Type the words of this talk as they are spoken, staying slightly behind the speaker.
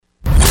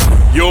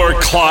You're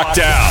clocked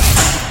out.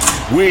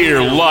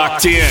 We're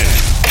locked in.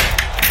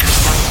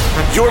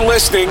 You're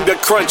listening to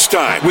Crunch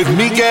Time with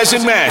Miguez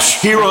and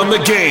Mesh here on The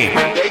Game.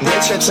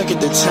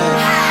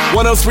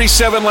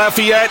 103.7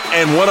 Lafayette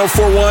and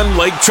 104.1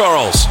 Lake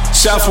Charles,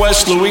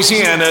 Southwest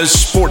Louisiana's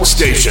sports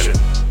station.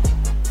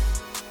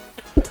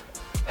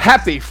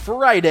 Happy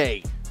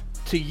Friday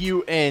to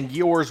you and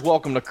yours.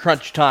 Welcome to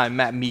Crunch Time.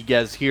 Matt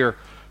Miguez here,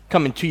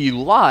 coming to you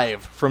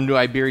live from New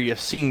Iberia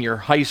Senior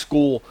High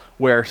School,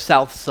 where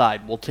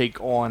Southside will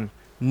take on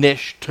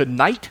Nish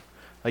tonight.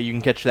 You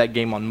can catch that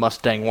game on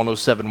Mustang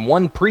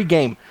 107.1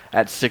 pregame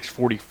at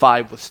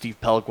 6:45 with Steve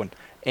Peliquin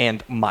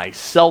and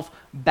myself.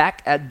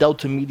 Back at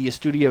Delta Media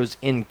Studios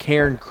in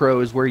Cairn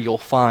Crow is where you'll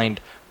find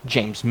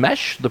James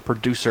Mesh, the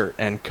producer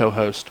and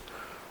co-host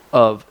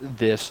of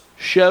this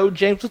show.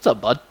 James, what's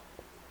up, bud?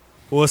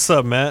 What's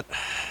up, Matt?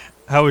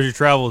 How was your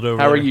travel over there?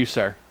 How are you,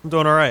 sir? I'm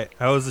doing all right.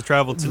 How was the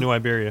travel to New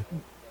Iberia?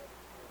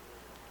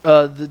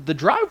 The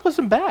drive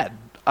wasn't bad.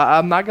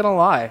 I'm not going to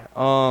lie.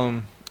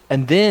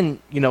 And then,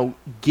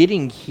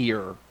 getting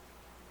here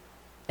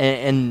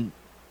and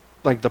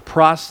like the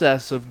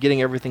process of getting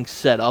everything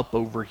set up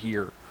over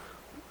here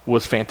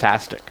was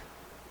fantastic.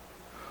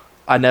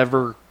 I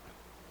never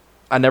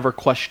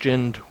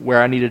questioned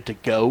where I needed to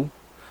go.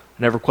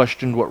 I never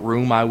questioned what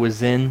room I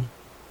was in.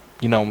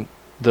 The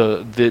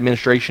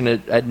administration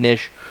at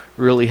Nish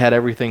really had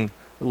everything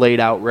laid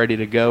out, ready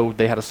to go.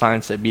 They had a sign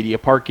that said media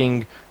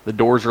parking. The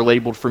doors are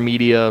labeled for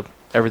media.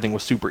 Everything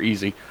was super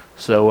easy.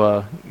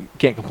 So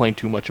can't complain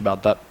too much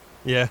about that.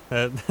 Yeah,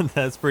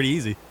 that's pretty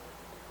easy.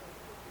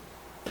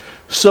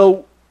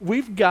 So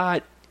we've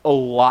got a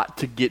lot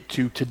to get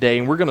to today,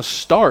 and we're going to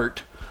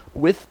start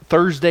with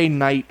Thursday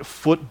night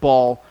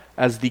football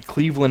as the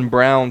Cleveland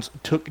Browns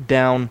took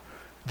down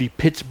the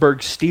Pittsburgh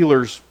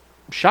Steelers,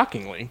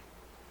 shockingly,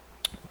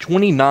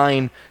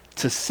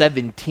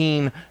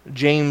 29-17.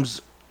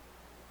 James,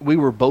 we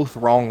were both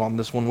wrong on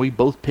this one. We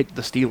both picked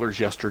the Steelers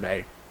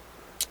yesterday.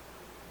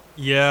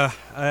 Yeah,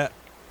 I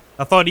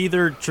thought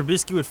either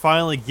Trubisky would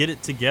finally get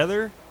it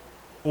together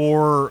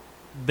or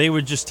they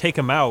would just take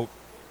him out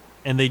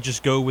and they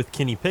just go with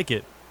Kenny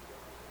Pickett.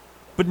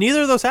 But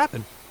neither of those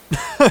happened.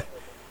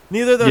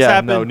 Neither of those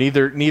happened. No,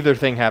 neither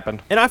thing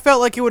happened. And I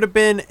felt like it would have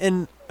been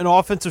an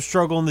offensive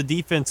struggle and the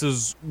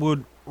defenses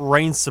would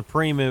reign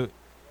supreme.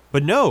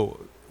 But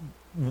no,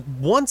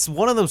 once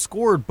one of them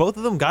scored, both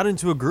of them got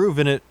into a groove,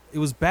 and it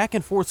was back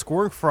and forth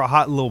scoring for a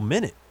hot little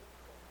minute.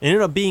 It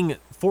ended up being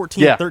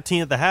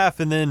 14-13 at the half,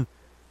 and then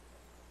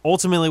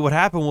ultimately what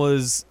happened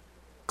was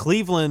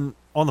Cleveland,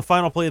 on the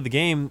final play of the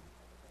game,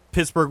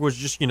 Pittsburgh was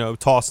just,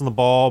 tossing the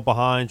ball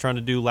behind, trying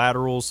to do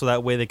laterals so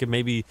that way they could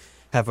maybe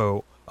have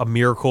a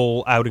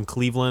miracle out in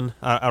Cleveland.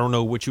 I don't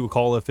know what you would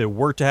call it if it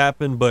were to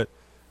happen, but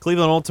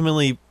Cleveland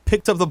ultimately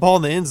picked up the ball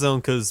in the end zone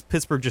because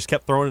Pittsburgh just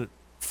kept throwing it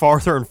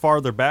farther and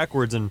farther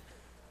backwards and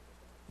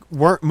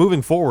weren't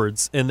moving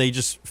forwards, and they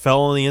just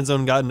fell in the end zone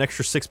and got an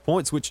extra 6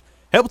 points, which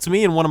helped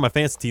me in one of my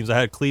fantasy teams. I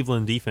had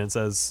Cleveland defense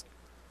as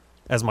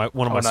one of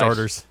my nice.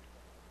 starters.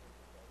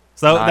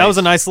 So that was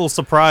a nice little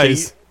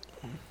surprise.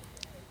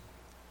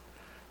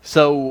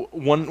 So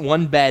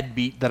one bad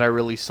beat that I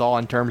really saw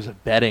in terms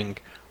of betting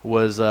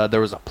was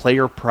there was a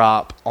player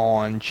prop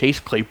on Chase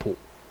Claypool,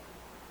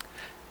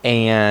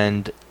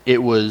 and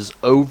it was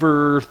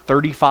over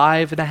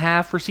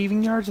 35.5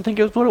 receiving yards, I think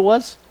it was what it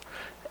was.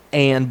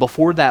 And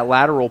before that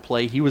lateral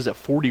play, he was at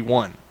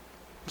 41.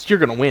 So you're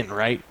going to win,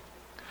 right?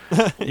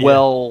 Yeah.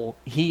 Well,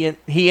 he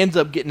ends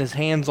up getting his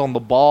hands on the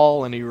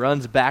ball, and he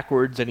runs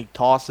backwards, and he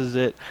tosses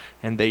it,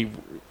 and they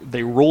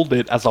ruled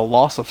it as a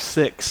loss of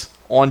 6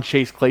 on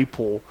Chase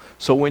Claypool.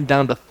 So it went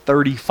down to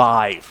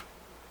 35.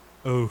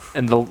 Oof.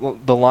 And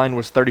the line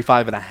was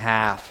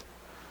 35.5.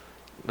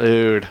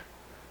 Dude,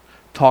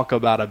 talk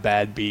about a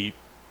bad beat.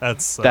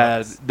 That's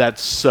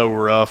so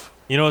rough.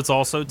 You know, it's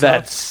also tough.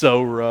 That's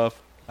so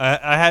rough.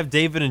 I have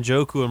David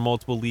Njoku in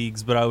multiple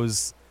leagues, but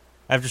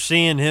after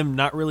seeing him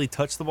not really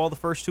touch the ball the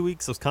first 2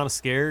 weeks, I was kind of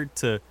scared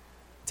to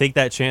take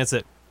that chance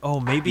that,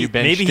 maybe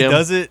he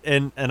does it,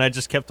 and I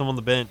just kept him on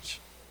the bench.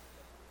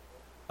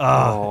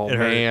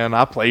 Man,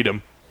 I played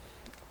him.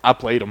 I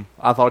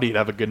thought he'd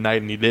have a good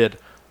night, and he did,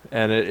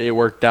 and it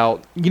worked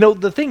out.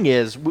 The thing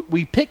is,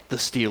 we picked the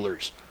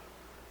Steelers,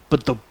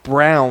 but the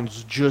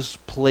Browns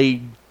just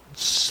played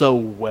so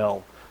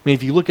well. I mean,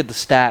 if you look at the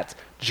stats,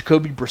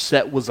 Jacoby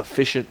Brissett was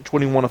efficient,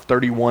 21 of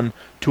 31,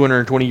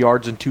 220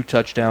 yards and 2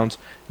 touchdowns.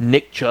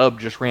 Nick Chubb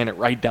just ran it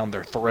right down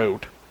their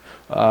throat.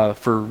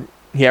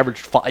 He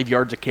averaged 5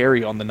 yards a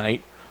carry on the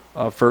night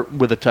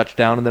with a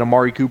touchdown, and then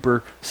Amari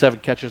Cooper 7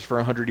 catches for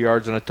 100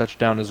 yards and a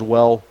touchdown as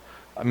well.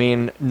 I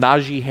mean,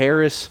 Najee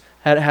Harris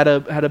had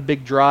a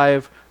big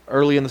drive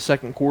early in the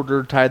second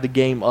quarter, tied the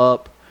game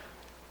up.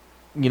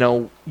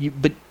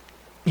 But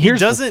here's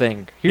the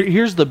thing.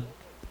 Here's the.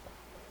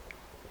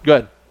 Go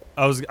ahead.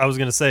 I was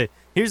gonna say.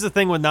 Here's the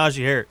thing with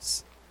Najee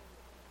Harris.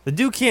 The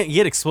dude can't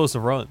get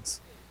explosive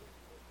runs.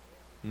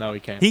 No, he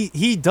can't.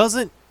 He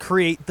doesn't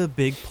create the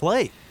big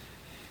play.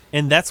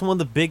 And that's one of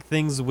the big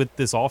things with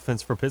this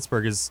offense for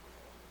Pittsburgh is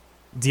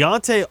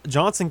Deontay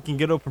Johnson can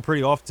get open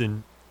pretty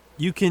often.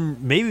 You can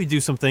maybe do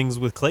some things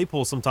with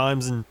Claypool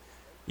sometimes, and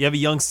you have a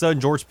young stud,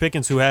 George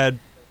Pickens, who had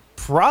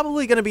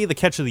probably going to be the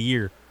catch of the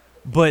year.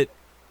 But,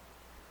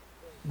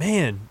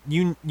 man,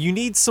 you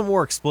need some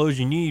more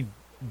explosion. You need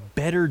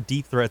better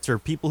deep threats or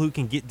people who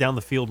can get down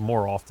the field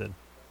more often.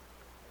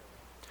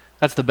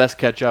 That's the best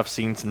catch I've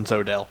seen since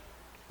Odell.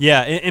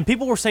 Yeah, and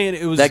people were saying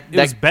it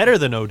was better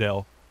than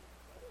Odell.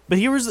 But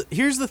here's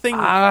the thing.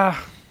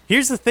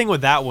 Here's the thing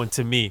with that one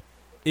to me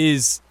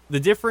is the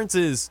difference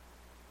is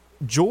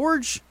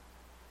George,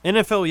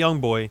 NFL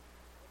youngboy,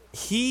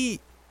 he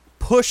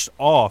pushed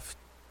off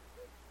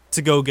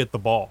to go get the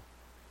ball.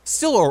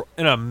 Still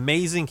an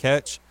amazing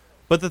catch,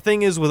 but the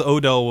thing is with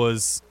Odell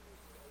was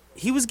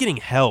he was getting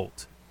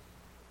held,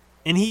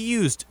 and he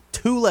used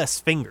 2 less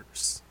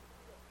fingers.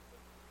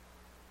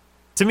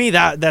 To me,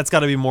 that's got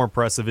to be more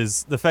impressive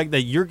is the fact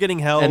that you're getting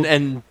held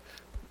and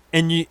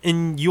you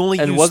only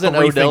and used wasn't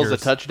 3 Odell's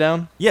fingers. a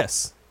touchdown?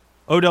 Yes,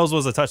 Odell's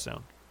was a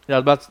touchdown.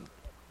 Yeah,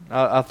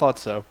 I thought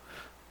so.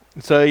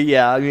 So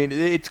yeah, I mean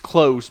it's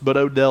close, but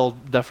Odell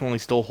definitely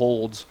still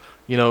holds,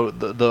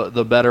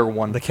 the better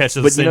one. The catch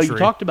of the century. You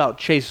talked about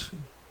Chase.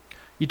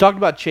 You talked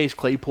about Chase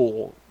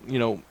Claypool,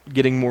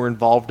 getting more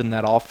involved in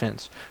that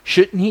offense.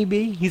 Shouldn't he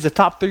be? He's a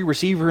top 3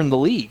 receiver in the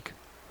league.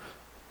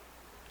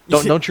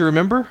 Don't you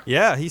remember?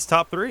 Yeah, he's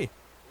top 3.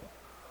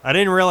 I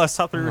didn't realize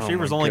top 3 Oh,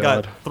 receivers my only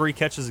God. got 3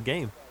 catches a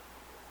game.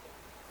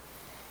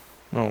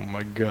 Oh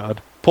my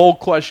God. Poll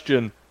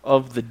question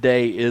of the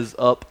day is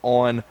up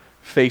on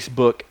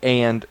Facebook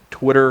and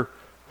Twitter.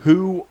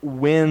 Who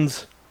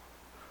wins?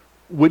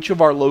 Which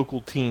of our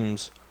local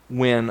teams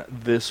win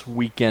this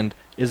weekend?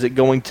 Is it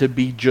going to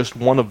be just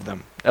one of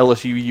them?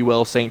 LSU,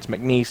 UL, Saints,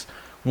 McNeese.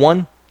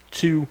 1,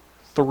 2,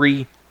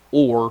 3,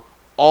 or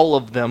all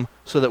of them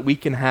so that we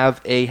can have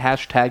a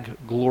hashtag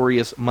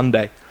Glorious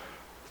Monday.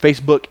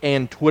 Facebook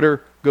and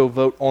Twitter, go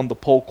vote on the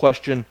poll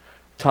question.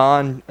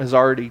 Ton has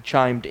already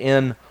chimed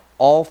in.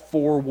 All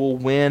 4 will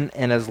win,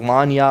 and as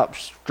Lanyap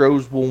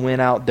Strohs will win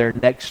out their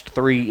next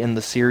 3 in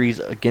the series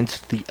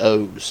against the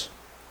O's.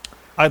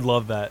 I'd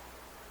love that.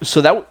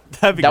 So that'd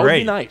be great. Would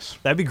be nice.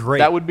 That'd be great.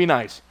 That would be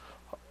nice.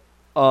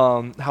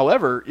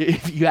 However,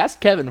 if you ask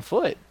Kevin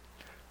Foote,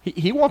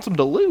 he wants them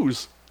to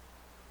lose.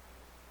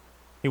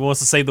 He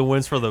wants to save the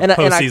wins for the And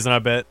postseason, I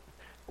bet.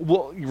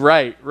 Well,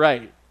 right.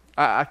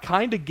 I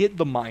kind of get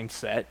the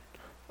mindset.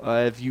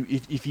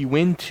 If you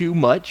win too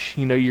much,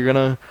 you're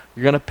gonna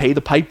pay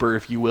the piper,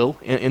 if you will,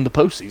 in the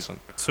postseason.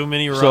 Too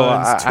many runs, So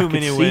I too could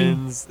many see-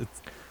 wins.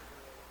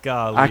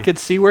 Golly. I could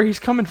see where he's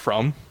coming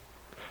from.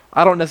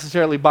 I don't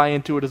necessarily buy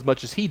into it as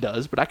much as he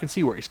does, but I can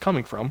see where he's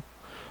coming from.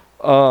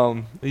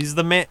 He's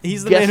the man.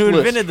 He's the Guest man who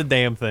list. invented the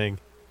damn thing.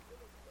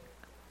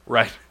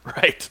 Right.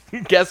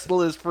 Guest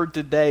list for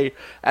today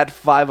at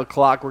 5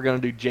 o'clock. We're going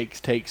to do Jake's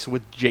Takes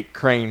with Jake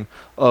Crane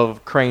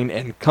of Crane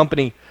and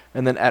Company.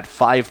 And then at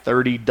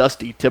 5:30,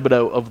 Dusty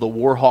Thibodeau of the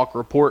Warhawk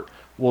Report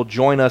will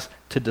join us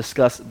to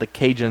discuss the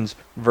Cajuns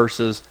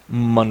versus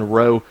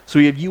Monroe. So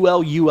we have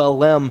UL,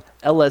 ULM,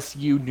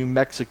 LSU, New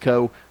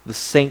Mexico, the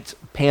Saints,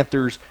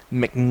 Panthers,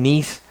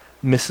 McNeese,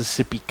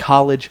 Mississippi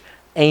College,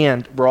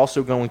 and we're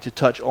also going to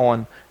touch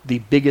on the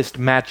biggest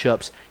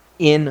matchups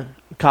in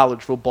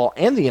college football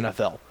and the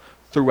NFL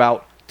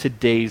throughout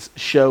today's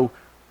show.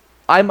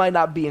 I might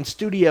not be in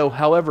studio,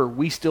 however,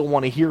 we still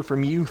want to hear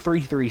from you,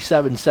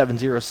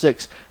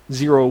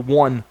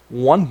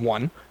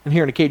 337-706-0111. And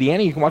here in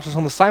Acadiana, you can watch us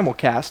on the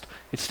simulcast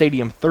at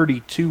Stadium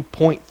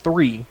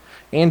 32.3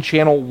 and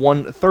Channel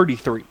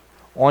 133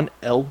 on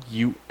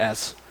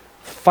LUS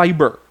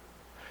Fiber.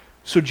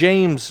 So,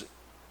 James,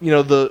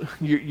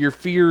 your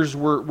fears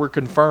were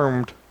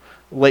confirmed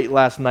late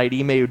last night.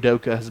 Ime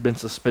Udoka has been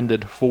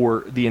suspended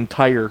for the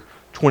entire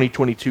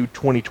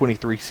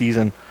 2022-2023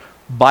 season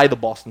by the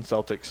Boston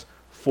Celtics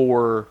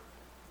for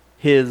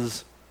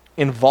his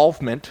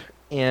involvement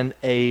in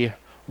a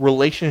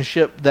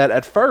relationship that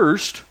at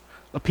first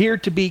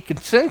appeared to be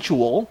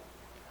consensual,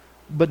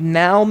 but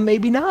now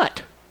maybe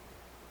not.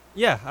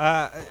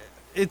 Yeah,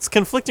 it's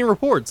conflicting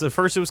reports. At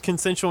first it was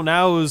consensual.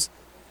 Now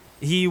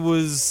he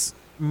was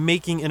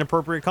making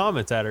inappropriate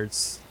comments at her.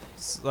 It's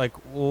like,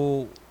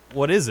 well,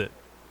 what is it?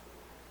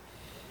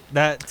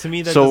 That to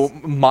me, that so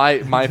does, my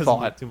doesn't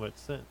thought, make too much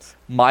sense.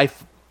 my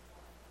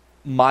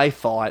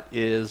thought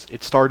is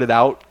it started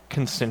out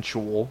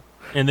consensual,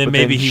 And then but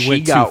maybe then he she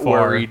went got too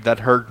far. worried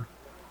that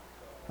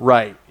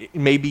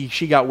maybe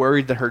she got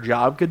worried that her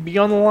job could be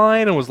on the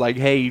line and was like,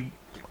 hey,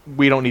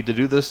 we don't need to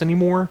do this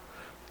anymore,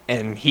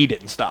 and he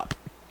didn't stop.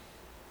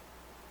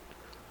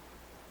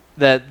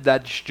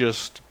 That's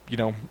just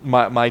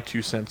my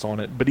 2 cents on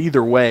it. But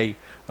either way,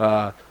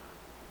 Ime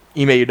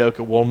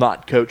Udoka will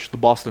not coach the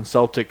Boston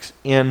Celtics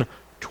in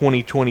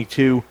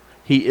 2022.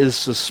 He is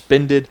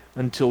suspended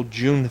until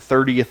June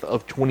 30th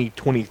of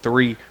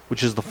 2023,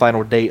 which is the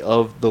final day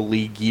of the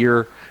league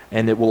year,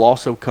 and it will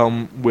also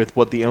come with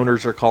what the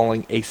owners are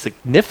calling a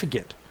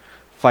significant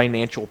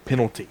financial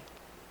penalty.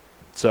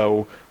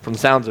 So, from the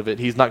sounds of it,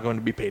 he's not going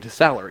to be paid his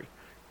salary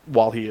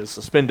while he is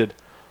suspended.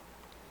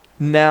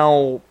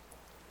 Now,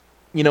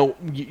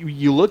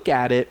 you look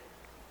at it,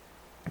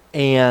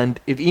 and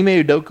if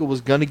Ime Udoka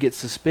was going to get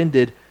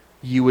suspended,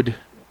 you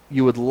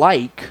would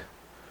like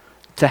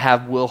to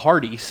have Will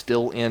Hardy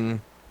still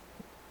in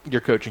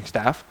your coaching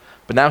staff,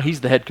 but now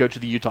he's the head coach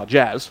of the Utah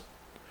Jazz.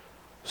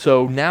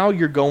 So now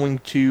you're going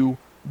to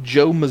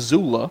Joe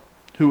Mazzulla,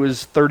 who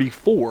is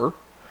 34,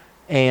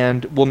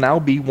 and will now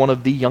be one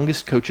of the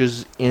youngest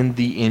coaches in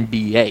the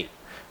NBA.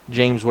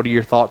 James, what are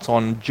your thoughts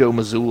on Joe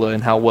Mazzulla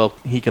and how well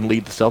he can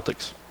lead the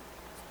Celtics?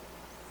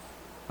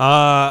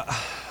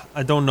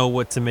 I don't know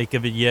what to make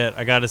of it yet.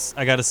 I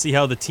gotta see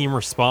how the team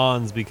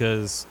responds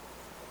because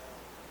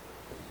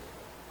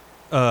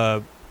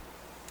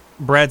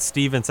Brad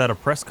Stevens had a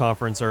press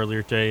conference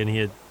earlier today, and he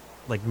had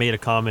made a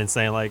comment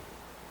saying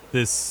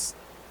this,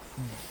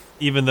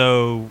 even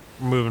though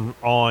moving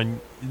on,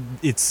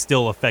 it's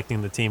still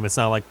affecting the team. It's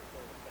not like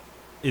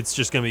it's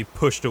just going to be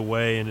pushed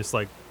away, and it's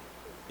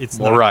it's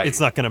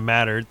not going to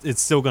matter.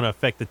 It's still going to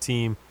affect the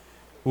team,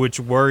 which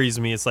worries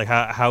me. It's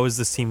how is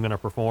this team going to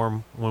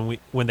perform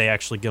when they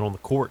actually get on the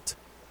court?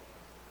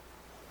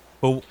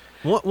 But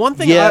one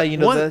thing,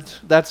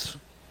 that's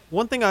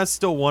one thing I'm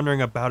still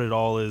wondering about it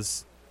all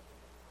is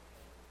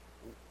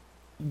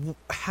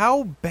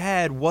how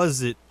bad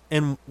was it,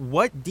 and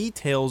what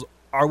details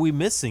are we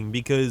missing?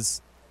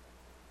 Because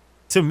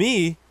to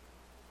me,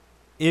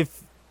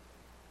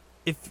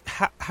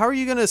 how are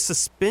you going to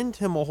suspend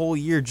him a whole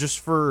year just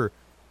for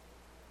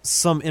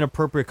some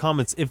inappropriate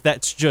comments if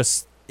that's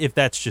just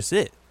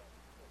it?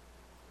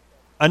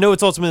 I know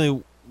it's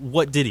ultimately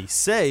what did he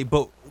say,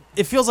 but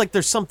it feels like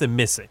there's something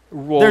missing.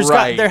 Well,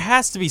 there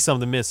has to be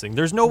something missing.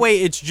 There's no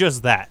way it's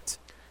just that.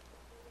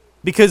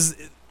 Because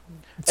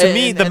to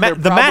me, the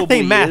math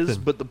ain't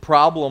mathing. But the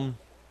problem,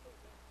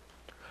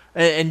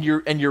 and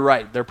you're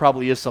right, there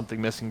probably is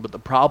something missing. But the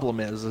problem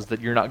is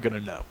that you're not going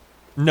to know.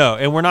 No,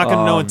 and we're not going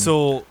to know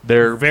until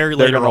they're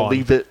later gonna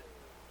on.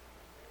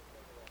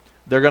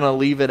 They're going to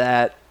leave it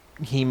at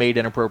he made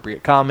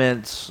inappropriate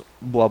comments,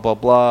 blah, blah,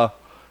 blah.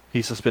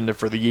 He's suspended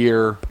for the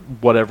year,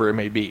 whatever it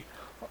may be.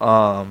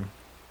 But,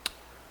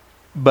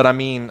 I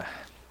mean,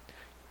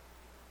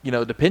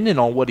 depending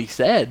on what he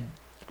said,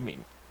 I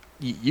mean,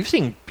 you've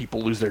seen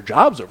people lose their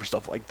jobs over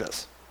stuff like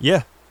this.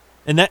 Yeah.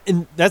 And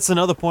that's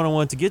another point I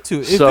wanted to get to.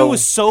 If it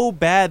was so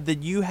bad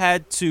that you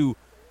had to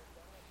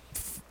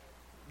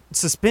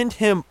suspend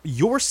him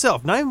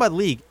yourself, not even by the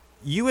league,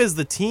 you as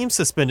the team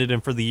suspended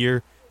him for the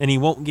year and he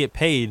won't get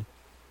paid,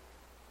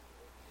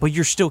 but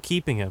you're still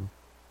keeping him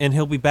and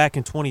he'll be back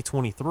in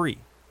 2023.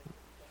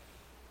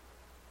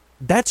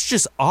 That's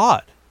just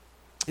odd.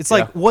 It's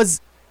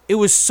it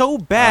was so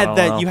bad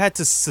that you had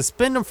to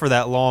suspend him for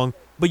that long,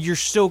 but you're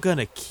still going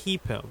to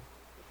keep him.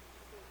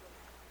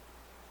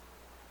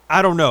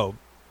 I don't know.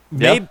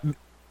 Maybe,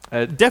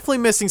 definitely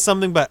missing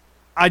something, but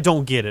I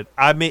don't get it.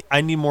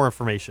 I need more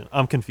information.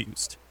 I'm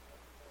confused.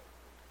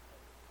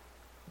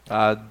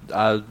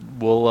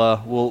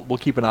 We'll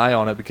keep an eye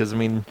on it because, I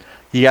mean,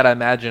 you got to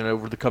imagine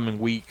over the coming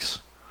weeks,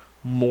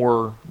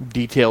 more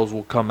details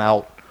will come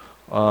out.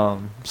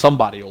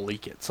 Somebody will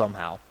leak it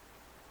somehow.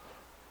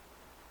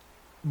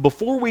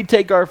 Before we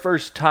take our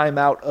first time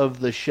out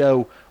of the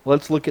show,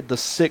 let's look at the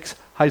 6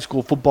 high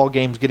school football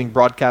games getting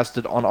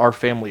broadcasted on our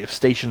family of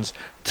stations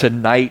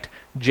tonight.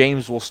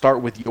 James, we'll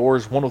start with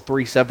yours.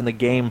 103.7 The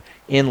Game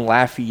in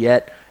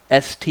Lafayette.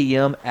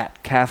 STM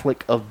at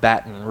Catholic of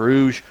Baton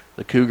Rouge.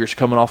 The Cougars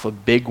coming off a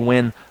big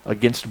win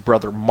against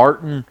Brother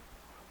Martin.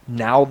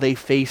 Now they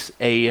face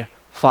a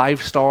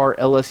 5-star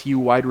LSU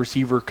wide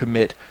receiver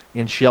commit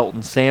in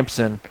Shelton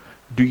Sampson.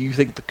 Do you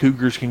think the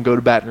Cougars can go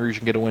to Baton Rouge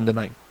and get a win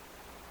tonight?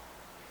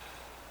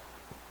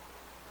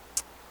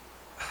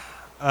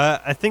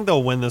 I think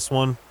they'll win this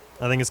one.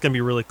 I think it's going to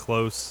be really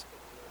close.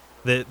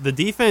 The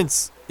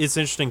defense is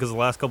interesting because the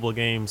last couple of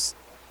games,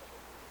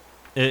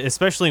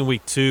 especially in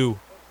week 2,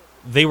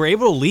 they were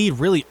able to lead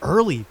really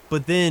early,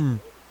 but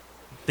then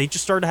they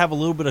just started to have a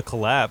little bit of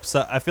collapse.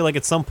 I feel like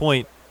at some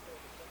point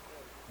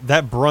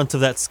that brunt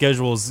of that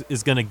schedule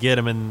is going to get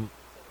them, and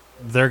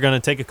they're going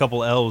to take a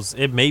couple L's.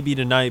 It may be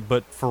tonight,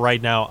 but for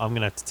right now, I'm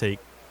going to have to take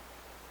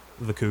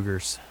the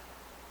Cougars.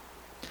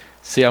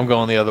 See, I'm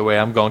going the other way.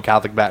 I'm going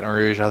Catholic Baton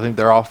Rouge. I think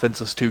their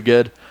offense is too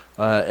good.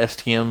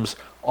 STM's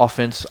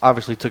offense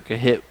obviously took a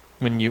hit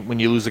when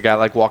you lose a guy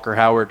like Walker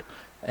Howard,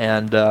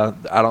 and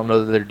I don't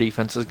know that their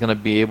defense is going to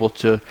be able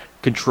to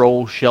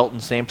control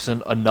Shelton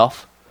Sampson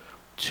enough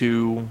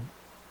to,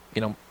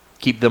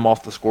 keep them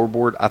off the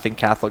scoreboard. I think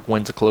Catholic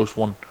wins a close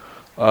one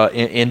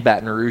in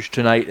Baton Rouge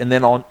tonight. And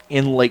then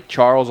in Lake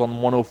Charles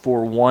on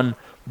 104.1,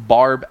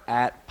 Barb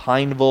at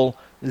Pineville.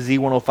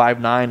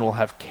 Z1059 will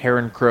have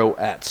Karen Crow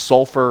at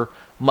Sulphur.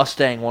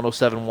 Mustang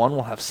 107.1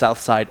 will have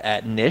Southside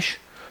at Nish.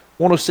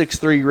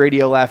 106.3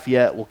 Radio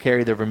Lafayette will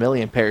carry their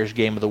Vermilion Parish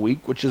game of the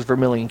week, which is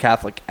Vermilion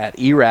Catholic at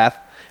Erath.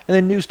 And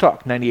then News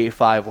Talk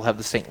 98.5 will have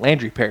the St.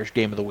 Landry Parish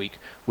game of the week,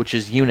 which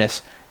is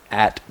Eunice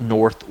at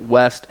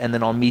Northwest. And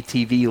then on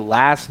MeTV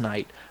last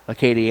night,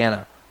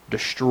 Acadiana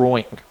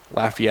destroying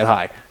Lafayette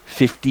High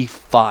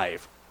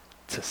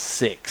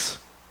 55-6.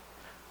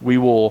 We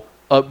will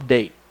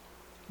update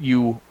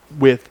you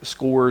with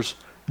scores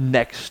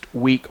next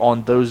week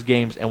on those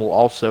games, and we'll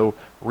also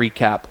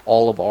recap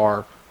all of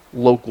our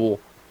local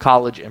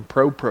college and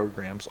pro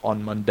programs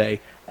on Monday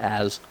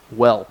as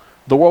well.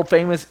 The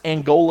world-famous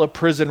Angola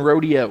Prison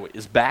Rodeo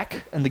is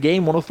back, and the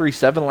game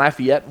 103.7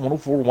 Lafayette,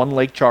 104.1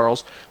 Lake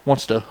Charles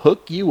wants to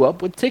hook you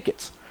up with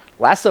tickets.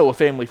 Lasso a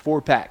family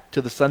 4-pack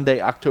to the Sunday,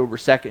 October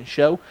 2nd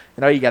show,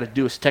 and all you got to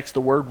do is text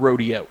the word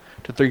rodeo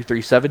to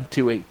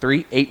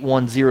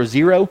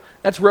 337-283-8100.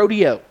 That's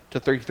rodeo to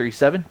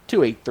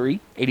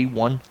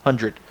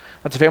 337-283-8100.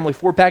 That's a family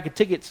 4-pack of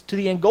tickets to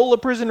the Angola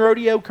Prison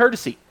Rodeo,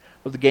 courtesy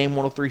of the game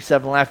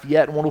 103.7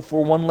 Lafayette and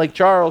 104.1 Lake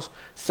Charles,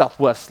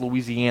 Southwest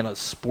Louisiana's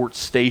sports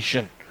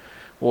station.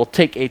 We'll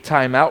take a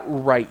timeout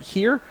right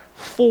here,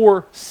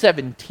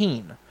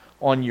 4:17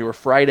 on your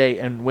Friday,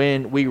 and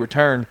when we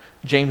return,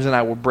 James and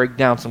I will break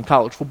down some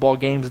college football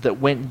games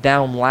that went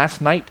down last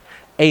night,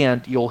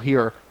 and you'll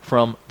hear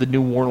from the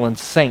New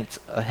Orleans Saints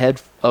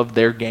ahead of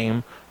their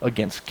game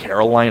against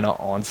Carolina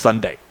on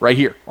Sunday, right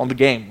here on the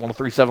game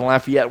 103.7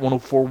 Lafayette,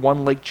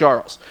 104.1 Lake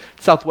Charles,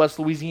 Southwest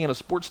Louisiana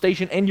sports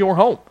station, and your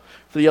home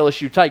for the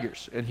LSU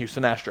Tigers and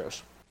Houston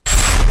Astros.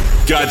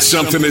 Got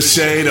something to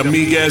say to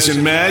Miguez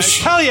and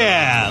Mesh? Hell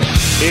yeah!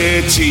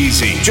 It's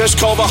easy. Just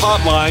call the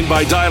hotline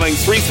by dialing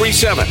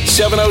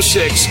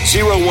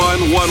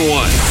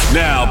 337-706-0111.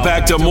 Now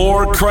back to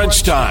more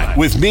Crunch Time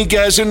with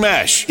Miguez and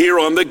Mesh here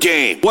on the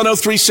game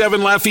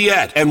 103.7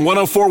 Lafayette and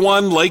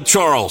 104.1 Lake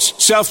Charles,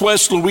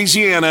 Southwest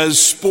Louisiana's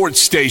sports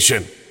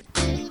station.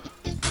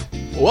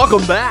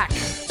 Welcome back.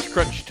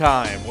 Crunch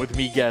Time with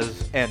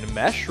Miguez and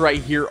Mesh right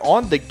here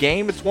on the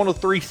game. It's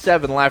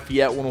 103.7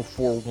 Lafayette,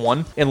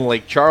 104.1 in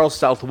Lake Charles,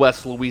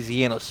 Southwest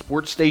Louisiana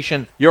sports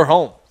station. Your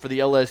home for the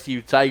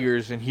LSU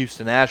Tigers and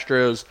Houston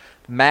Astros.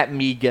 Matt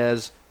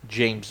Miguez,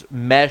 James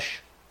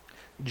Mesh.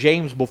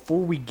 James,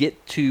 before we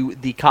get to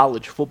the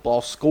college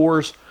football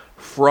scores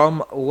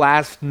from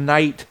last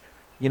night,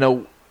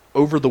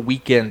 over the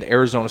weekend,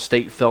 Arizona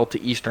State fell to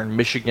Eastern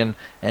Michigan,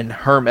 and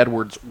Herm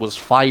Edwards was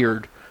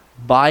fired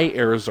by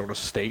Arizona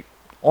State.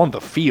 On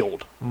the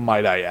field,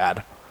 might I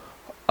add.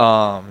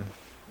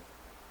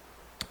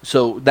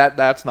 So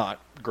that's not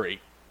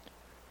great.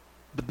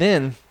 But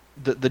then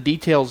the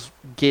details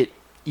get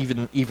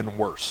even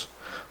worse.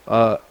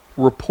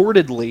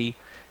 Reportedly,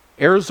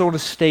 Arizona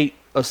State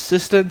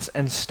assistants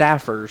and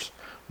staffers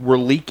were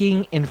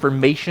leaking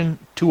information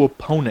to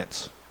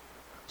opponents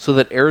so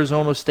that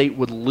Arizona State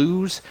would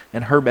lose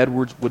and Herm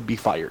Edwards would be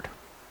fired.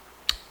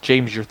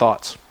 James, your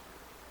thoughts?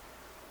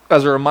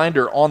 As a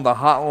reminder, on the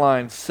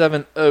hotline,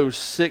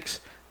 706-0111,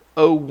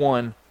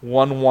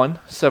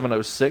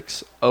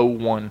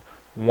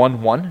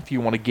 706-0111, if you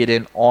want to get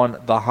in on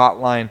the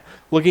hotline.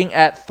 Looking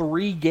at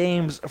 3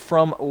 games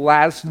from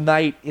last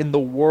night in the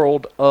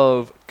world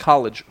of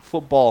college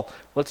football.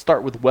 Let's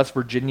start with West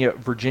Virginia,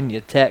 Virginia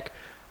Tech.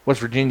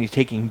 West Virginia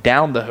taking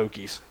down the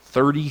Hokies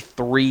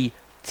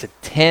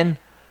 33-10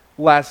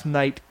 last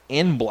night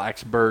in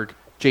Blacksburg.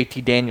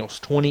 JT Daniels,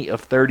 20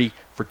 of 30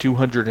 for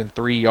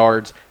 203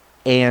 yards.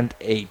 And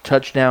a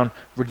touchdown.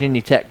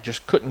 Virginia Tech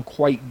just couldn't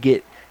quite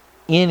get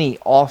any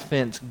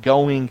offense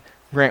going.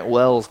 Grant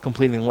Wells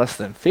completing less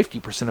than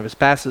 50% of his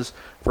passes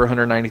for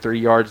 193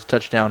 yards, a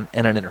touchdown,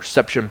 and an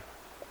interception.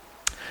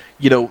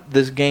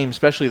 This game,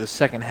 especially the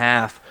second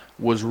half,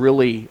 was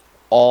really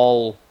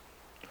all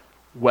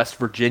West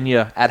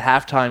Virginia. At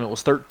halftime, it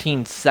was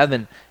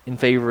 13-7 in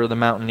favor of the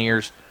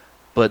Mountaineers,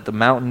 but the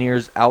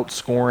Mountaineers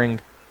outscoring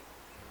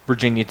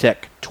Virginia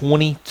Tech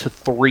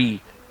 20-3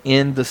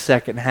 in the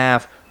second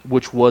half,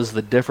 which was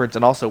the difference.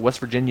 And also West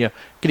Virginia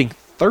getting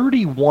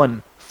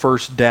 31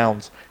 first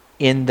downs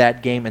in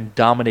that game and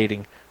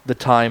dominating the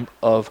time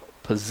of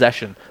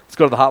possession. Let's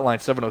go to the hotline,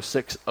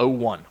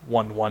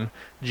 706-0111.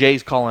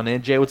 Jay's calling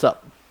in. Jay, what's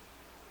up?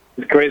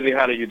 It's crazy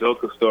how the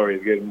Udoka story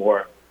is getting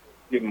more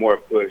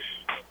push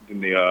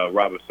than the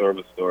Robert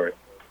Service story.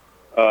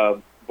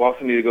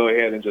 Boston need to go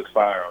ahead and just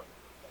fire him.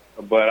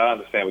 But I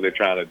understand what they're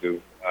trying to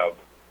do.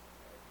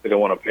 They don't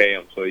want to pay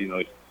him, so,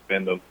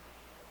 suspend him.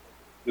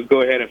 Just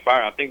go ahead and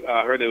fire. I think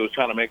I heard they was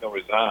trying to make him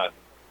resign.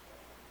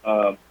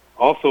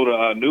 Also,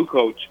 the new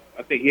coach,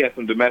 I think he had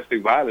some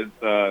domestic violence,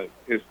 a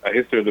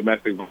history of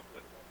domestic violence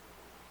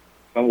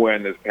somewhere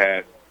in this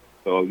past.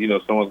 So,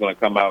 someone's going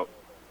to come out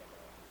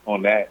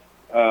on that.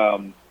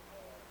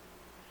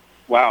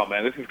 Wow,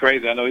 man, this is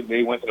crazy. I know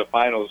they went to the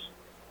finals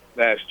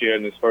last year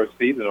in his first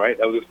season, right?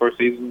 That was his first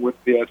season with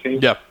the team?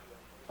 Yeah,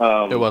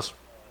 it was.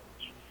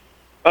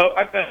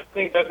 I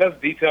think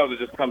that's details are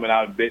just coming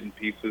out in bits and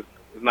pieces.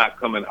 It's not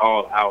coming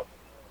all out.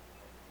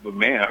 But,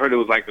 man, I heard it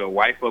was like a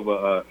wife of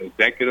a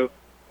executive,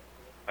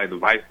 like the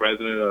vice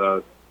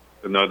president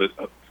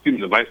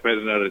the vice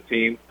president of the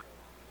team.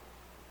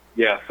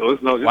 Yeah, so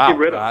it's just get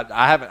rid of it.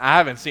 I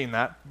haven't seen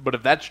that, but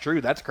if that's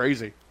true, that's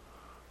crazy.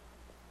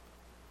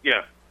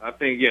 Yeah, I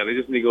think, they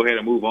just need to go ahead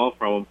and move on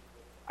from him.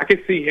 I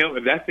can see him,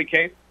 if that's the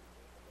case,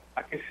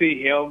 I can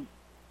see him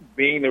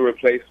being the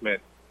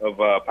replacement of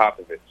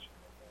Popovich.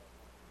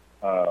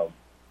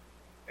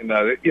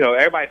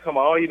 Everybody's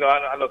talking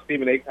about, I know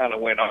Stephen A. kind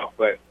of went off,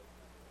 but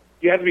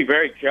you have to be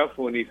very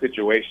careful in these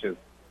situations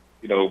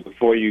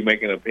before you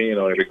make an opinion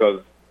on it,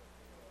 because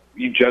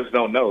you just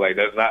don't know. Like,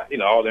 there's not,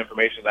 all the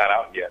information's not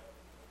out yet.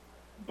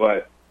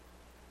 But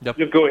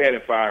just go ahead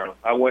and fire him.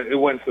 It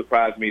wouldn't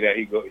surprise me that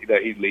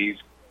he leaves,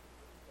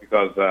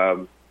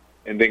 because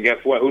and then guess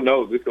what? Who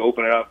knows? This could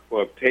open it up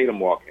for Tatum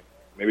walking.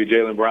 Maybe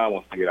Jaylen Brown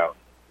wants to get out,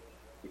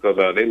 because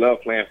they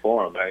love playing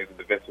for him. He's a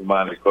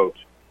defensive-minded coach.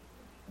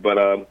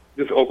 But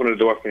just open the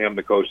door for him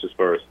to coach the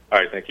Spurs. All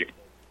right, thank you.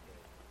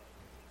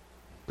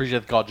 Appreciate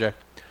the call, Jay.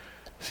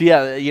 So,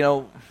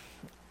 yeah,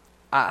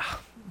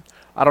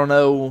 I don't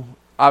know.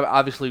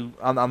 Obviously,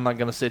 I'm not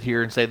going to sit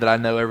here and say that I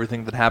know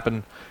everything that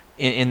happened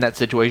in that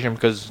situation,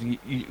 because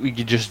you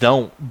just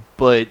don't.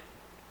 But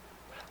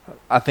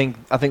I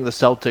think the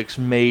Celtics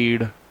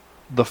made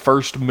the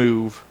first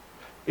move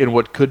in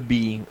what could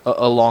be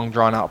a long,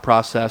 drawn-out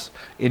process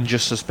in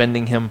just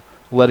suspending him,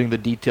 letting the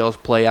details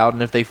play out.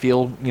 And if they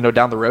feel,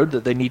 down the road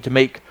that they need to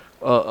make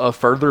a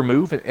further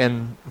move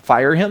and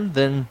fire him,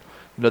 then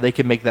they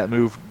can make that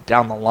move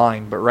down the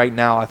line. But right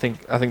now, I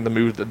think the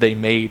move that they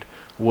made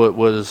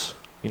was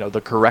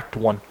the correct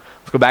one.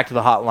 Let's go back to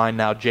the hotline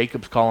now.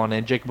 Jacob's calling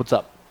in. Jacob, what's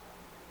up?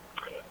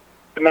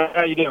 Matt,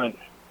 how you doing?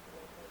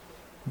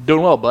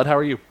 Doing well, bud. How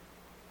are you?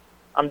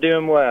 I'm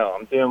doing well.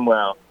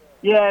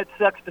 Yeah, it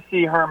sucks to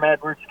see Herm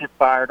Edwards get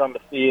fired on the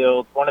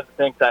field. One of the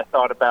things I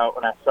thought about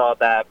when I saw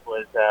that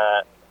was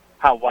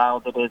how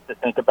wild it is to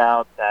think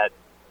about that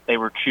they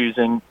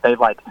sent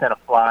a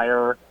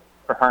flyer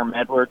for Herm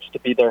Edwards to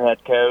be their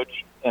head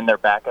coach, and their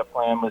backup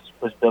plan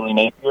was Billy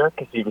Napier,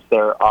 because he was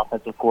their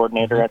offensive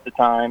coordinator at the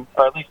time,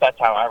 or at least that's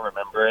how I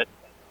remember it.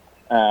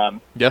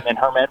 And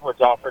Herm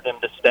Edwards offered him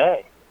to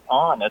stay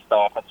on as the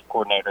offensive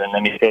coordinator, and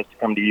then he chose to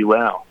come to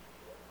UL.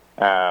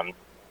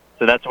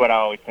 So that's what I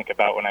always think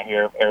about when I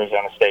hear of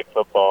Arizona State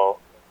football.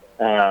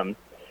 Crazy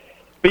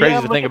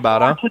to think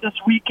about, huh? To this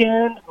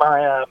weekend,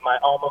 my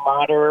alma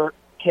mater,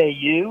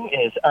 KU,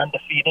 is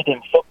undefeated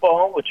in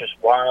football, which is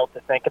wild to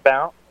think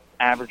about,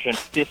 averaging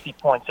 50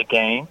 points a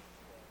game.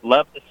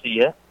 Love to see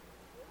it.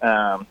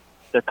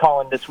 They're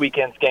calling this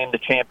weekend's game the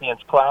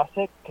Champions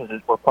Classic,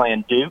 because we're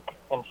playing Duke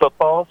in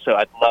football, so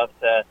I'd love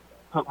to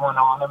put one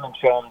on them and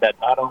show them that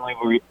not only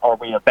are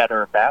we a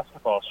better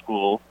basketball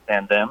school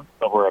than them,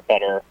 but we're a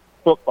better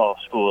football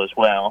school as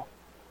well.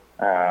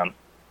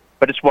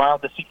 But it's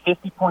wild to see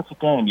 50 points a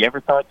game. You ever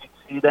thought you'd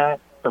see that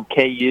from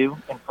KU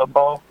in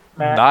football,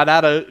 Matt? Not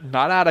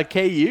out of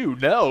KU,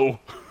 no.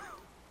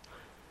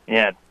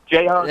 Yeah,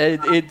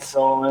 Jayhawks. It's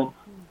rolling.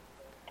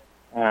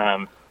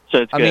 So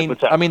it's good.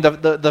 What's up? I mean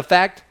the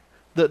fact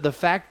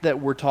that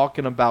we're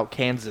talking about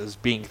Kansas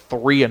being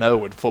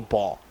 3-0 in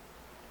football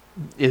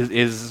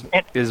is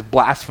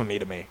blasphemy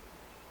to me.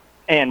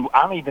 And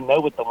I don't even know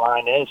what the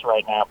line is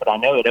right now, but I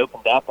know it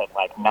opened up at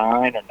like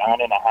 9 or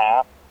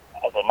 9.5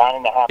 as a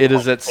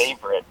 9.5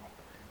 favorite.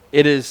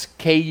 It is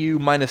KU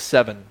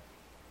 -7.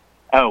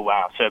 Oh,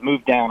 wow. So it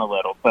moved down a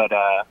little. But,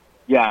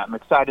 yeah, I'm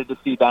excited to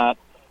see that.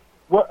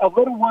 We're a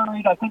little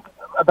worried, I think,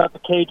 about the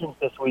Cajuns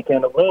this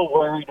weekend. A little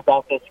worried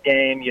about this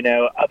game,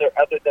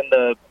 other than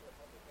the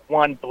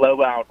one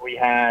blowout we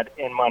had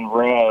in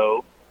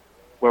Monroe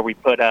where we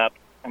put up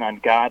an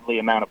ungodly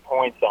amount of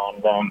points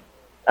on them.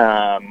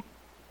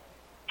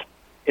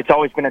 It's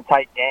always been a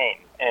tight game.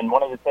 And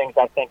one of the things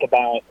I think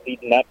about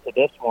leading up to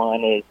this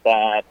one is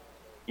that,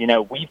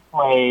 we've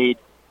played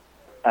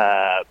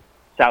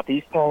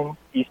Southeastern,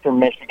 Eastern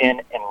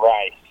Michigan, and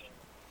Rice.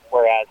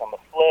 Whereas on the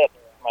flip,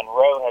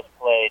 Monroe has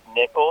played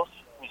Nichols,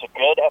 who's a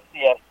good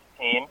FCS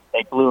team.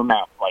 They blew them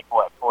out,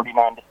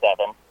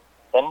 49-7.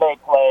 Then they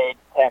played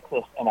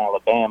Texas and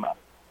Alabama.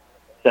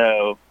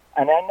 So,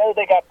 and I know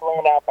they got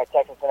blown out by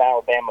Texas and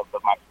Alabama,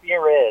 but my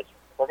fear is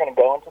we're going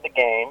to go into the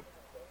game,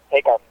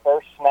 take our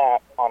first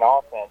snap on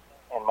offense,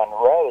 and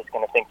Monroe is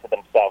going to think to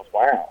themselves,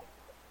 wow,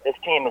 this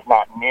team is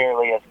not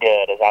nearly as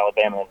good as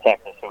Alabama and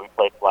Texas, who we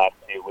played the last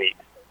 2 weeks.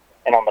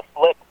 And on the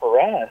flip for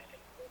us,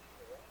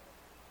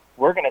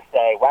 we're going to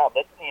say, wow,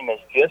 this team is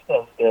just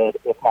as good,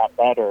 if not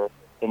better,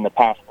 than the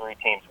past 3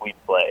 teams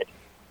we've played.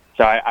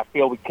 So I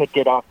feel we could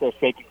get off to a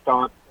shaky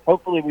start.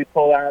 Hopefully we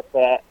pull out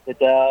the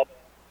dub.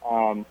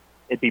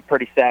 It'd be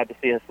pretty sad to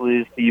see us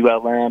lose to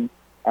ULM.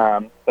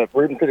 But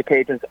rooting for the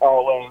Cajuns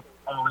always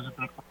a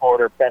big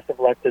supporter. Best of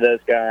luck to those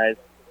guys.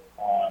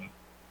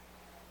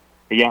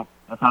 But yeah,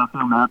 that's how I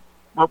feel, Matt.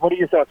 What are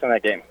your thoughts on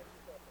that game?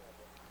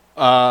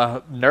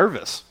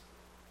 Nervous.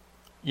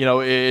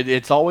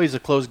 It's always a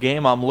close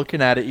game. I'm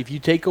looking at it. If you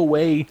take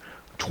away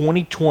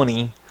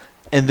 2020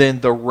 and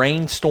then the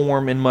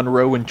rainstorm in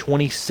Monroe in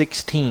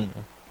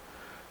 2016,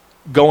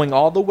 going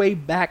all the way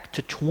back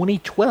to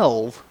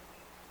 2012,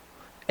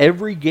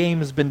 every game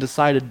has been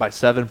decided by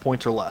 7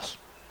 points or less,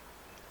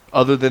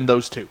 other than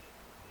those 2.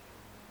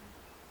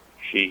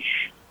 Sheesh.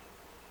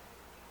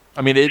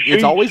 I mean,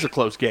 it's always a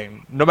close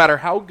game, no matter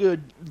how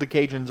good the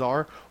Cajuns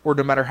are, or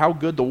no matter how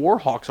good the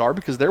Warhawks are,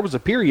 because there was a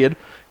period,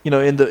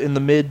 in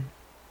the mid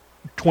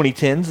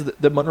 2010s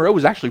that Monroe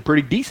was actually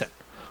pretty decent.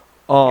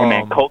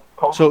 Colt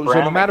so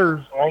no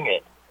matter, swing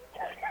it.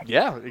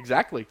 Yeah,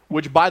 exactly.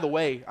 Which, by the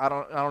way, I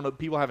don't know.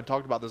 People haven't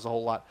talked about this a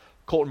whole lot.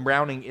 Colton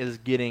Browning is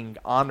getting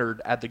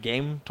honored at the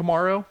game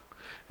tomorrow.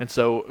 And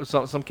so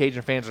some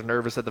Cajun fans are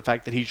nervous at the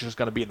fact that he's just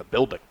going to be in the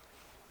building.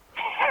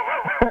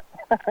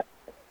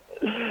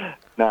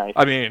 Nice.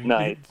 I mean,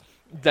 nice.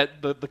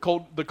 That the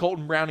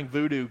Colton Browning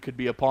voodoo could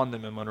be upon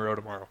them in Monroe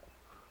tomorrow.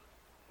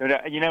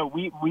 You know,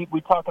 we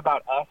talk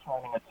about us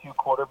running a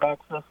 2-quarterback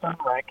system,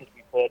 right? Because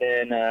we put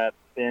in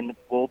Ben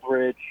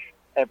Wooldridge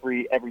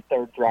every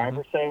third drive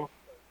or so.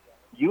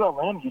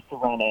 ULM used to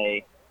run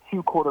a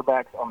 2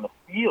 quarterbacks on the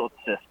field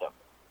system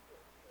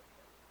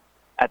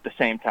at the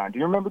same time. Do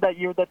you remember that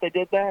year that they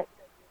did that?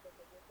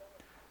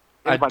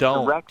 I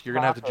don't. You're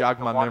going to have to jog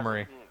my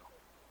memory.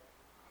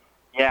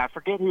 Yeah, I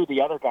forget who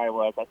the other guy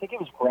was. I think it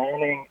was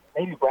Browning,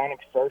 maybe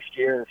Browning's first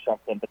year or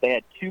something, but they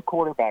had 2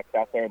 quarterbacks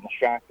out there in the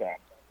shotgun,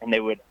 and they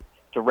would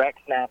direct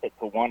snap it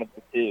to one of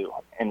the two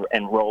and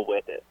roll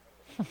with it.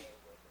 A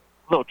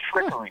little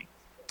trickery.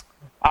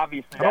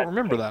 Obviously, I don't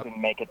remember that.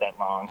 Didn't make it that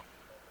long.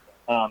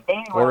 But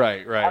anyway, all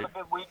right. Have a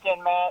good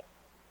weekend, Matt.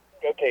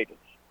 Go Cajuns.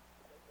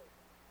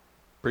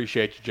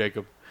 Appreciate you,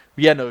 Jacob.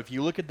 But yeah, no, if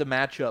you look at the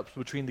matchups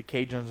between the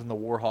Cajuns and the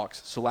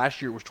Warhawks, so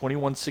last year it was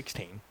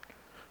 21-16.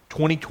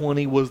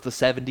 2020 was the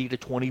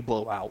 70-20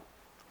 blowout.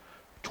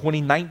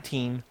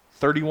 2019,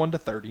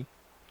 31-30.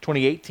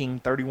 2018,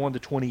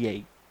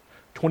 31-28.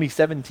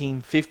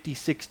 2017,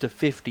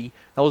 56-50.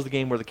 That was the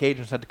game where the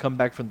Cajuns had to come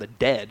back from the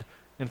dead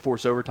and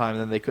force overtime,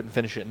 and then they couldn't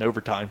finish it in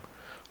overtime.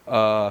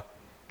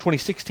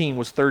 2016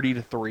 was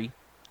 30-3.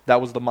 That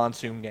was the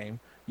monsoon game.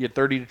 You had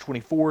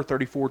 30-24,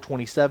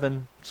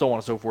 34-27, so on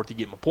and so forth. You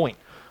get my point.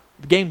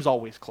 The game's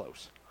always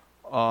close.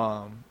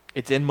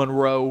 It's in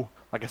Monroe.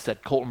 Like I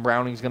said, Colton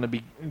Browning's gonna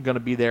be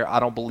there. I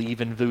don't believe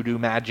in voodoo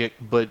magic,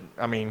 but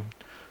I mean,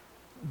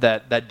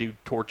 that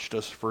dude torched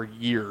us for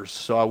years,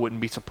 so I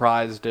wouldn't be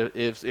surprised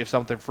if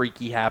something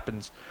freaky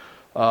happens.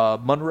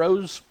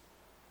 Monroe's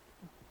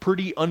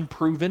pretty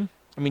unproven.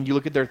 I mean, you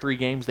look at their 3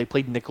 games. They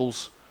played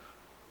Nichols.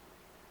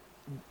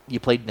 You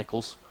played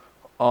Nichols.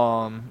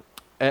 And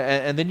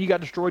then you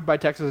got destroyed by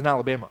Texas and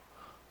Alabama.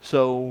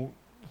 So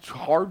it's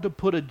hard to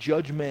put a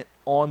judgment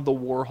on the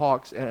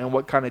Warhawks and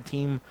what kind of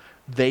team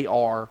they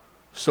are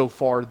so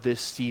far this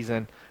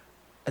season.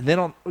 And then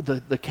on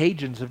the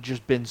Cajuns have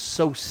just been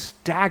so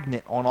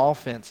stagnant on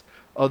offense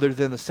other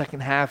than the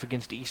second half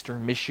against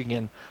Eastern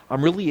Michigan.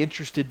 I'm really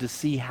interested to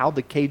see how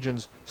the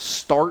Cajuns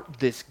start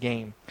this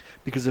game,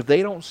 because if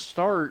they don't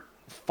start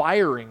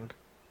firing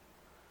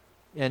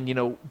and, you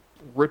know,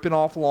 ripping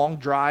off long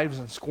drives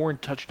and scoring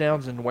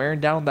touchdowns and wearing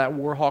down that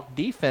Warhawk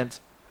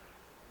defense,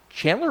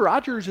 Chandler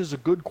Rogers is a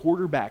good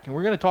quarterback, and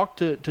we're going to talk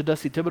to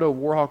Dusty Thibodeau,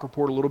 Warhawk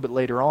Report, a little bit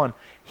later on.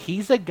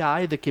 He's a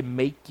guy that can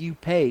make you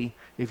pay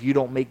if you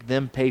don't make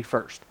them pay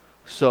first.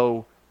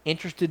 So,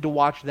 interested to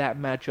watch that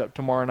matchup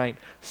tomorrow night,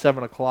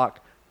 7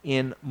 o'clock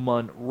in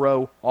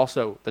Monroe.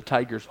 Also, the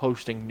Tigers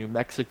hosting New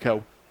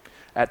Mexico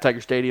at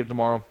Tiger Stadium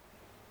tomorrow.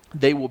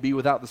 They will be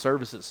without the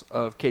services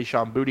of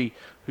Kayshon Boutte,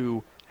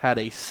 who had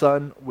a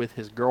son with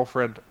his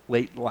girlfriend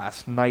late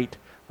last night.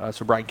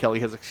 So Brian Kelly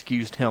has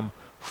excused him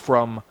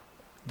from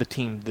the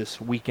team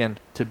this weekend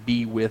to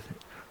be with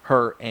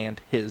her and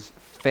his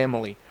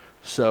family.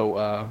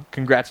 So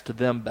congrats to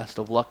them. Best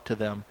of luck to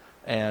them.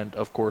 And,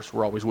 of course,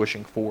 we're always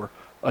wishing for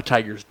a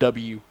Tigers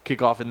W.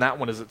 Kickoff, and that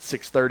one is at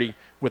 6:30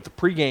 with the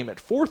pregame at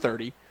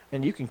 4:30,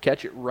 and you can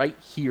catch it right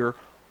here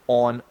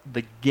on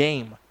the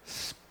game.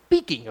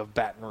 Speaking of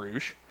Baton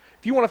Rouge,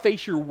 if you want to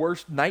face your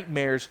worst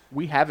nightmares,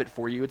 we have it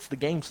for you. It's the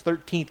game's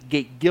 13th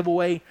gate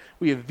giveaway.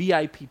 We have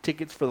VIP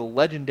tickets for the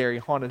legendary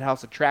haunted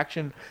house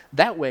attraction.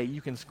 That way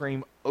you can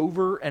scream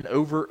over and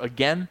over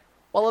again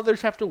while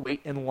others have to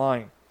wait in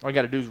line. All you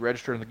got to do is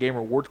register in the Game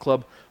Rewards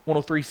Club,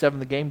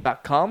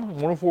 1037thegame.com,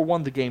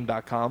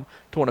 1041thegame.com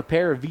to win a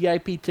pair of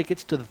VIP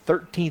tickets to the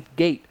 13th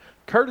gate,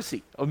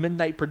 courtesy of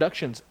Midnight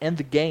Productions and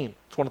the Game.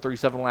 It's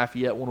 1037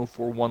 Lafayette,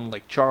 1041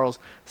 Lake Charles,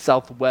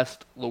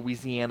 Southwest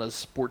Louisiana's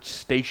sports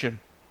station.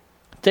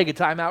 Take a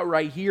time out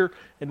right here,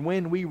 and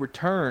when we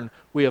return,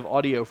 we have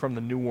audio from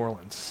the New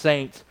Orleans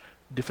Saints,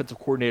 defensive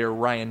coordinator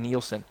Ryan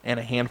Nielsen, and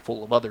a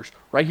handful of others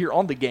right here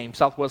on the Game,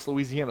 Southwest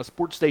Louisiana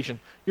Sports Station,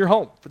 your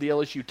home for the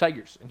LSU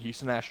Tigers and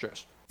Houston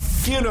Astros.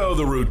 You know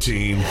the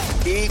routine.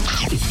 Eat,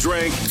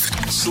 drink,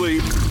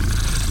 sleep,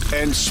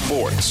 and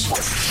sports.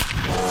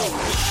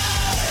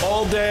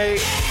 All day,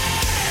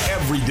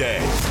 every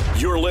day.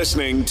 You're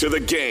listening to The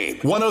Game.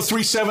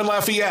 1037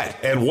 Lafayette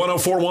and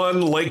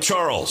 1041 Lake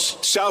Charles,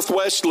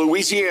 Southwest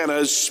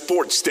Louisiana's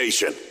sports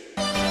station.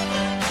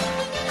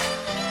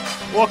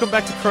 Welcome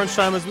back to Crunch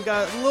Time, as we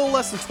got a little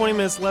less than 20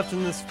 minutes left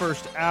in this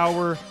first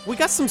hour. We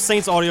got some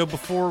Saints audio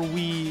before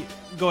we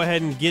go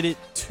ahead and get it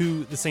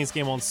to the Saints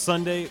game on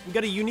Sunday. We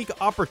got a unique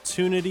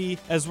opportunity,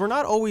 as we're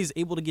not always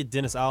able to get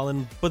Dennis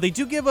Allen, but they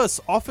do give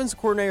us offensive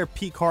coordinator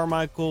Pete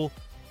Carmichael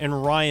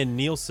and Ryan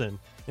Nielsen.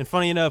 And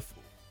funny enough,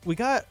 we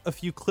got a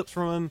few clips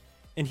from him,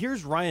 and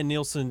here's Ryan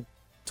Nielsen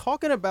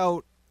talking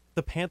about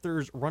the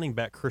Panthers running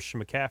back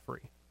Christian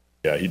McCaffrey.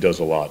 Yeah, he does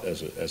a lot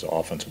as an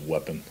offensive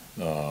weapon.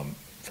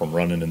 From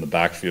running in the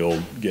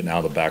backfield, getting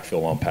out of the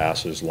backfield on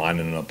passes,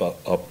 lining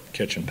up,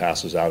 catching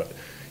passes out,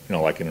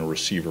 like in a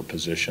receiver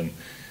position.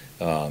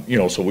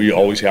 So we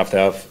always have to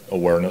have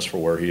awareness for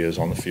where he is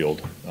on the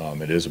field.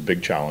 It is a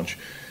big challenge,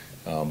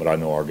 but I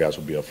know our guys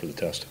will be up for the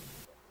test.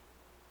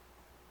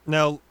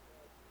 Now,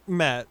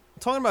 Matt,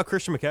 talking about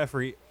Christian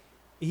McCaffrey,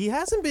 he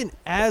hasn't been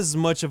as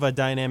much of a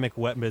dynamic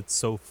weapon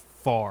so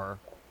far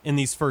in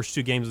these first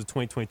 2 games of the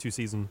 2022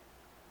 season.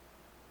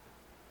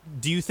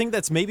 Do you think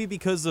that's maybe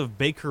because of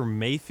Baker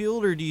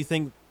Mayfield, or do you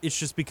think it's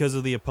just because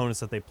of the opponents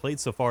that they played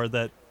so far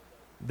that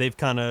they've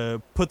kind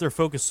of put their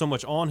focus so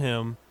much on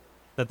him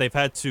that they've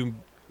had to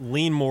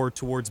lean more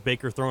towards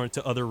Baker throwing it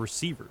to other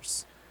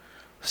receivers?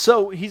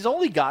 So he's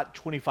only got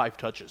 25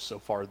 touches so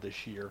far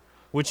this year.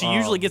 Which he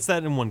usually gets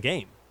that in one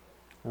game.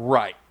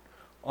 Right.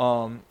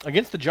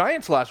 Against the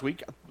Giants last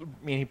week,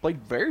 he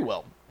played very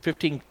well.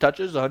 15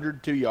 touches,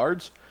 102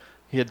 yards.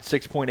 He had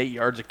 6.8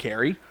 yards a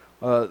carry.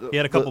 He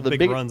had a couple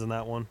big runs in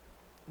that one.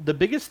 The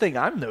biggest thing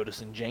I'm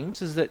noticing,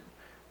 James, is that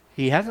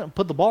he hasn't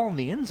put the ball in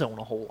the end zone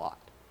a whole lot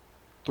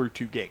through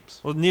 2 games.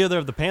 Well, neither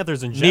have the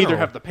Panthers in general. Neither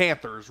have the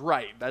Panthers,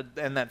 right?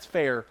 And that's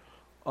fair.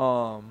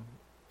 But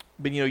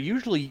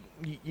usually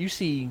you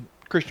see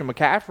Christian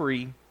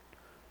McCaffrey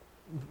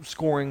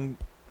scoring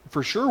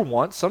for sure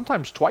once,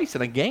 sometimes twice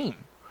in a game,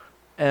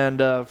 and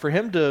for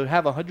him to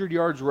have 100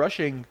 yards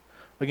rushing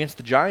against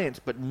the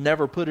Giants but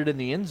never put it in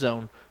the end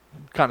zone,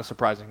 kind of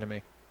surprising to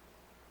me.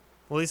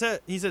 Well,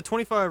 he's had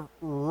 25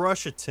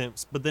 rush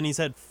attempts, but then he's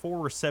had 4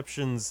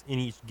 receptions in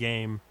each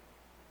game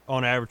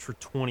on average for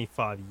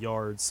 25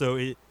 yards. So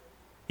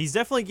he's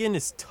definitely getting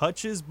his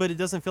touches, but it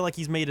doesn't feel like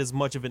he's made as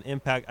much of an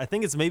impact. I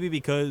think it's maybe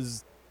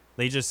because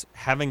they just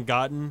haven't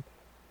gotten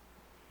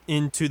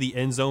into the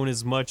end zone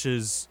as much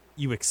as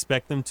you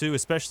expect them to,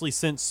 especially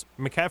since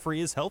McCaffrey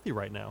is healthy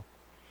right now.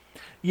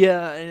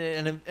 Yeah,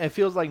 and it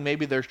feels like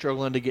maybe they're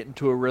struggling to get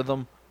into a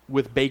rhythm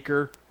with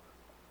Baker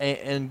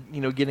and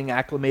getting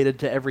acclimated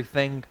to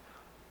everything.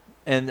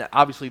 And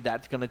obviously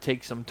that's going to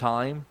take some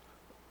time.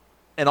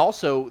 And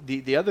also,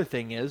 the other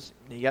thing is,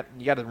 you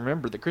got to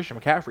remember that Christian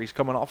McCaffrey's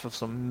coming off of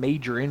some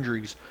major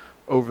injuries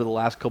over the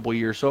last couple of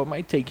years, so it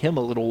might take him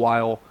a little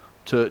while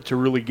to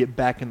really get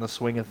back in the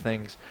swing of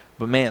things.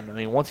 But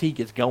man, once he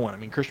gets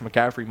going, Christian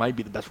McCaffrey might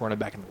be the best running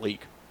back in the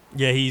league.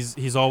 Yeah,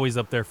 he's always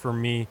up there for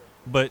me.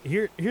 But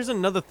here's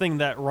another thing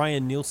that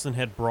Ryan Nielsen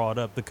had brought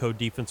up, the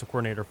co-defensive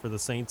coordinator for the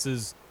Saints,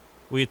 is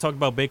we had talked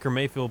about Baker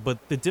Mayfield,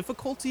 but the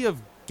difficulty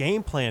of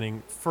game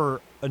planning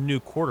for a new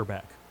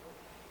quarterback.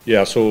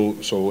 Yeah,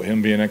 so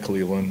him being at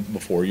Cleveland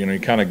before, you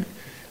kind of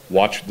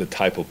watch the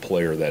type of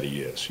player that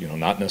he is.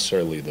 Not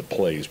necessarily the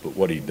plays, but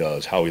what he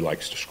does, how he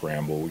likes to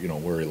scramble,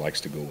 where he likes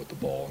to go with the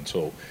ball.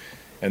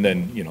 And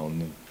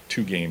then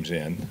 2 games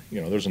in,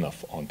 there's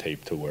enough on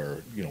tape to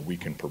where, we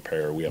can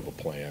prepare. We have a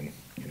plan,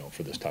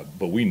 for this type.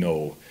 But we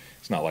know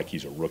it's not like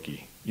he's a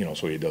rookie,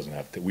 so he doesn't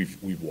have to.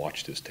 We've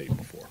watched his tape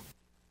before.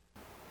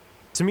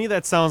 To me,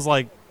 that sounds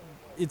like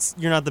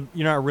you're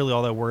not really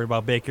all that worried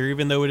about Baker,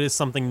 even though it is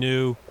something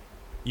new.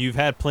 You've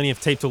had plenty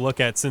of tape to look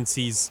at since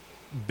he's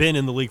been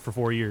in the league for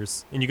 4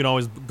 years, and you can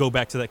always go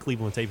back to that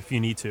Cleveland tape if you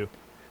need to.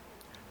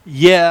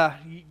 Yeah,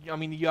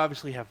 you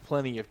obviously have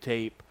plenty of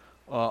tape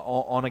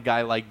on a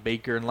guy like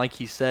Baker, and like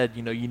he said,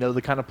 you know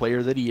the kind of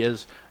player that he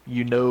is,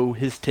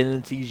 his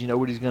tendencies,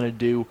 what he's going to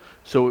do,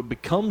 so it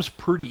becomes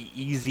pretty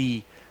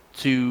easy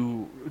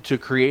to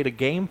create a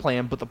game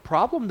plan. But the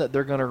problem that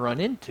they're going to run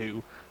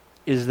into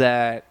is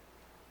that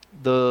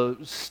the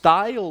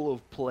style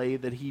of play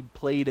that he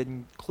played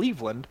in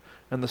Cleveland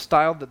and the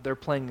style that they're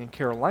playing in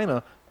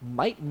Carolina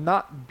might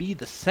not be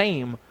the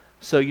same.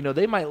 So,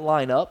 they might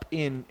line up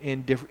in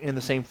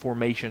the same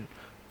formation,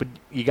 but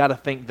you got to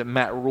think that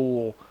Matt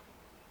Rule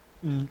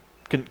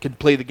can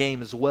play the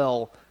game as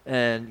well.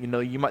 And,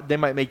 they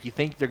might make you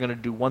think they're going to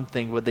do one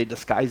thing, but they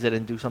disguise it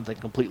and do something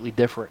completely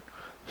different.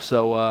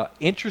 So,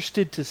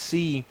 interested to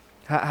see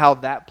how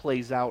that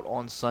plays out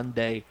on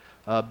Sunday.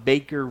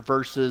 Baker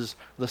versus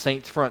the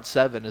Saints front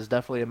 7 is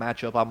definitely a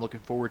matchup I'm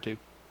looking forward to.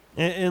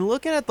 And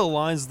looking at the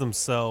lines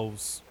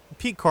themselves,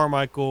 Pete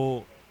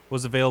Carmichael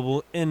was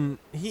available, and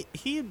he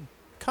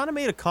kind of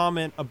made a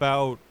comment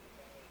about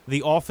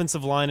the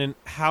offensive line and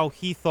how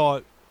he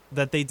thought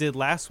that they did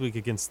last week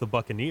against the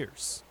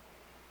Buccaneers.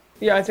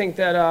 Yeah, I think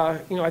that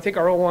I think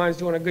our O-line is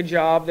doing a good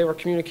job. They were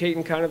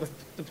communicating kind of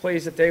the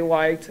plays that they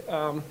liked,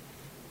 and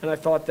I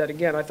thought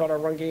our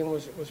run game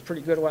was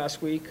pretty good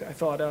last week. I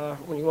thought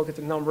when you look at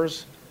the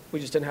numbers, we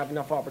just didn't have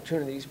enough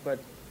opportunities, but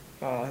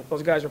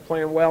those guys are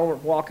playing well. We're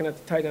blocking at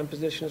the tight end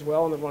position as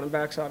well, and the running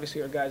backs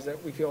obviously are guys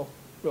that we feel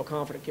real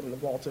confident giving the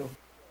ball to.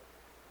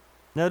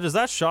 Now, does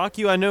that shock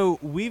you? I know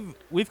we've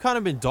kind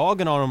of been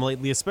dogging on them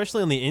lately,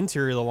 especially on the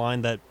interior of the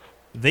line, that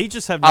they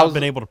just have not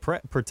been able to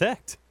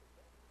protect.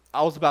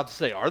 I was about to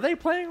say, are they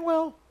playing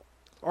well?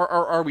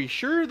 Are we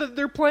sure that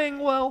they're playing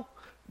well?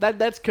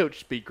 That's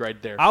coach speak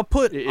right there. I'll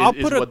put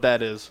what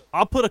that is.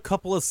 I'll put a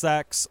couple of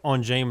sacks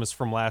on Jameis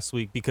from last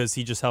week because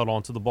he just held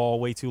on to the ball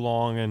way too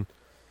long, and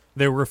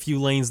there were a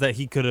few lanes that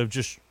he could have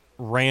just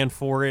ran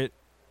for it,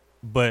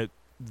 but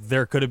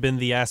there could have been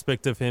the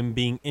aspect of him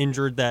being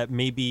injured that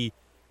maybe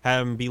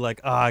have him be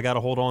like, I got to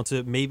hold on to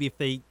it. Maybe if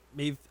they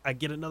maybe if I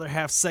get another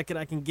half second,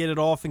 I can get it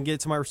off and get it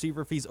to my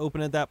receiver if he's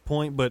open at that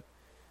point. But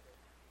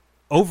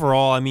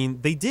overall, I mean,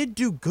 they did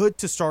do good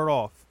to start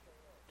off.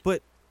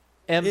 But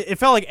it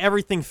felt like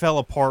everything fell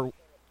apart.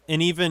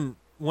 And even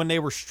when they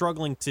were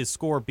struggling to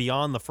score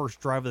beyond the first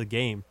drive of the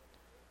game,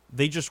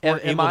 they just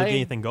weren't able to get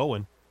anything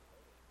going.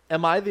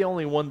 Am I the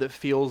only one that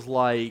feels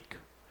like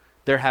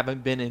there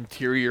haven't been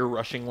interior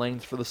rushing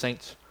lanes for the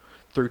Saints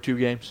through 2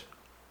 games?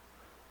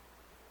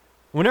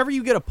 Whenever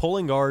you get a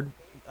pulling guard,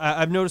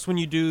 I've noticed when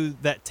you do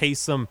that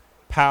Taysom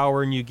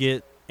power and you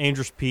get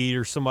Andrews Pete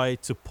or somebody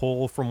to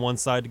pull from one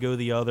side to go to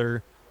the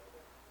other,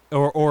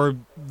 or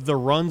the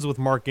runs with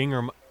Mark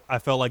Ingram, I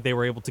felt like they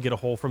were able to get a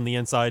hole from the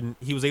inside and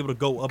he was able to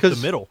go up the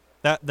middle.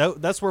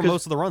 That's where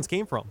most of the runs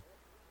came from.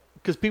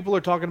 Because people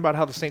are talking about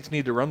how the Saints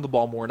need to run the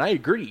ball more, and I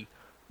agree.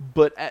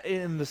 But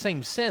in the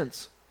same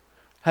sense,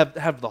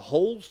 have the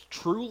holes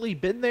truly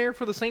been there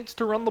for the Saints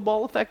to run the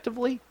ball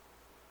effectively?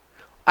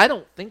 I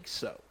don't think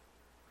so.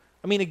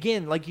 I mean,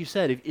 again, like you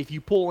said, if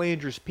you pull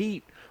Andrews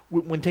Pete,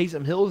 when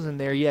Taysom Hill's in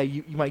there, yeah,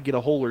 you might get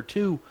a hole or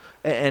two,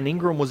 and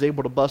Ingram was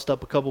able to bust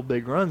up a couple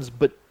big runs,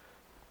 but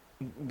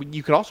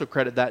you could also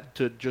credit that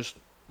to just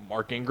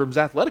Mark Ingram's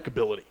athletic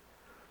ability.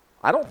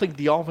 I don't think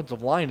the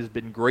offensive line has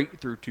been great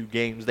through 2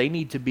 games. They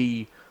need to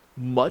be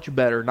much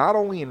better, not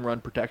only in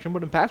run protection,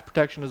 but in pass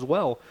protection as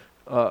well,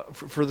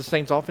 for the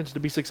Saints offense to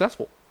be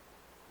successful.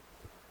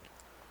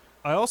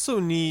 I also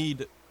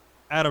need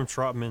Adam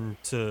Trautman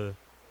to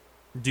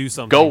do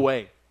something. Go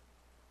away.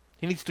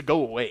 He needs to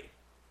go away.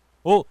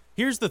 Well,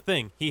 here's the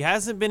thing. He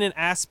hasn't been an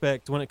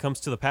aspect when it comes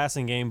to the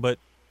passing game, but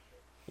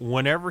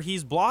whenever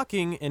he's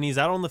blocking and he's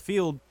out on the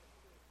field,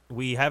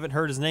 we haven't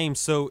heard his name.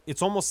 So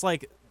it's almost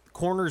like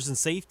corners and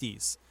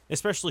safeties,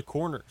 especially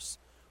corners.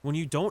 When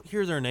you don't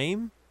hear their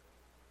name,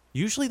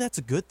 usually that's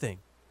a good thing.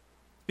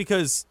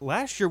 Because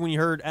last year when you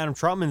heard Adam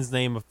Trautman's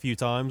name a few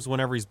times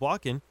whenever he's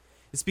blocking,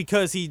 it's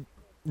because he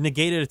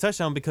negated a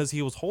touchdown because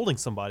he was holding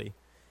somebody.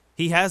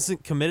 He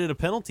hasn't committed a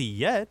penalty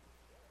yet,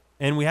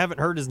 and we haven't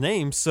heard his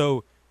name.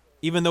 So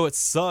even though it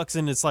sucks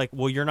and it's like,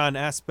 well, you're not an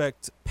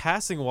aspect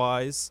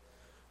passing-wise,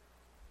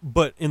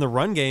 but in the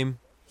run game,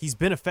 he's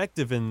been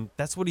effective, and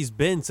that's what he's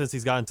been since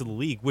he's gotten to the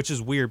league, which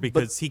is weird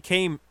because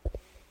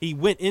he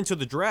went into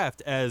the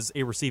draft as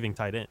a receiving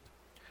tight end.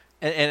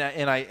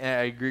 And I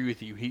agree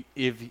with you.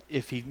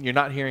 You're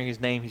not hearing his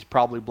name, he's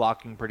probably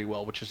blocking pretty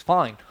well, which is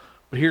fine.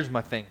 But here's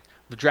my thing.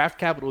 The draft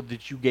capital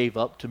that you gave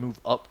up to move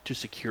up to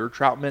secure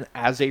Trautman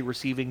as a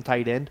receiving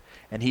tight end,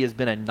 and he has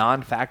been a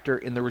non-factor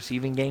in the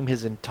receiving game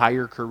his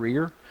entire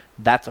career,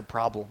 that's a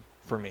problem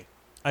for me.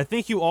 I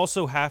think you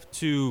also have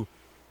to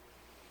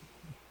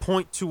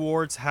point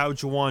towards how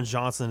Juwan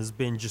Johnson has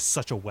been just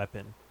such a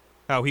weapon.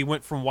 How he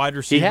went from wide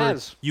receiver, he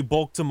has. You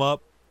bulked him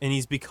up, and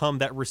he's become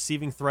that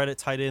receiving threat at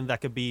tight end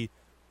that could be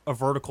a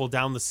vertical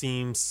down the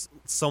seams,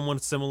 someone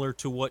similar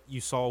to what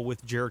you saw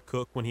with Jared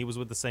Cook when he was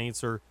with the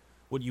Saints, or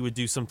what you would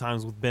do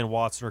sometimes with Ben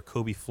Watson or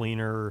Kobe Fleener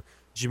or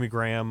Jimmy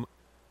Graham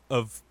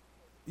of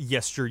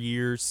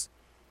yesteryears.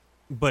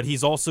 But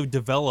he's also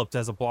developed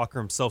as a blocker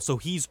himself. So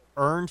he's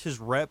earned his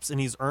reps, and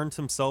he's earned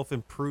himself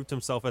and proved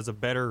himself as a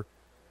better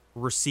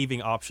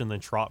receiving option than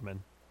Trautman.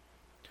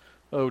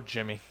 Oh,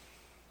 Jimmy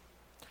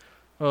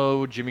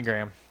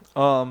Graham.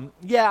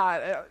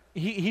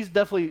 He's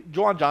definitely,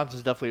 Juwan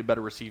Johnson's definitely a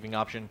better receiving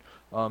option.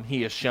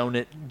 He has shown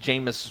it.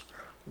 Jameis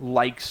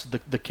likes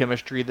the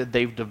chemistry that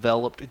they've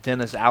developed.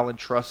 Dennis Allen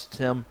trusts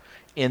him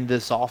in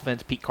this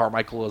offense. Pete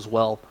Carmichael as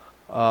well.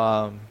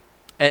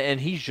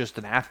 And he's just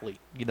an athlete.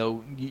 You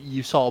know,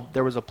 you saw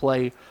there was a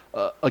play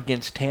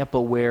against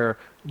Tampa where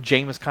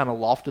Jameis kind of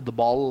lofted the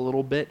ball a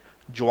little bit.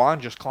 Juwan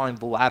just climbed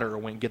the ladder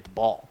and went and get the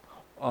ball,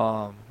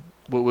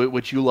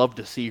 which you love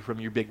to see from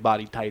your big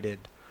body tight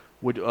end.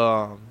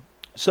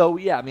 So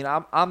yeah, I mean,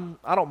 I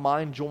don't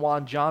mind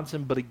Juwan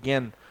Johnson, but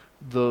again,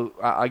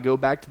 I go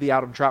back to the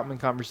Adam Trautman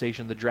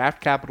conversation. The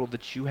draft capital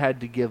that you had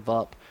to give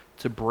up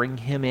to bring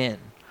him in.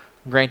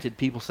 Granted,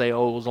 people say,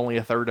 oh, it was only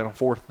a third and a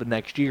fourth the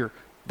next year.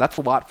 That's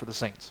a lot for the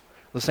Saints.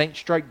 The Saints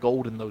strike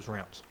gold in those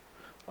rounds.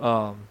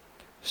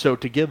 So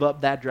to give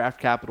up that draft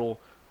capital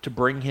to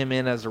bring him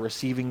in as a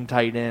receiving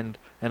tight end,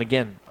 and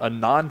again, a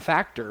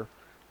non-factor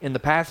in the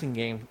passing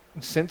game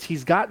since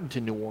he's gotten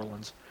to New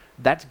Orleans,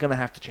 that's going to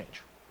have to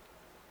change.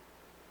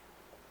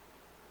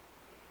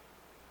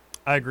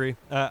 I agree.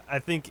 I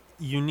think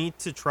you need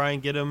to try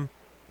and get him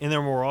in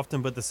there more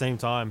often, but at the same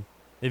time,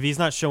 if he's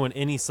not showing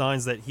any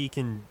signs that he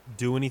can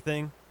do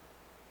anything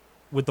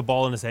with the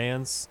ball in his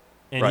hands,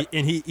 and right.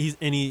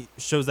 he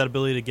shows that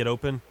ability to get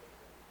open,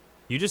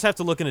 you just have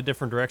to look in a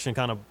different direction,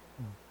 kind of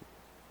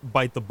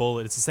bite the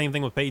bullet. It's the same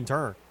thing with Peyton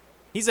Turner.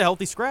 He's a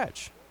healthy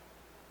scratch.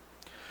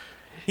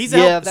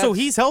 So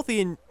he's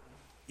healthy, and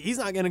he's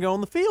not going to go on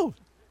the field.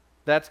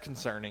 That's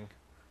concerning.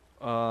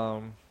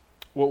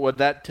 What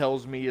that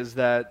tells me is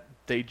that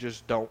they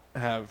just don't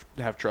have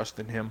trust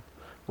in him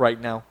right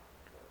now,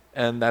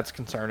 and that's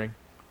concerning.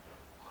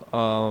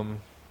 And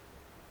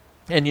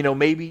you know,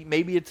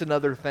 maybe it's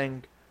another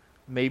thing.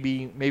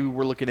 Maybe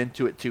we're looking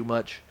into it too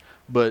much.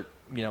 But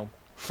you know,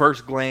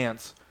 first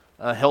glance,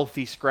 a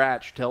healthy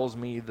scratch tells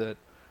me that,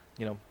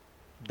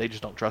 they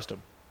just don't trust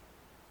him.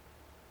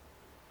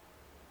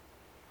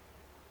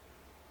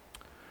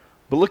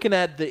 But looking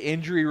at the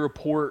injury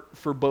report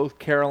for both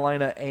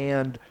Carolina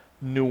and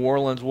New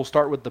Orleans, we'll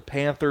start with the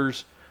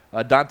Panthers.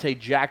 Dante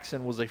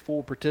Jackson was a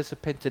full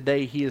participant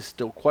today. He is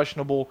still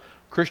questionable.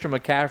 Christian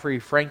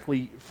McCaffrey,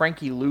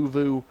 Frankie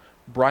Louvu,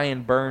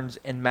 Brian Burns,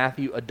 and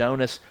Matthew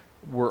Adonis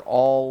were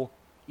all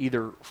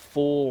either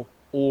full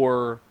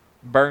or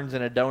Burns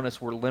and Adonis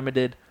were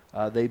limited.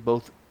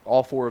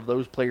 All four of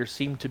those players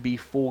seem to be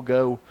full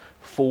go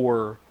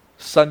for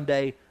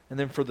Sunday. And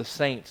then for the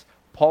Saints,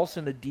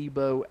 Paulson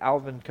Adebo,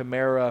 Alvin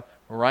Kamara,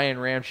 Ryan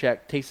Ramczyk,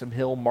 Taysom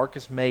Hill,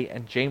 Marcus May,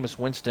 and Jameis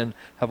Winston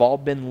have all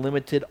been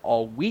limited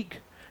all week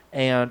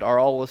and are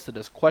all listed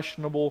as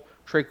questionable.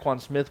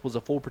 Traquan Smith was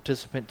a full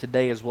participant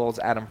today, as well as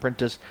Adam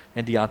Prentice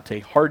and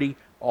Deontay Hardy.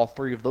 All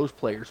three of those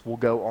players will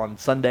go on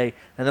Sunday.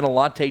 And then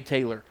Alontae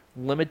Taylor,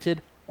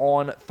 limited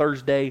on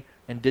Thursday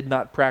and did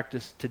not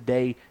practice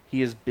today.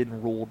 He has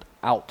been ruled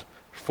out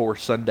for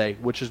Sunday,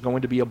 which is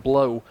going to be a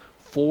blow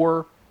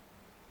for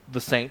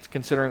the Saints,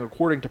 considering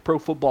according to Pro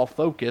Football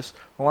Focus,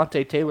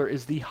 Alontae Taylor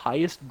is the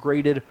highest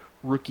graded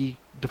rookie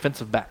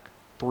defensive back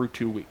through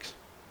 2 weeks.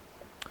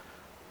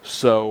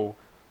 So,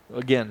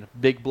 again,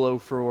 big blow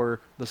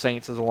for the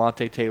Saints as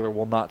Alontae Taylor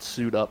will not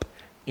suit up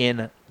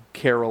in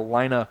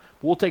Carolina.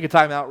 We'll take a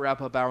timeout,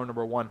 wrap up hour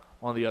number 1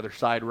 on the other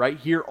side right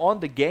here on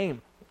The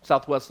Game,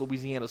 Southwest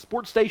Louisiana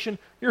Sports Station,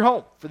 your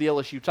home for the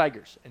LSU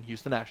Tigers and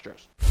Houston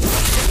Astros.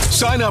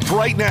 Sign up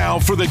right now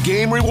for the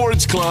Game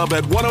Rewards Club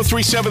at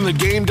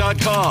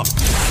 1037thegame.com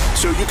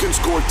so you can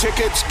score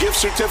tickets, gift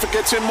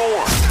certificates, and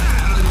more.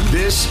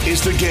 This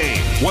is The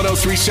Game,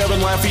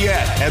 1037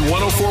 Lafayette and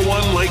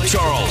 1041 Lake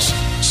Charles,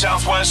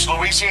 Southwest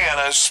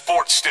Louisiana's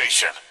sports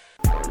station.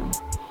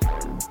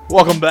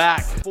 Welcome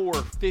back.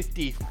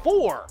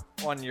 4:54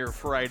 on your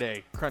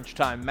Friday. Crunch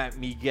Time. Matt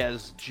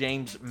Miguez,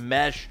 James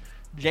Mesh.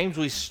 James,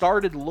 we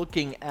started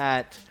looking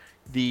at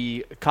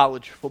the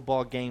college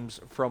football games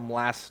from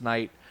last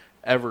night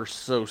ever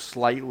so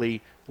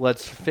slightly.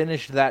 Let's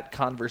finish that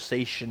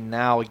conversation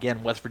now.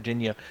 Again, West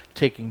Virginia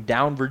taking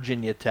down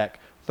Virginia Tech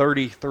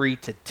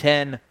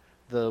 33-10.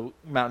 The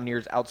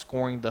Mountaineers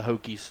outscoring the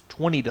Hokies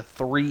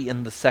 20-3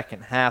 in the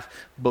second half.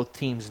 Both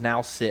teams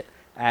now sit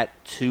at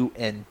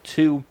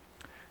 2-2.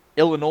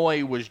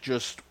 Illinois was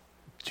just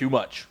too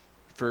much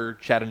for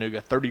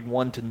Chattanooga,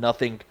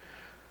 31-0.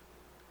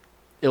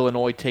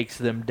 Illinois takes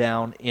them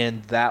down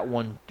in that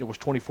one. It was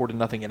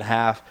 24-0 at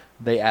half.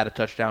 They add a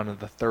touchdown in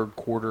the third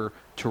quarter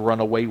to run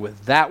away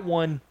with that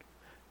one.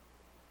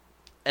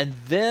 And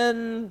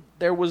then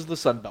there was the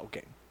Sun Belt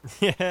game.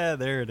 Yeah,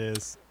 there it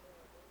is.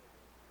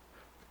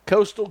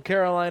 Coastal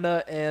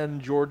Carolina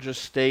and Georgia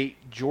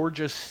State.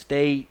 Georgia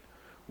State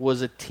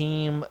was a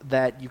team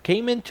that you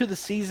came into the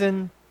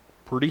season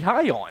pretty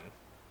high on.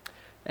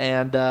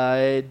 And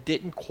it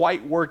didn't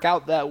quite work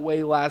out that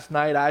way last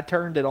night. I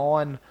turned it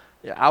on.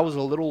 I was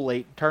a little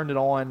late. Turned it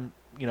on,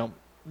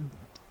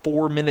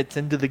 4 minutes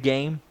into the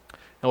game.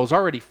 It was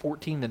already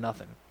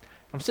 14-0.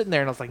 I'm sitting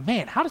there and I was like,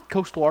 man, how did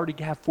Coastal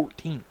already have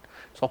 14?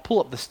 So I'll pull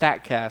up the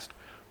StatCast.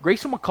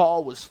 Grayson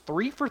McCall was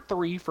 3 for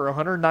 3 for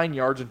 109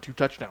 yards and 2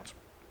 touchdowns.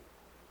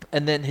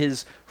 And then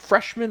his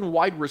freshman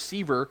wide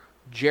receiver,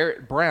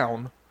 Jarrett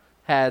Brown,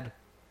 had,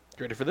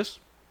 you ready for this?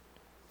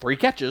 3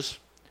 catches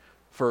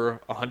for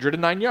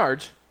 109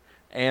 yards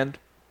and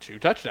 2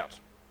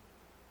 touchdowns.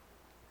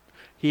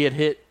 He had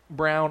hit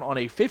Brown on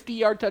a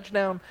 50-yard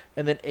touchdown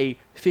and then a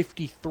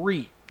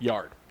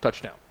 53-yard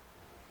touchdown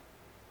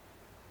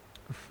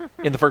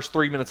in the first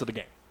 3 minutes of the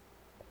game.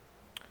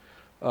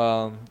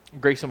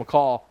 Grayson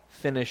McCall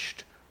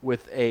finished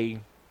with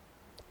a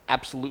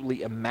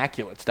absolutely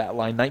immaculate stat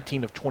line,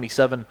 19 of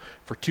 27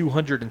 for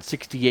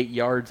 268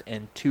 yards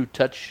and 2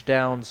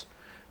 touchdowns.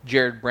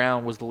 Jared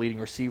Brown was the leading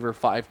receiver,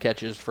 5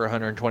 catches for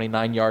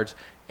 129 yards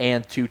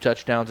and 2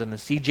 touchdowns. And then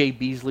C.J.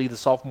 Beasley, the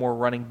sophomore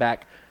running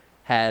back,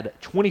 had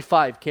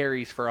 25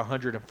 carries for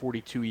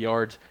 142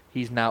 yards.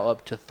 He's now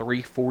up to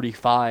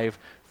 345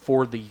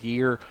 for the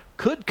year.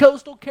 Could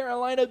Coastal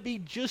Carolina be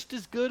just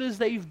as good as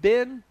they've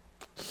been?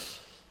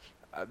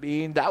 I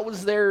mean, that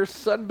was their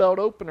Sun Belt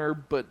opener,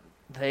 but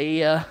they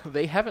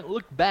haven't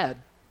looked bad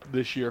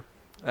this year.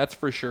 That's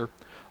for sure.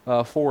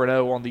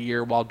 4-0 on the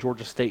year, while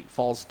Georgia State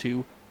falls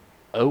to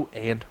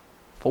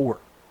 0-4.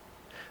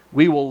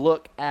 We will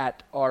look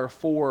at our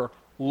 4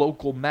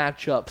 local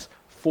matchups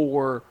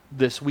for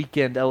this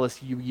weekend: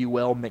 LSU,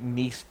 UL,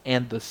 McNeese,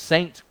 and the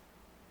Saints.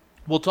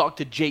 We'll talk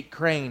to Jake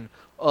Crane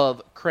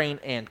of Crane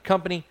and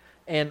Company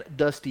and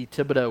Dusty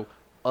Thibodeau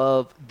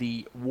of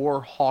the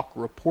Warhawk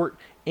Report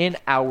in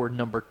hour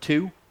number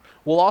 2.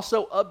 We'll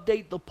also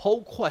update the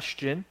poll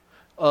question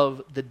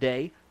of the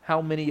day: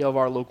 how many of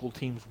our local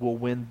teams will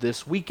win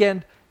this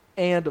weekend?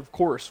 And, of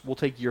course, we'll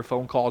take your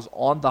phone calls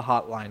on the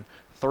hotline,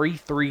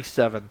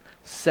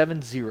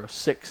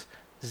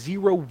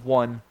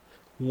 337-706-0110.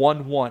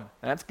 1-1.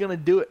 That's going to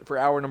do it for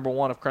hour number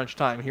 1 of Crunch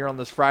Time here on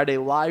this Friday,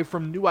 live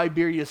from New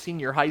Iberia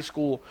Senior High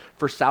School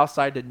for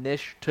Southside to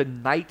Nish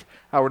tonight.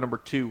 Hour number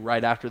 2,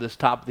 right after this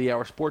top of the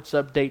hour sports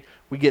update.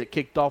 We get it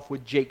kicked off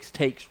with Jake's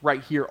Takes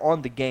right here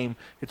on the game.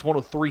 It's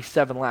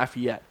 103.7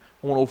 Lafayette,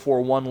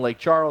 104.1 Lake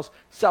Charles,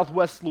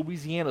 Southwest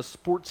Louisiana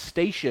Sports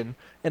Station,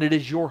 and it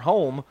is your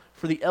home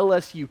for the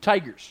LSU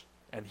Tigers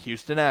and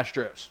Houston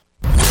Astros.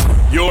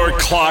 You're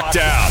clocked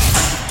out.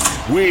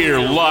 We're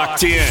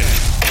locked in.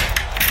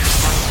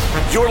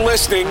 You're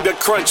listening to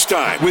Crunch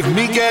Time with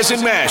Miguez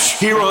and Mesh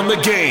here on the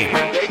game.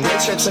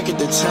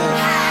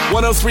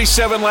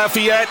 103.7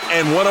 Lafayette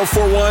and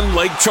 104.1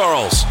 Lake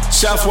Charles,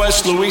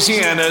 Southwest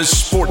Louisiana's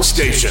sports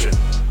station.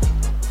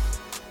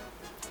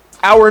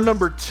 Hour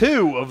number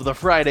 2 of the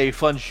Friday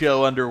Fun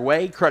Show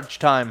underway. Crunch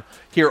Time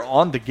here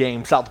on the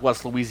game.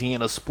 Southwest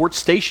Louisiana Sports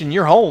Station,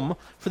 your home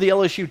for the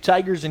LSU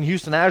Tigers and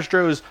Houston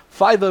Astros.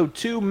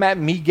 5:02, Matt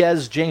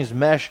Miguez, James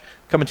Mesh,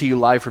 coming to you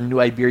live from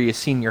New Iberia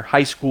Senior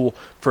High School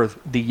for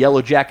the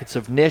Yellow Jackets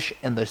of Nish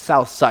and the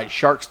Southside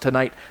Sharks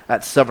tonight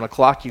at 7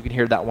 o'clock. You can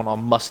hear that one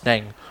on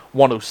Mustang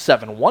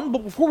 107.1.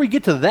 But before we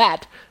get to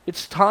that,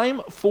 it's time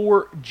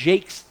for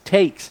Jake's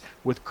Takes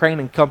with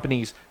Crane &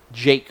 Company's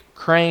Jake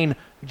Crane.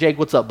 Jake,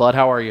 what's up, bud?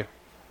 How are you?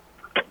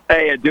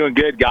 Hey, doing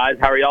good, guys.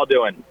 How are y'all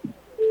doing?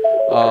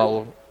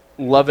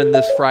 Loving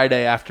this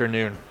Friday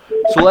afternoon.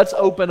 So let's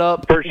open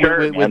up for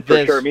sure, with for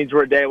this. sure. It means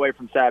we're a day away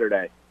from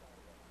Saturday.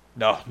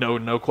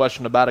 No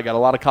question about it. Got a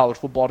lot of college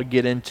football to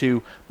get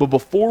into. But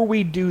before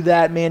we do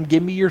that, man,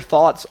 give me your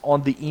thoughts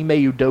on the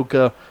Ime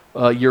Udoka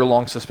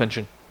year-long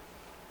suspension.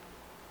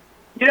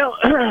 You know,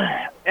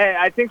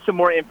 I think some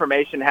more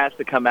information has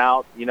to come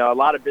out. You know, a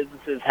lot of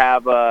businesses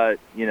have a,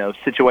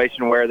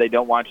 situation where they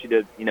don't want you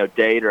to,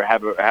 date or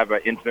have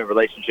an intimate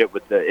relationship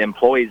with the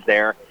employees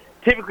there.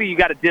 Typically, you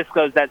got to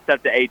disclose that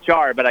stuff to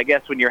HR, but I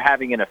guess when you're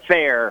having an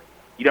affair,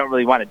 you don't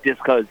really want to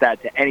disclose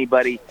that to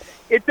anybody.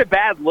 It's a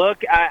bad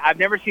look. I've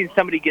never seen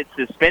somebody get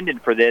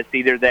suspended for this.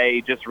 Either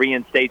they just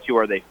reinstate you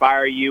or they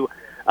fire you.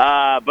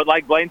 But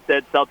like Blaine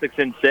said, Celtics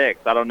in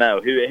 6. I don't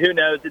know. Who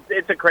knows?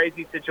 It's a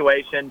crazy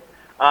situation.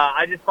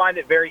 I just find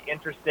it very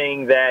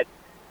interesting that,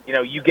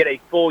 you get a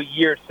full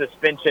year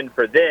suspension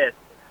for this.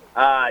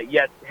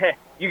 Yet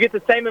you get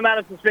the same amount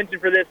of suspension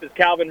for this as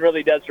Calvin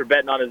really does for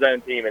betting on his own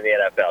team in the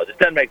NFL. It just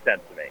doesn't make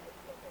sense to me.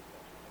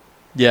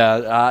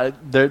 Yeah,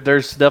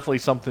 there's definitely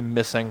something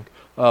missing.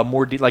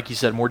 Like you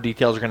said, more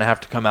details are going to have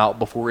to come out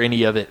before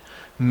any of it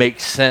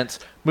makes sense.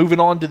 Moving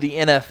on to the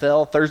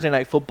NFL, Thursday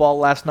Night Football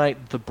last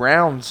night, the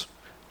Browns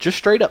just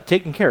straight up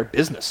taking care of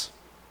business.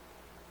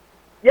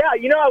 Yeah,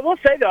 I will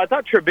say, though, I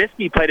thought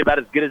Trubisky played about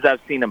as good as I've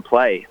seen him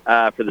play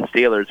for the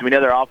Steelers. We know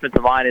their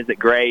offensive line isn't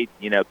great.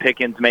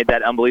 Pickens made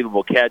that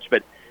unbelievable catch.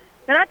 But,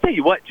 and I tell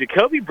you what,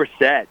 Jacoby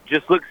Brissett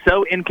just looked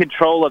so in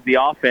control of the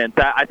offense.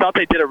 I thought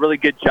they did a really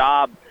good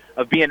job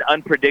of being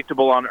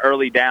unpredictable on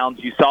early downs.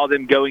 You saw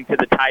them going to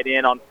the tight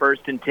end on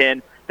 1st and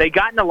 10. They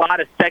got in a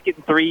lot of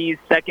 2nd 3s,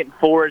 2nd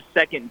 4s,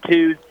 2nd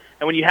 2s.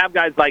 And when you have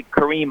guys like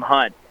Kareem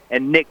Hunt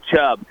and Nick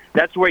Chubb,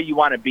 that's where you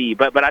want to be.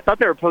 But I thought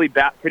they were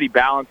pretty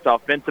balanced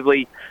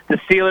offensively. The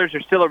Steelers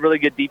are still a really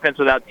good defense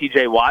without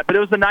T.J. Watt, but it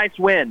was a nice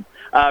win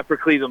for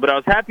Cleveland. But I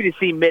was happy to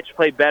see Mitch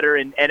play better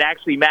and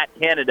actually Matt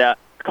Canada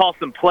call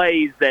some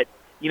plays that,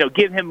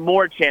 give him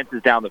more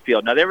chances down the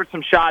field. Now, there were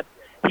some shots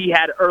he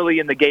had early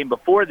in the game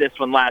before this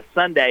one last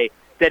Sunday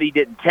that he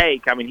didn't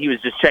take. I mean, he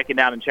was just checking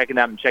down and checking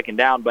down and checking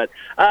down. But,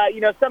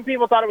 some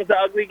people thought it was an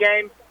ugly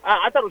game.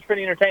 I thought it was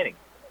pretty entertaining.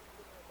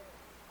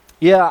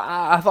 Yeah,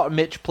 I thought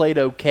Mitch played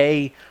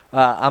okay.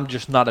 I'm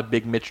just not a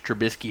big Mitch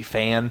Trubisky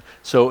fan.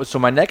 So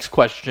my next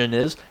question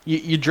is,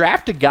 you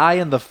draft a guy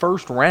in the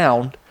first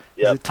round.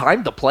 Yep. Is it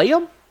time to play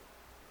him?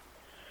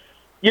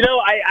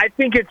 I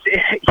think it's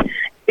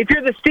if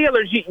you're the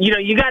Steelers,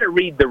 you got to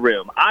read the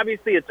room.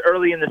 Obviously, it's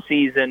early in the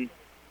season.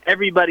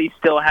 Everybody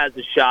still has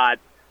a shot.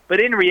 But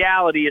in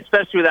reality,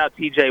 especially without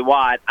T.J.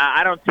 Watt,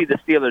 I don't see the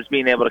Steelers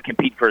being able to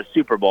compete for a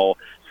Super Bowl.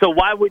 So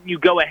why wouldn't you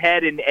go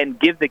ahead and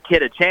give the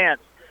kid a chance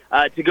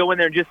to go in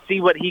there and just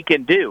see what he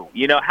can do?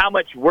 How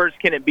much worse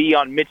can it be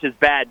on Mitch's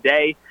bad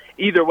day?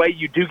 Either way,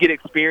 you do get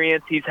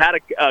experience. He's had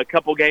a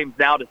couple games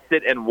now to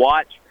sit and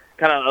watch,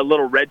 kind of a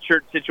little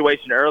redshirt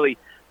situation early.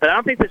 But I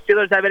don't think the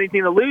Steelers have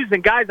anything to lose.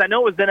 And, guys, I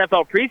know it was the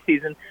NFL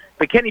preseason,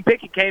 but Kenny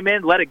Pickett came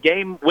in, led a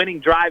game-winning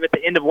drive at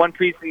the end of one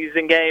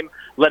preseason game,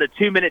 led a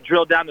 2-minute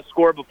drill down the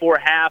score before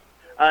half.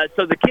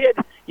 So the kid,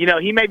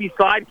 he may be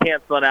slide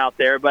canceling out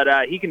there,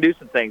 but he can do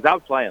some things. I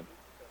would play him.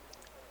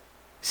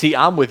 See,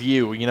 I'm with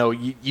you.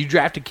 You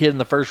draft a kid in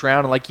the first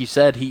round, and like you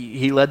said,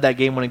 he led that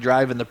game-winning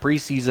drive in the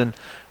preseason.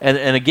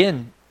 And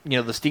again,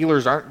 the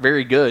Steelers aren't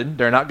very good.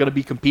 They're not going to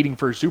be competing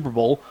for a Super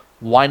Bowl.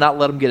 Why not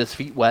let him get his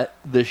feet wet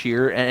this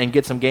year and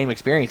get some game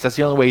experience? That's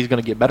the only way he's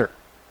going to get better.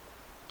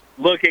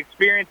 Look,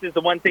 experience is the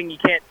one thing you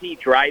can't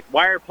teach, right?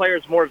 Why are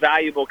players more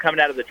valuable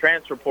coming out of the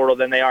transfer portal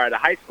than they are at a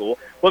high school?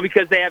 Well,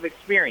 because they have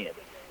experience.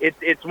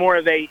 It's more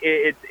of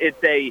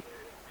a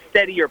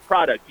steadier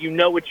product. You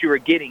know what you are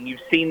getting.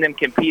 You've seen them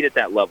compete at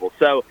that level.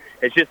 So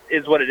it just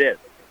is what it is.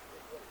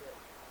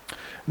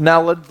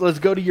 Now let's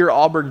go to your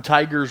Auburn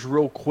Tigers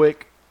real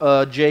quick,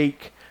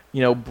 Jake.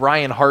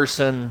 Brian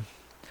Harsin.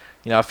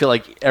 I feel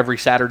like every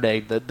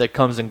Saturday that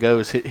comes and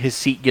goes, his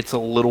seat gets a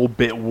little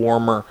bit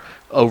warmer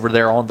over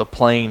there on the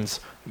Plains.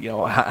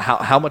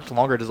 How much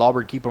longer does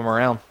Auburn keep him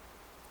around?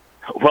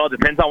 Well, it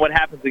depends on what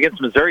happens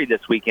against Missouri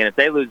this weekend. If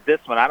they lose this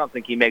one, I don't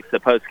think he makes the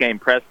post-game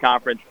press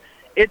conference.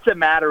 It's a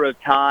matter of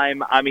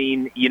time. I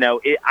mean,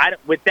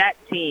 with that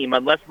team,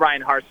 unless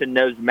Brian Harsin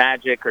knows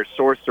magic or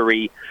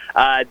sorcery,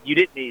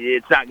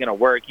 it's not going to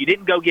work. You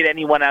didn't go get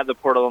anyone out of the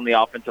portal on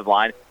the offensive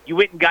line. You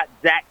went and got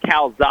Zach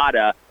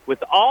Calzada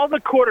with all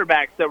the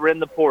quarterbacks that were in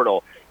the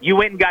portal. You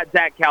went and got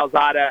Zach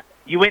Calzada.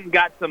 You went and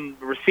got some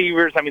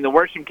receivers. I mean, the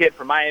Worsham kid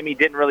from Miami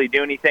didn't really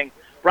do anything.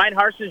 Brian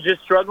Harsin's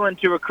just struggling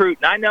to recruit.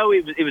 And I know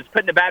it was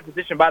put in a bad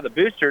position by the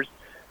boosters,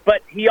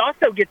 but he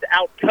also gets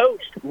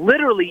out-coached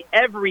literally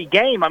every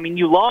game. I mean,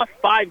 you lost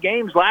 5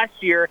 games last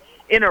year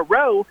in a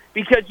row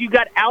because you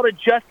got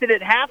out-adjusted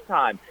at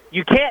halftime.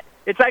 You can't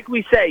 – it's like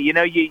we say,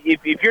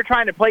 if you're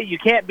trying to play, you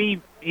can't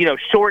be,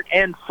 short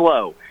and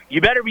slow. You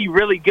better be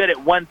really good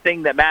at one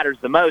thing that matters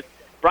the most.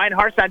 Brian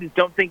Harsin, I just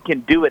don't think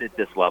can do it at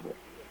this level.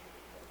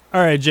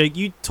 All right, Jake,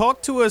 you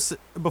talked to us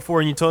before,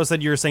 and you told us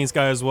that you're a Saints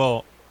guy as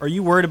well. Are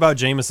you worried about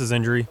Jameis's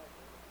injury?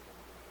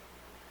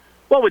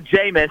 Well, with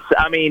Jameis,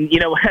 I mean,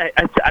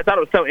 I thought it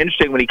was so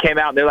interesting when he came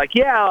out, and they're like,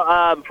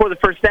 before the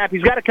first snap,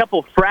 he's got a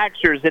couple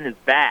fractures in his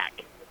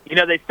back.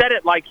 They said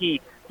it like he,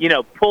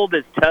 pulled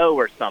his toe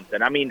or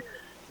something. I mean,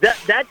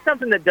 that's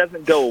something that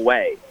doesn't go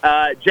away.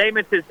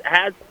 Jameis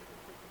has,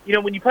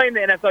 when you play in the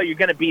NFL, you're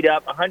going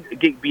to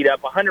get beat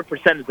up.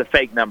 100% is a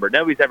fake number.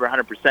 Nobody's ever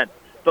 100%.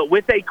 But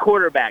with a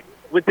quarterback,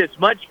 with as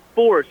much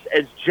force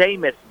as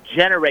Jameis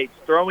generates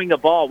throwing a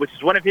ball, which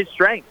is one of his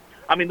strengths.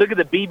 I mean, look at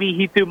the BB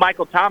he threw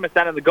Michael Thomas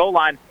down on the goal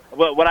line,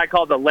 what I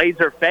call the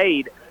laser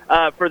fade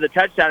for the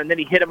touchdown, and then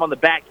he hit him on the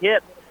back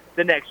hip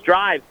the next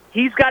drive.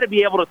 He's got to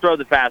be able to throw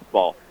the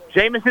fastball.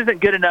 Jameis isn't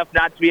good enough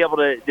not to be able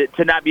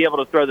to not be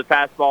able to throw the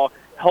fastball.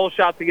 Hole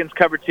shots against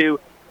cover 2,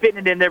 fitting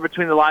it in there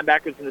between the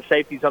linebackers and the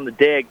safeties on the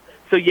dig.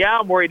 So, yeah,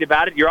 I'm worried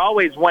about it. You're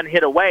always one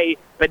hit away,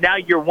 but now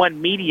you're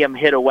one medium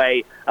hit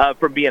away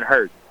from being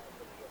hurt.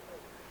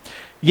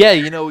 Yeah,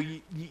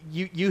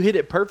 you hit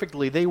it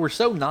perfectly. They were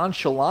so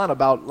nonchalant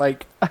about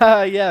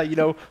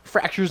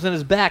fractures in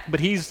his back, but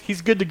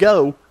he's good to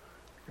go.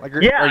 Like,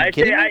 are you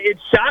kidding me? It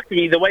shocked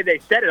me the way they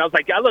said it. I was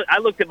like, I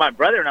looked at my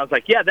brother and I was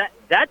like, yeah,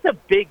 that's a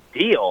big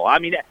deal. I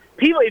mean,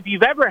 people, if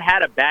you've ever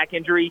had a back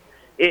injury,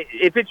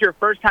 if it's your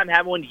first time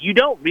having one, you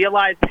don't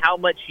realize how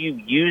much you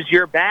use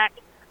your back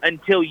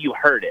until you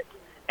hurt it,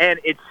 and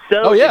it's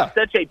it's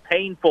such a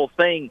painful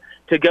thing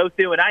to go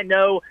through. And I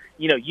know,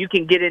 you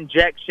can get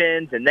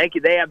injections, and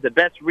they have the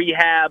best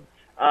rehab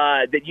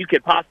that you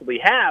could possibly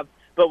have.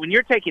 But when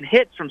you're taking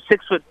hits from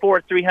 6'4",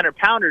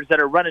 300-pounders that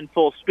are running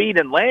full speed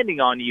and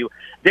landing on you,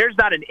 there's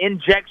not an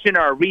injection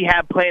or a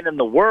rehab plan in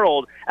the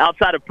world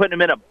outside of putting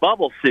them in a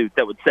bubble suit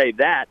that would save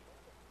that.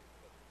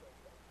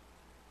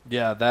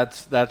 Yeah,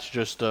 that's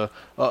just a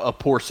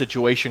poor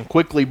situation.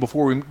 Quickly,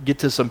 before we get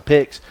to some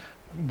picks,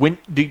 do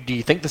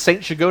you think the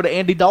Saints should go to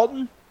Andy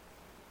Dalton?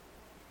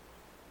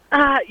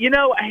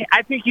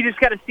 I think you just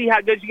got to see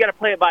how good. You got to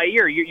play it by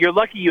ear. You're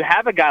lucky you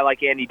have a guy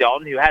like Andy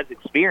Dalton who has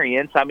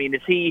experience. I mean,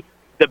 is he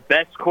the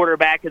best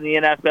quarterback in the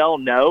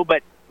NFL? No,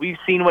 but we've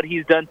seen what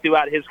he's done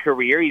throughout his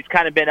career. He's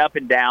kind of been up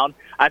and down.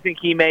 I think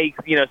he may,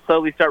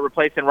 slowly start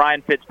replacing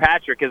Ryan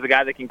Fitzpatrick as a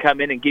guy that can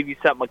come in and give you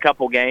something a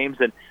couple games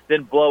and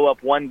then blow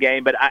up one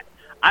game. But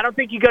I don't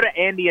think you go to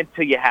Andy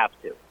until you have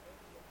to.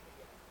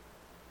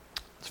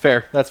 It's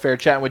fair. That's fair.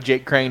 Chatting with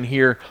Jake Crane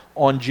here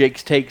on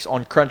Jake's Takes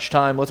on Crunch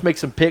Time. Let's make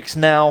some picks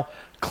now.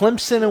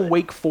 Clemson and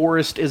Wake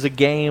Forest is a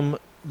game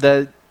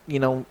that,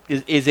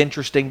 is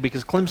interesting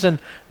because Clemson,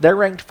 they're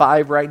ranked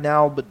 5 right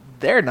now, but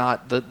they're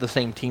not the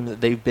same team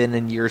that they've been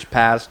in years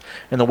past.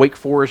 And the Wake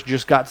Forest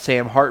just got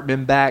Sam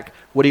Hartman back.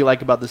 What do you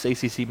like about this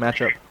ACC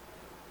matchup?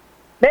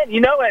 Man,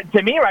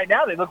 to me right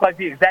now, they look like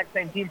the exact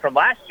same team from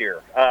last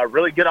year.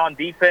 Really good on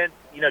defense.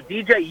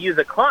 DJU,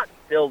 the clock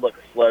still looks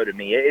slow to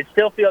me. It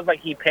still feels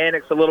like he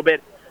panics a little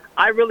bit.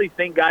 I really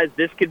think, guys,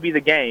 this could be the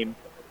game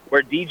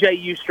where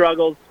DJU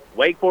struggles,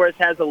 Wake Forest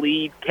has a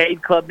lead,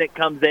 Cade Klubnik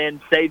comes in,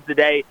 saves the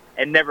day,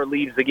 and never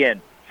leaves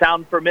again.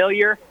 Sound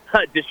familiar?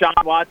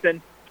 Deshaun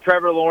Watson,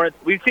 Trevor Lawrence.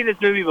 We've seen this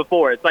movie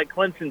before. It's like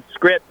Clemson's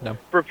script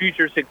for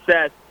future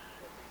success.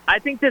 I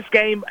think this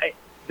game,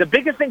 the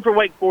biggest thing for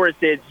Wake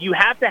Forest is you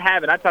have to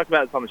have, and I talked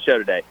about this on the show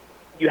today,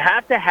 you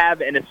have to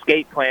have an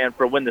escape plan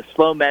for when the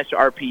slow mesh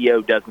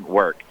RPO doesn't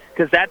work,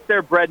 because that's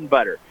their bread and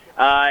butter.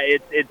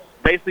 It's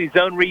basically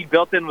zone read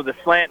built in with a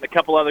slant and a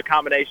couple other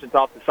combinations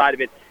off the side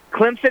of it.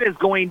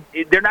 Clemson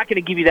they're not going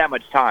to give you that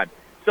much time.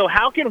 So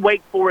how can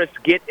Wake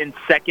Forest get in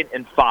 2nd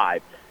and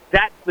 5?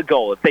 That's the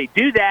goal. If they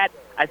do that,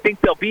 I think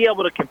they'll be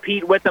able to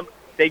compete with them.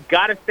 They've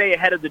got to stay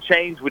ahead of the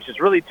chains, which is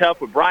really tough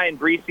with Brian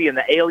Breesy and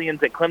the aliens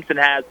that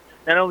Clemson has,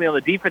 not only on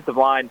the defensive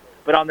line,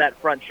 but on that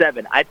front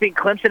 7. I think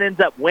Clemson ends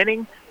up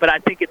winning, but I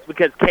think it's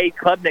because Cade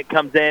Klubnik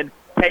comes in,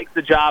 takes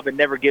the job, and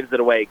never gives it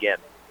away again.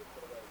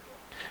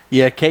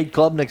 Yeah, Cade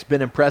Klubnik's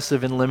been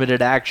impressive in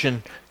limited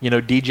action.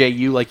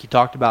 DJU, like you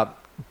talked about,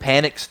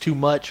 panics too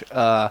much.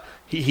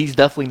 He's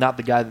definitely not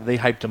the guy that they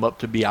hyped him up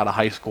to be out of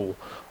high school.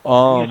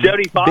 He's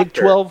Jody Foster. Big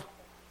 12.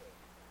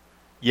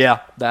 Yeah,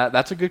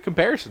 that's a good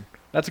comparison.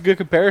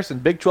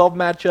 Big 12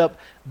 matchup,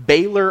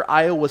 Baylor,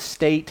 Iowa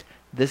State.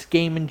 This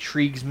game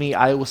intrigues me.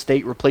 Iowa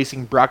State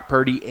replacing Brock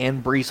Purdy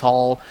and Breece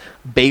Hall.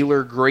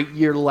 Baylor, great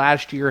year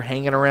last year,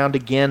 hanging around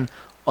again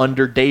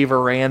under Dave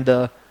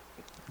Aranda.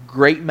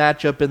 Great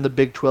matchup in the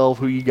Big 12.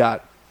 Who you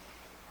got?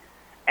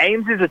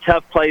 Ames is a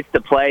tough place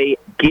to play.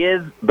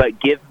 Give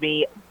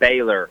me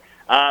Baylor.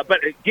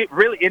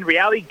 In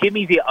reality, give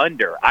me the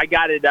under. I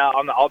got it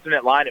on the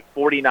alternate line at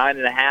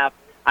 49.5.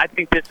 I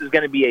think this is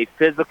going to be a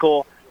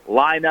physical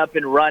line up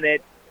and run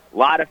it. A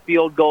lot of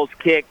field goals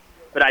kicked.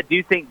 But I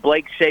do think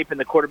Blake Shapen,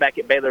 the quarterback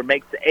at Baylor,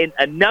 makes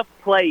enough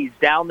plays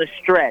down the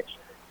stretch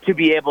to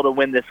be able to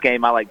win this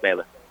game. I like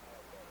Baylor.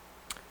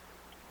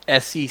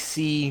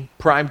 SEC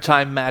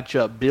primetime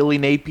matchup. Billy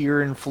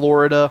Napier in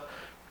Florida.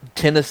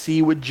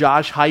 Tennessee with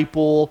Josh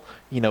Heupel.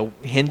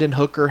 Hendon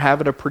Hooker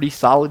having a pretty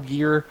solid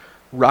year.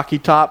 Rocky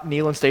Top,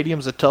 Neyland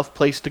Stadium's a tough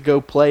place to go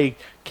play.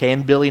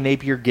 Can Billy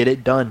Napier get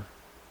it done?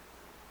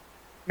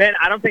 Man,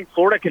 I don't think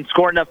Florida can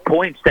score enough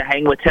points to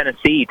hang with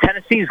Tennessee.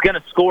 Tennessee's going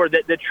to score.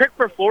 The trick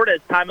for Florida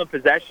is time of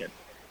possession.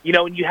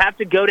 And you have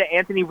to go to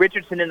Anthony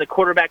Richardson in the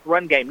quarterback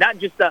run game, not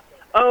just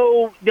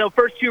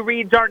first two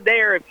reads aren't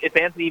there. If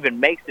Anthony even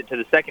makes it to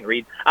the second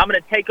read, I'm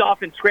going to take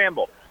off and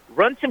scramble.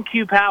 Run some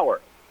Q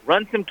power.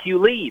 Run some Q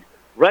lead.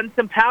 Run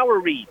some power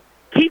read.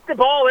 Keep the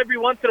ball every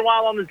once in a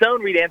while on the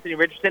zone read, Anthony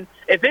Richardson.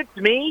 If it's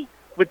me,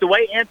 with the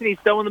way Anthony's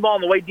throwing the ball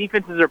and the way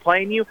defenses are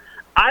playing you,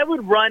 I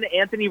would run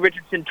Anthony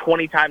Richardson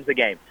 20 times a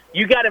game.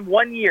 You got him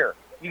 1 year.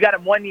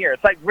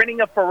 It's like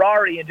renting a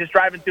Ferrari and just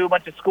driving through a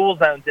bunch of school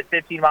zones at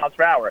 15 miles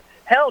per hour.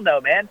 Hell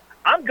no, man.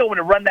 I'm going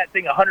to run that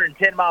thing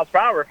 110 miles per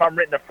hour if I'm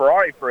renting a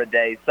Ferrari for a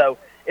day. So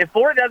if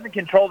Florida doesn't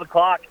control the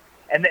clock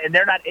and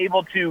they're not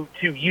able to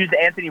use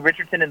Anthony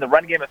Richardson in the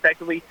run game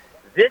effectively,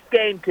 this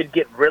game could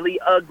get really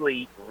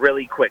ugly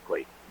really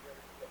quickly.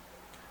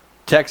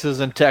 Texas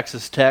and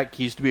Texas Tech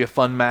used to be a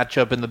fun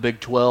matchup in the Big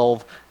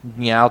 12.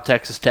 Now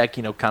Texas Tech,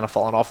 kind of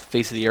falling off the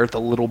face of the earth a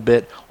little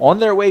bit. On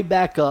their way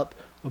back up,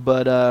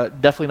 but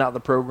definitely not the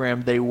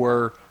program they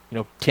were,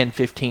 10,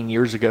 15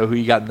 years ago. Who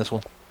you got in this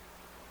one?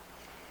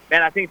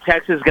 Man, I think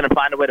Texas is going to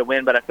find a way to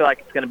win, but I feel like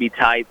it's going to be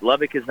tight.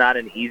 Lubbock is not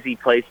an easy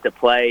place to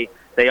play.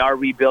 They are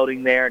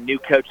rebuilding there, new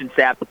coaching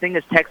staff. The thing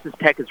is, Texas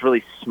Tech is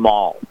really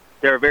small.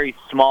 They're a very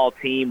small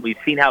team. We've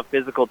seen how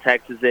physical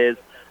Texas is.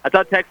 I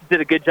thought Texas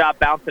did a good job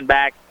bouncing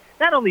back,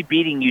 not only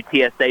beating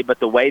UTSA, but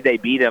the way they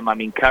beat them.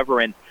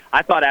 Covering.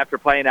 I thought after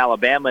playing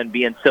Alabama and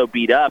being so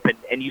beat up,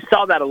 and you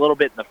saw that a little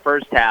bit in the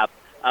first half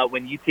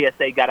when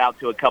UTSA got out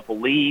to a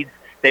couple leads.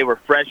 They were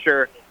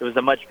fresher. It was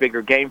a much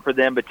bigger game for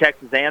them, but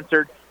Texas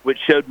answered, which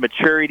showed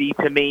maturity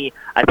to me.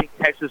 I think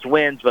Texas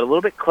wins, but a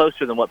little bit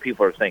closer than what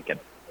people are thinking.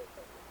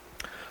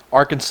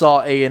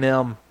 Arkansas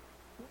A&M.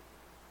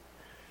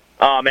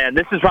 Oh, man,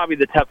 this is probably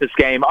the toughest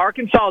game.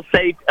 Arkansas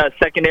safe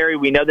secondary.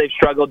 We know they've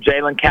struggled.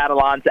 Jalen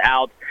Catalon's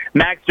out.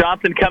 Max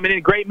Johnson coming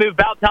in. Great move.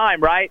 About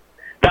time, right?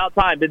 About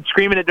time. Been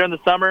screaming it during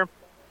the summer.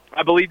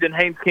 I believed in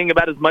Haynes King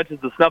about as much as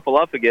the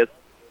Snuffleupagus.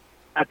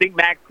 I think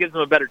Max gives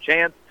him a better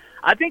chance.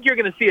 I think you're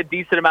going to see a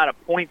decent amount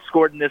of points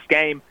scored in this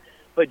game,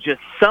 but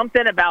just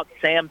something about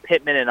Sam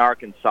Pittman in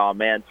Arkansas,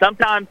 man.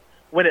 Sometimes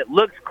when it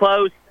looks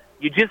close,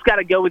 you just got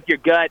to go with your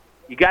gut.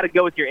 You got to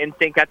go with your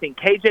instinct. I think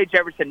KJ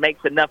Jefferson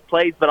makes enough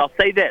plays, but I'll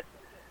say this.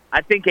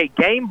 I think a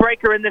game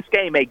breaker in this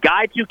game, a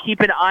guy to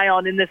keep an eye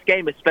on in this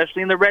game,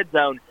 especially in the red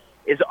zone,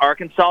 is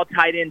Arkansas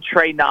tight end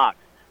Trey Knox.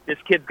 This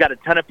kid's got a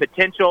ton of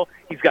potential.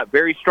 He's got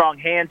very strong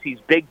hands. He's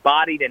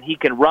big-bodied, and he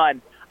can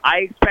run.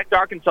 I expect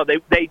Arkansas.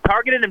 They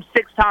targeted him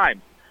 6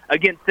 times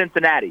against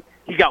Cincinnati.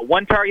 He got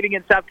 1 target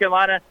against South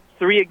Carolina,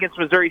 3 against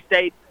Missouri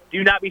State.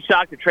 Do not be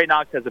shocked if Trey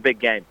Knox has a big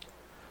game.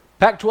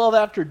 Pac-12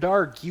 after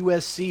dark,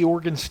 USC,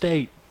 Oregon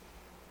State.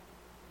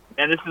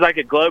 And this is like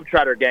a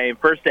Globetrotter game.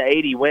 First to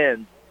 80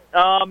 wins.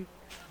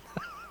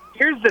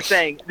 Here's the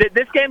thing.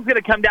 This game's going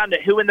to come down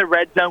to who in the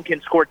red zone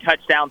can score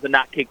touchdowns and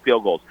not kick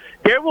field goals.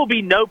 There will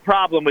be no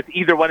problem with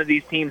either one of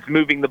these teams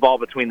moving the ball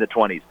between the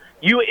 20s.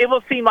 It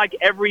will seem like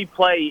every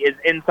play is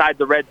inside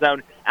the red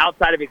zone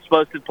outside of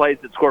explosive plays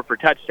that score for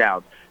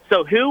touchdowns.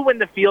 So who, when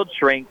the field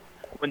shrinks,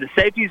 when the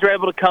safeties are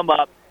able to come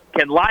up,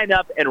 can line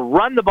up and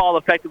run the ball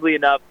effectively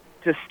enough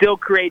to still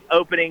create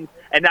openings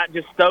and not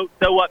just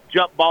throw up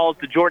jump balls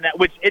to Jordan,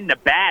 which isn't a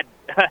bad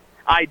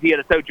idea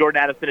to throw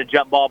Jordan Addison a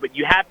jump ball, but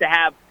you got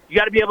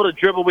to be able to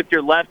dribble with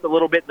your left a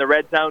little bit in the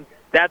red zone.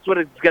 That's what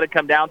it's going to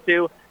come down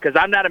to, because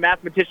I'm not a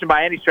mathematician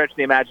by any stretch of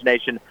the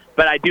imagination,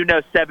 but I do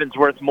know 7's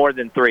worth more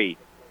than 3.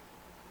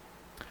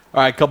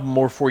 All right, a couple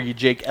more for you,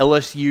 Jake.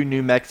 LSU,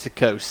 New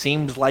Mexico.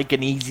 Seems like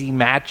an easy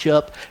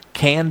matchup.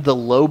 Can the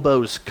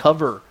Lobos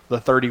cover the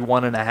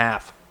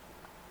 31.5?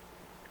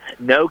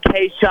 No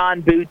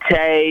Kayshon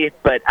Boutte,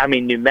 but,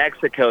 New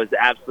Mexico is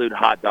absolute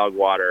hot dog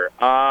water.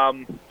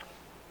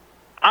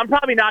 I'm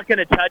probably not going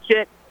to touch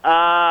it.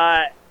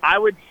 I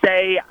would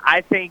say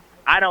I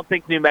I don't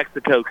think New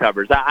Mexico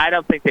covers. I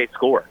don't think they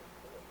score.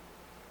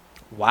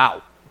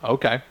 Wow.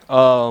 Okay.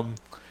 Sun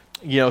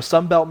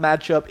Belt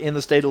matchup in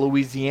the state of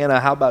Louisiana.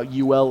 How about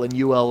UL and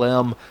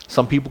ULM?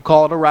 Some people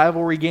call it a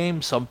rivalry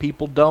game. Some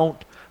people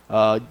don't.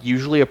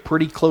 Usually a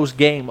pretty close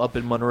game up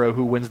in Monroe.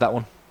 Who wins that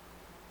one?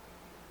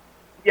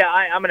 Yeah,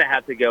 I'm going to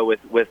have to go with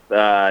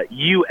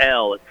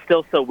UL. It's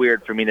still so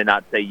weird for me to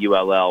not say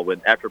ULL.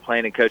 After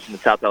playing and coaching in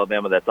South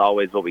Alabama, that's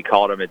always what we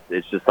called them.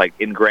 It's just like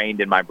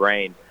ingrained in my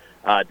brain.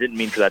 Didn't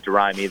mean for that to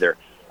rhyme either.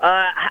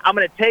 I'm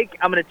going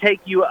to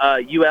take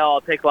UL.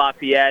 I'll take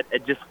Lafayette.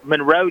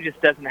 Monroe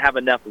just doesn't have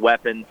enough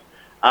weapons.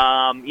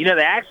 I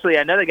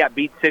know they got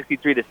beat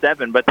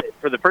 63-7, but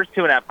for the first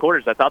 2.5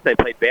 quarters, I thought they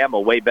played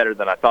Bama way better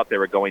than I thought they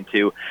were going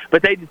to.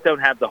 But they just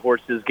don't have the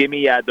horses. Give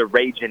me the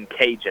Ragin'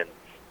 Cajuns.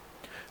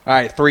 All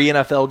right, 3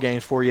 NFL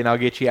games for you, and I'll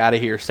get you out of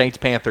here.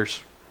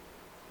 Saints-Panthers.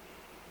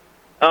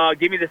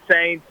 Give me the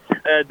Saints.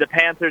 The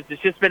Panthers.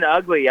 It's just been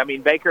ugly. I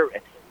mean, Baker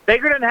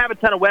doesn't have a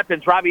ton of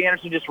weapons. Robbie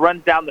Anderson just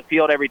runs down the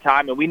field every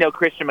time, and we know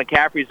Christian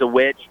McCaffrey's a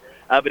witch,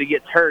 but he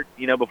gets hurt,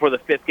 before the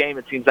 5th game,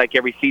 it seems like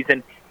every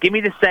season. Give me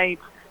the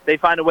Saints. They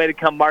find a way to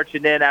come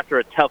marching in after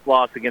a tough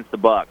loss against the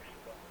Bucs.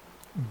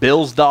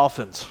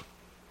 Bills-Dolphins.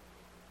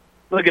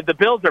 Look, if the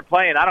Bills are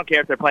playing, I don't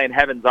care if they're playing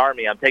Heaven's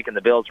Army. I'm taking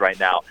the Bills right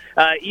now.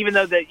 Even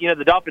though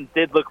the Dolphins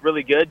did look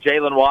really good,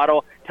 Jalen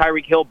Waddle,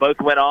 Tyreek Hill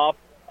both went off.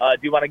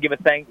 Do want to give a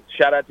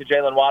shout out to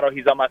Jalen Waddle.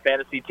 He's on my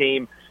fantasy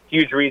team.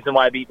 Huge reason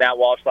why I beat Matt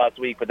Walsh last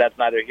week, but that's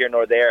neither here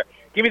nor there.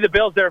 Give me the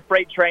Bills. They're a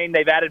freight train.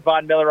 They've added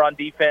Von Miller on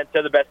defense.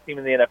 They're the best team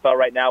in the NFL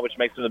right now, which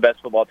makes them the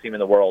best football team in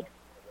the world.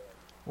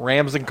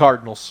 Rams and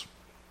Cardinals.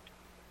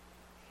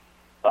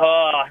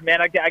 Man,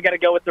 I got to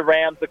go with the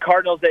Rams. The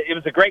Cardinals, it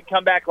was a great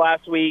comeback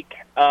last week.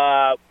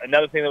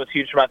 Another thing that was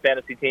huge for my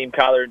fantasy team,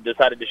 Kyler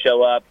decided to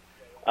show up.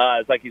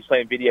 It's like he's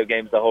playing video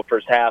games the whole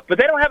first half. But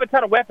they don't have a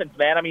ton of weapons,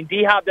 man. I mean,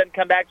 D-Hop doesn't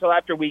come back till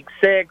after week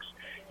 6.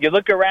 You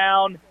look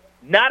around,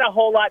 not a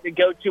whole lot to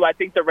go to. I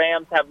think the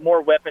Rams have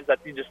more weapons. I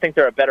just think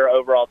they're a better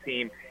overall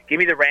team. Give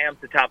me the Rams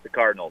to top the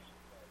Cardinals.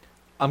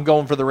 I'm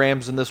going for the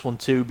Rams in this one,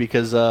 too,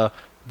 because the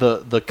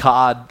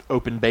COD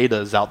open beta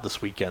is out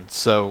this weekend,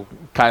 so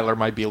Kyler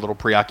might be a little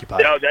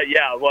preoccupied.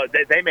 Well,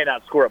 they may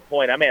not score a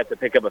point. I may have to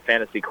pick up a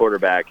fantasy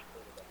quarterback.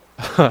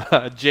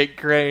 Jake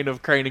Crane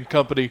of Crane &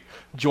 Company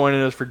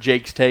joining us for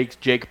Jake's Takes.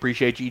 Jake,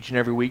 appreciate you each and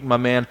every week, my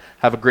man.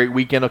 Have a great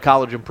weekend of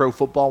college and pro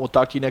football. We'll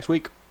talk to you next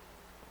week.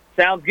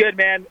 Sounds good,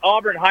 man.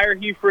 Auburn, hire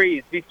Hugh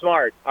Freeze. Be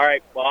smart. All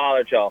right, well, I'll holler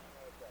at y'all.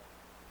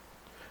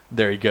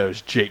 There he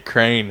goes, Jake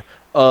Crane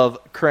of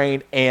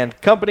Crane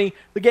 & Company.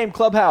 The Game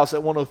Clubhouse at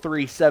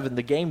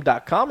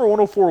 1037thegame.com or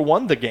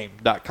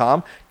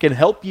 1041thegame.com can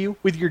help you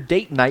with your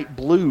date night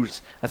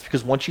blues. That's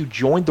because once you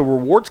join the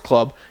Rewards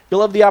Club,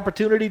 you'll have the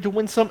opportunity to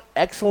win some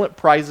excellent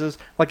prizes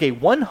like a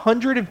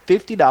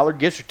 $150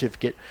 gift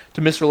certificate to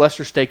Mr.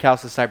 Lester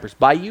Steakhouse at Cypress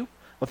Bayou,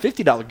 a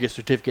 $50 gift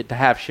certificate to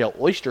Half Shell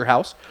Oyster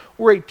House,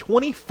 or a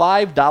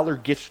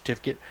 $25 gift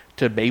certificate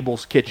to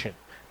Mabel's Kitchen.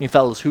 I mean,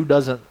 fellas,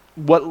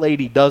 what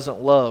lady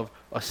doesn't love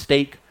a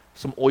steak,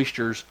 some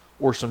oysters,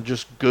 or some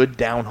just good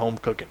down-home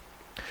cooking?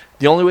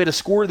 The only way to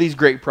score these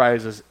great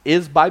prizes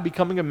is by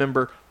becoming a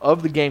member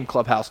of the Game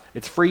Clubhouse.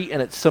 It's free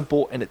and it's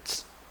simple, and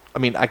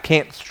I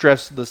can't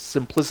stress the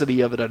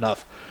simplicity of it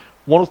enough.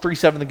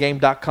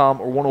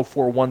 1037thegame.com or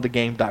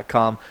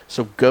 1041thegame.com.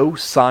 So go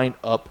sign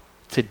up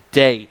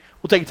today.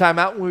 We'll take a time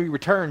out. When we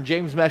return,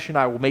 James Mesh and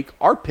I will make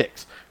our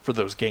picks for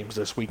those games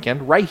this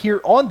weekend right here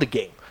on The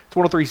Game. It's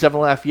 1037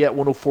 Lafayette,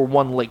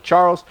 1041 Lake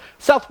Charles,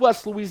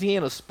 Southwest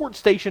Louisiana sports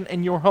station,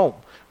 and your home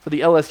for the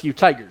LSU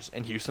Tigers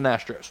and Houston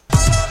Astros.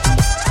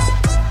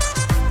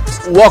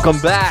 Welcome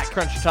back.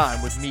 Crunch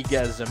Time with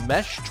Miguez and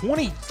Mesh.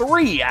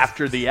 23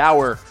 after the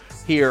hour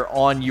here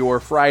on your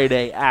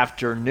Friday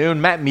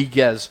afternoon. Matt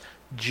Miguez,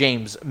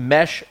 James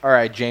Mesh. All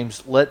right,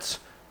 James, let's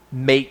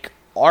make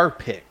our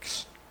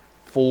picks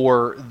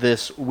for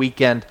this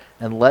weekend,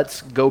 and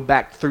let's go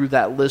back through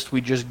that list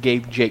we just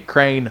gave Jake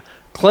Crane.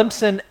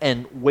 Clemson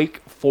and Wake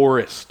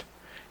Forest.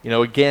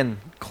 Again,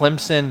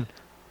 Clemson,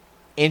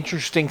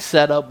 interesting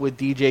setup with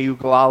DJ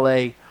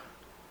Uiagalelei,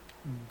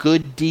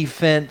 good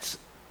defense,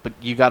 but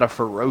you got a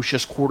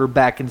ferocious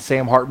quarterback in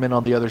Sam Hartman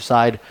on the other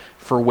side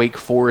for Wake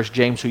Forest.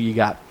 James, who you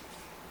got?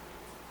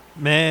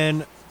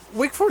 Man,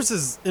 Wake Forest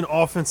is an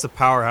offensive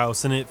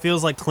powerhouse, and it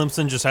feels like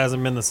Clemson just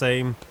hasn't been the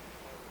same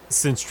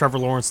since Trevor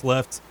Lawrence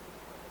left.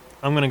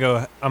 I'm gonna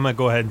go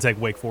ahead and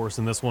take Wake Forest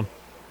in this one.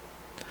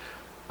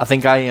 I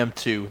think I am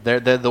too. They're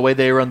the way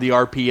they run the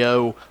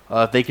RPO,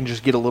 if they can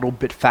just get a little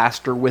bit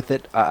faster with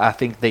it, I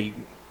think they,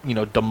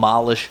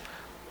 demolish.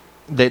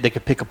 They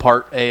could pick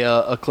apart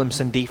a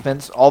Clemson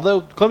defense.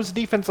 Although Clemson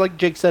defense, like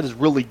Jake said, is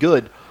really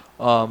good.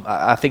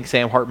 I think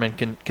Sam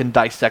Hartman can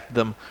dissect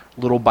them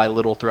little by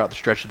little throughout the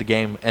stretch of the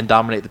game and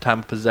dominate the time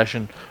of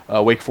possession.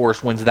 Wake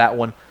Forest wins that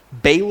one.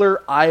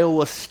 Baylor,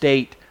 Iowa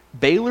State.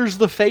 Baylor's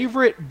the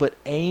favorite, but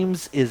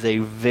Ames is a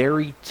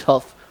very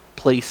tough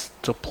place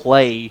to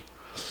play.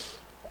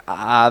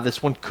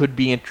 This one could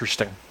be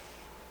interesting.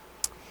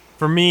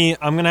 For me,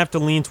 I'm going to have to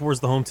lean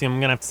towards the home team. I'm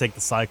going to have to take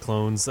the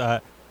Cyclones.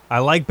 I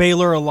like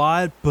Baylor a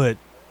lot, but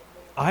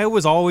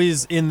Iowa's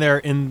always in there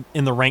in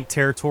the ranked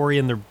territory,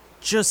 and they're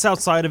just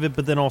outside of it,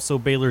 but then also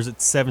Baylor's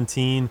at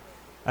 17.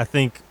 I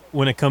think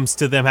when it comes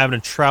to them having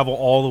to travel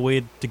all the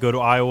way to go to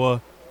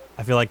Iowa,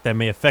 I feel like that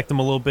may affect them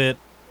a little bit.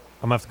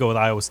 I'm going to have to go with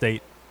Iowa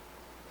State.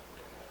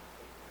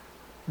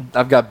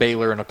 I've got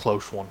Baylor in a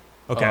close one.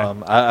 Okay.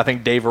 I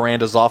think Dave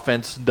Aranda's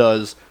offense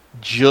does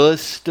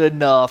just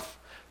enough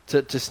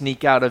to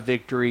sneak out a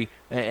victory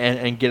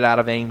and get out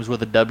of Ames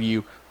with a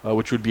W,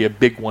 which would be a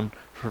big one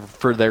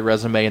for their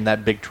resume in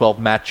that Big 12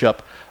 matchup.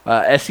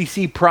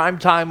 SEC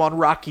primetime on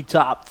Rocky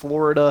Top,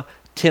 Florida,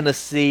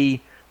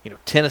 Tennessee.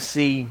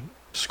 Tennessee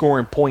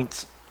scoring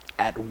points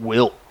at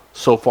will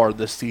so far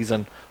this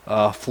season.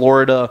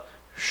 Florida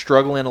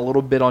struggling a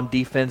little bit on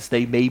defense.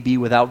 They may be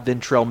without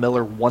Ventrell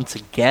Miller once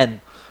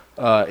again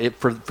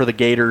for the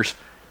Gators.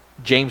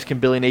 James, can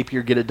Billy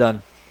Napier get it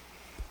done?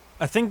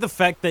 I think the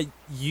fact that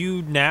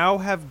you now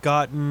have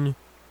gotten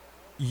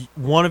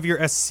one of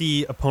your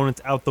SEC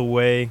opponents out the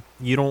way,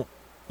 you don't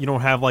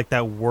have like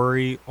that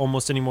worry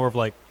almost anymore of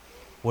like,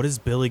 what is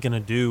Billy going to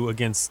do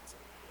against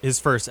his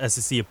first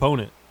SEC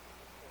opponent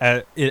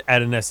at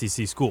an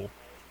SEC school?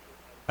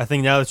 I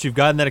think now that you've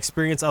gotten that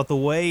experience out the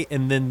way,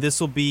 and then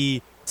this will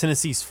be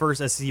Tennessee's first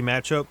SEC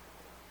matchup,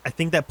 I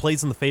think that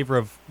plays in the favor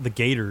of the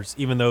Gators,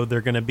 even though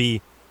they're going to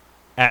be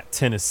at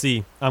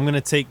Tennessee. I'm going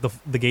to take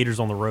the Gators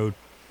on the road.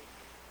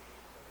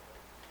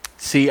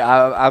 See,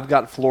 I've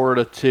got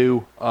Florida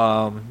too.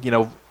 Don't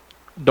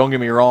get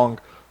me wrong.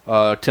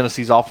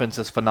 Tennessee's offense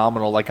is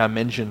phenomenal, like I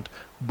mentioned.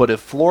 But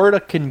if Florida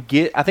can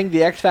get, I think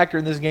the X factor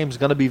in this game is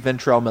going to be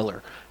Ventrell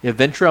Miller. If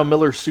Ventrell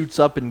Miller suits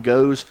up and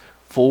goes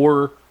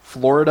for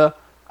Florida,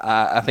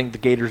 I think the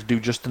Gators do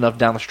just enough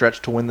down the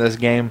stretch to win this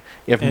game.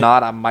 If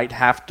not, I might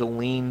have to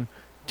lean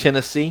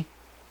Tennessee.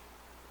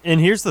 And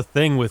here's the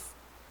thing with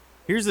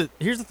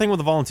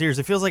the Volunteers.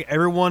 It feels like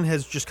everyone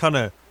has just kind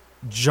of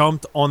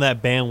jumped on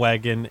that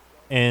bandwagon,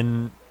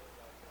 and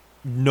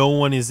no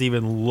one is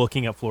even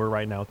looking at Florida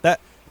right now.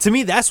 That, to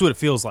me, that's what it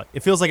feels like.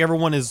 It feels like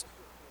everyone is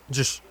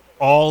just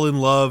all in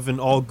love and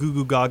all goo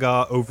goo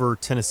gaga over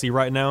Tennessee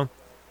right now.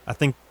 I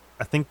think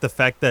the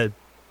fact that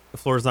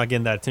Florida's not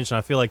getting that attention,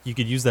 I feel like you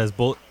could use that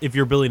as if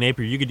you're Billy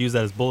Napier, you could use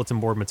that as bulletin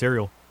board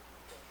material.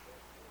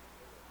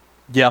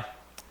 Yeah,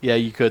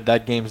 you could.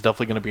 That game's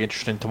definitely going to be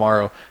interesting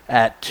tomorrow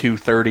at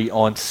 2:30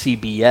 on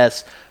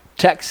CBS.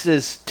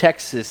 Texas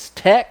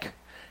Tech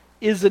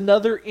is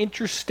another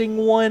interesting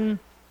one.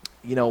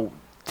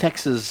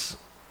 Texas,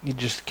 you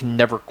just can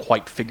never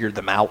quite figure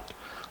them out.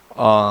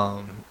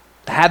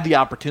 Had the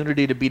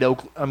opportunity to beat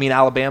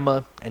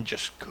Alabama and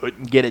just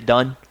couldn't get it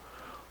done.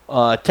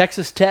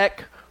 Texas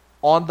Tech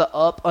on the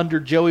up under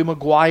Joey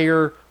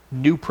McGuire,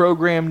 new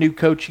program, new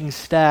coaching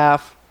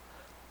staff.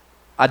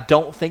 I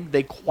don't think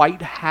they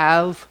quite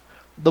have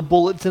the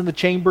bullets in the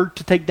chamber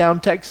to take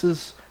down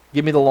Texas.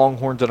 Give me the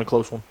Longhorns in a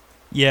close one.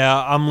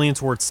 Yeah, I'm leaning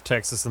towards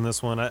Texas in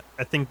this one.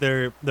 I think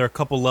they're a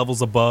couple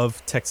levels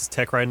above Texas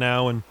Tech right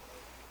now, and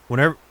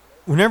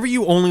whenever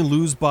you only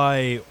lose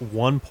by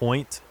 1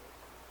 point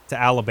to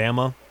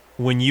Alabama,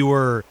 when you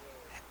were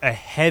a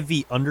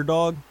heavy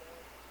underdog,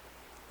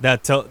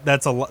 that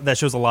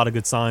shows a lot of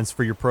good signs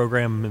for your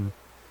program, and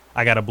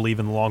I got to believe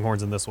in the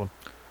Longhorns in this one.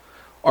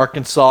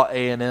 Arkansas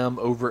A&M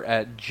over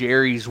at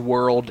Jerry's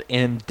World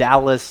in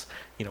Dallas.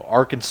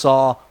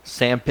 Arkansas,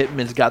 Sam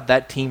Pittman's got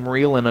that team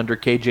reeling under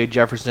KJ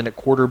Jefferson at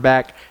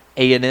quarterback.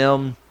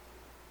 A&M,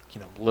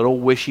 little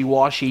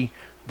wishy-washy.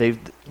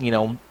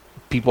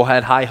 People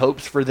had high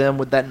hopes for them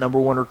with that number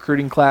one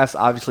recruiting class.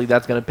 Obviously,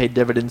 that's going to pay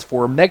dividends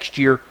for them next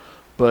year.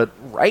 But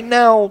right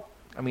now,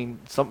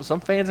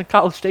 some fans in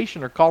College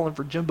Station are calling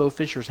for Jimbo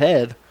Fisher's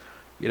head.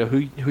 Who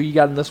you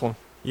got in this one?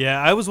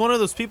 Yeah, I was one of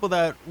those people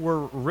that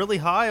were really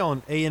high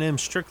on A&M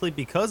strictly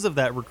because of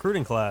that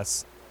recruiting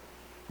class.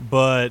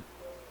 But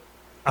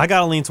I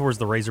got to lean towards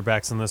the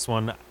Razorbacks in this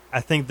one.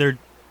 I think they're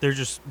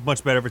just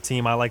much better of a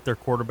team. I like their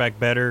quarterback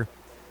better.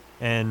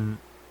 And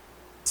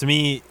to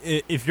me,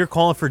 if you're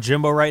calling for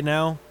Jimbo right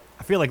now,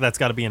 I feel like that's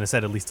got to be in his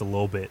head at least a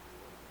little bit.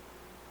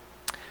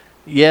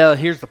 Yeah,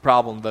 here's the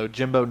problem, though.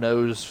 Jimbo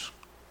knows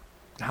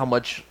how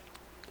much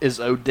is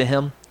owed to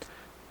him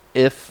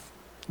if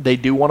they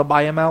do want to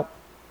buy him out.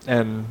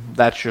 And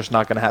that's just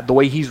not going to happen. The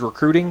way he's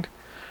recruiting,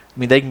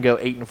 they can go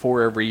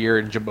 8-4 every year,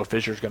 and Jimbo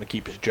Fisher's going to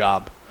keep his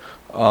job.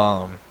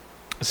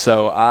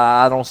 So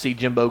I don't see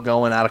Jimbo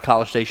going out of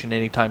College Station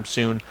anytime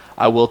soon.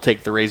 I will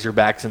take the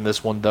Razorbacks in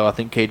this one, though. I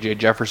think KJ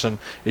Jefferson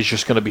is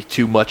just going to be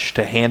too much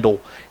to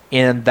handle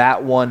in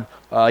that one.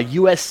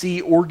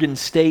 USC, Oregon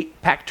State,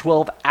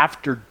 Pac-12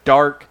 after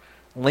dark.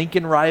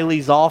 Lincoln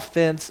Riley's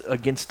offense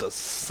against a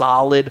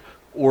solid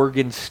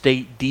Oregon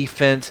State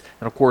defense.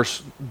 And, of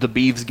course, the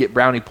Beavs get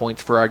brownie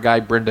points for our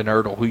guy Brendan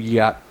Ertl. Who you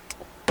got?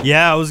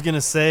 Yeah, I was going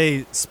to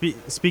say,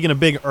 speaking of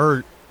Big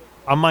Ert,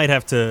 I might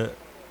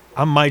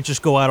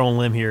just go out on a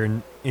limb here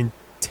and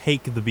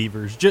take the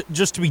Beavers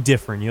just to be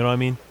different. You know what I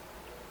mean?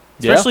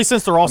 Especially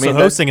since they're also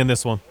hosting in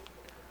this one.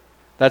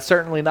 That's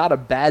certainly not a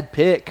bad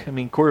pick.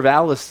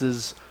 Corvallis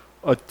is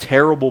a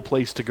terrible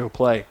place to go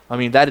play.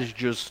 That is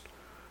just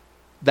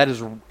That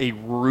is a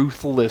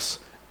ruthless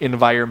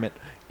environment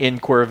in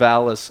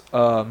Corvallis.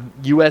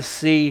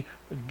 USC,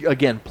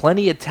 again,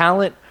 plenty of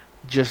talent.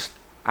 Just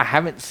I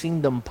haven't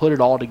seen them put it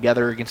all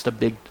together against a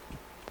big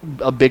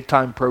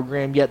time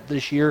program yet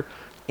this year.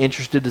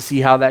 Interested to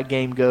see how that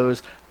game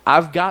goes.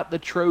 I've got the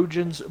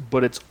Trojans,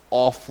 but it's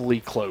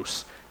awfully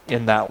close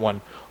in that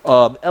one.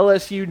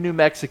 LSU, New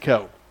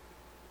Mexico.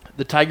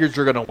 The Tigers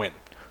are going to win.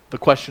 The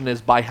question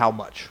is by how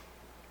much?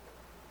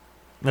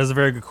 That's a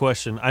very good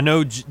question. I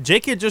know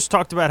Jake had just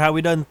talked about how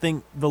he doesn't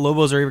think the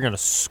Lobos are even going to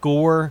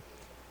score.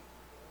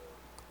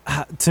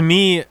 To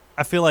me,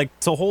 I feel like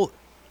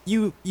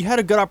you had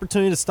a good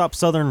opportunity to stop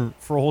Southern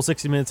for a whole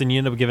 60 minutes, and you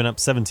ended up giving up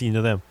 17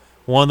 to them.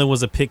 One of them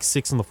was a pick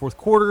six in the fourth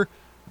quarter,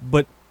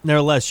 but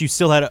nevertheless, you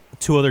still had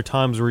 2 other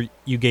times where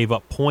you gave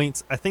up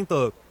points. I think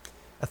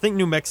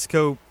New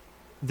Mexico,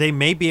 they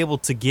may be able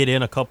to get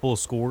in a couple of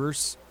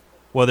scores,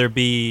 whether it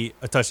be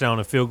a touchdown,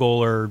 a field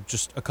goal, or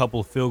just a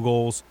couple of field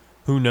goals.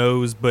 Who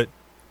knows? But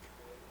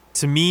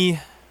to me,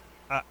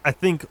 I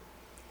think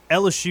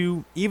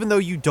LSU, even though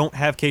you don't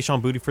have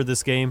Kayshon Boutte for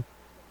this game,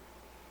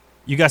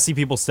 you got to see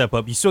people step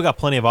up. You still got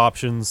plenty of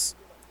options,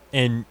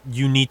 and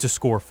you need to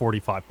score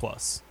 45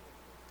 plus.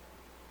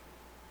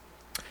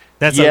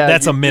 That's a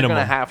minimum. You're going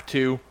to have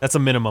to. That's a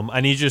minimum. I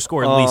need you to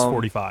score at least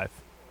 45.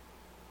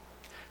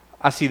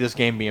 I see this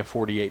game being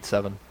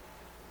 48-7.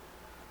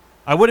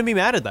 I wouldn't be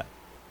mad at that.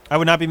 I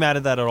would not be mad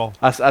at that at all.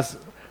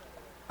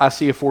 I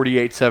see a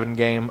 48-7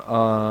 game.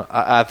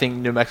 I think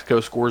New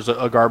Mexico scores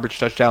a garbage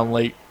touchdown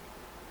late.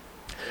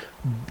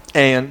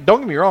 And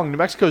don't get me wrong, New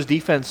Mexico's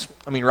defense,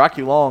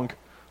 Rocky Long,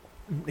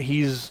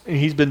 he's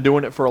been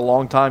doing it for a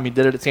long time. He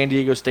did it at San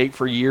Diego State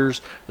for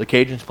years. The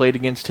Cajuns played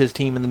against his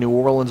team in the New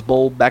Orleans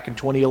Bowl back in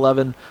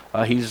 2011.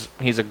 He's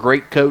a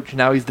great coach.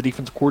 Now he's the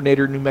defensive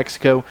coordinator in New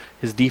Mexico.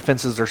 His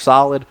defenses are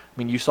solid.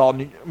 You saw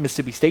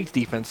Mississippi State's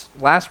defense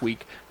last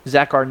week.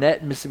 Zach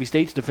Arnett, Mississippi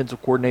State's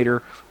defensive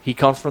coordinator, he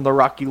comes from the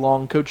Rocky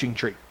Long coaching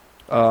tree.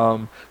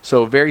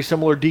 So very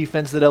similar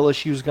defense that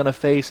LSU is going to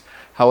face.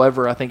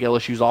 However, I think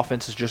LSU's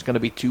offense is just going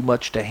to be too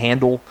much to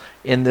handle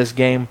in this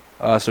game.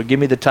 So give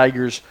me the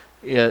Tigers,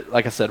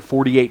 like I said,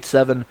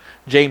 48-7.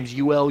 James,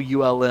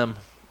 ULM.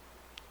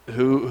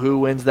 Who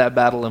wins that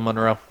battle in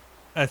Monroe?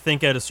 I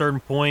think at a certain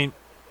point,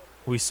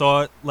 we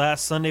saw it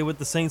last Sunday with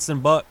the Saints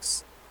and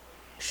Bucks.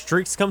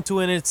 Streaks come to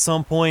an end at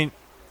some point,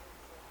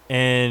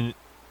 and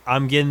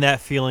I'm getting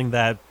that feeling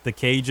that the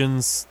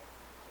Cajuns,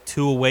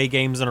 2 away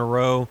games in a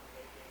row,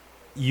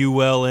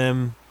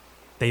 ULM,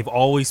 they've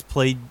always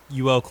played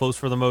UL close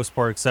for the most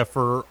part, except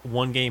for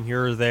one game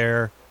here or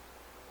there.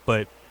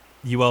 But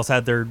UL's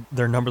had their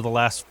number the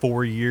last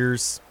 4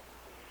 years.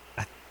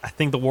 I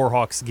think the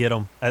Warhawks get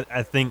them.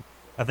 I think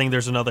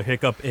there's another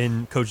hiccup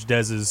in Coach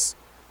Dez's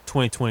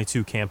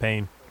 2022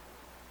 campaign.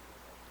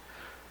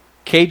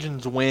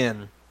 Cajuns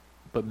win,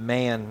 but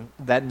man,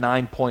 that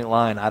 9-point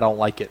line, I don't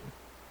like it.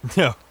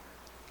 Yeah,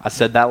 I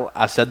said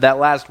that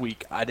last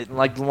week. I didn't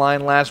like the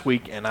line last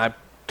week, and I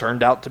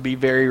turned out to be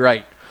very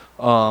right.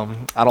 I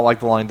don't like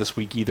the line this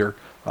week either.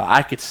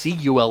 I could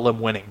see ULM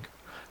winning.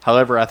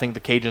 However, I think the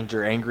Cajuns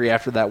are angry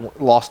after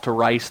that loss to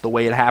Rice, the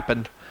way it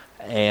happened,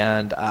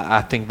 and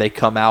I think they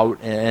come out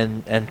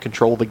and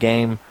control the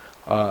game.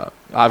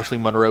 Obviously,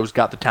 Monroe's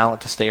got the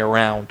talent to stay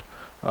around.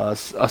 A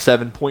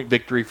 7-point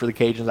victory for the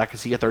Cajuns. I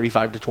could see a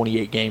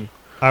 35-28 game.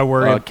 I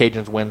worry.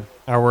 Cajuns win.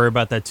 I worry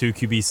about that 2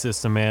 QB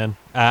system, man.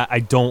 I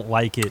don't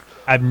like it.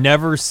 I've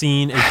never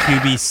seen a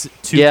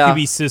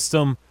QB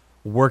system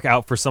work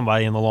out for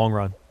somebody in the long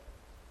run.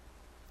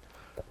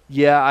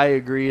 Yeah, I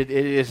agree.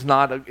 It's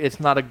not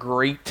a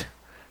great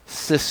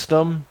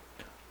system.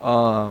 If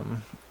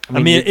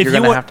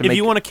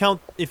you want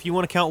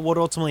to count what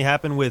ultimately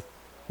happened with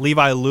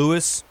Levi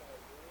Lewis,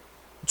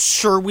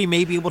 sure, we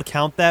may be able to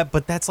count that,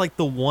 but that's like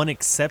the one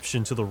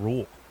exception to the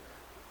rule.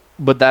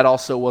 But that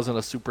also wasn't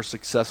a super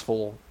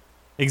successful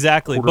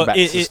quarterback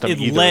system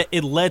either.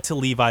 It led to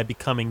Levi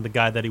becoming the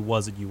guy that he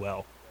was at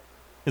UL.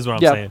 Is what I'm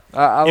saying.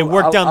 It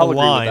worked down the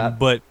line,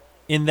 but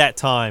in that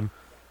time,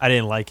 I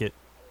didn't like it,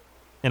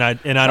 and I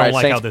don't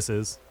like Saints, how this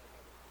is.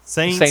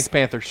 Saints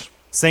Panthers.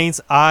 Saints.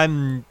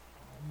 I'm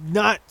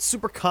not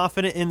super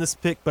confident in this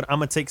pick, but I'm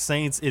gonna take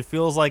Saints. It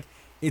feels like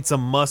it's a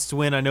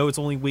must-win. I know it's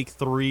only week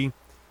 3,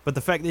 but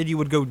the fact that you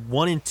would go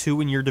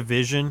 1-2 in your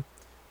division,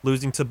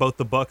 losing to both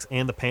the Bucks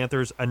and the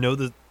Panthers. I know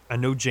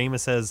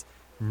Jameis has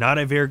not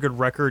a very good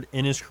record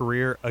in his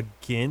career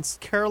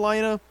against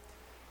Carolina,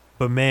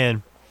 but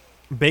man,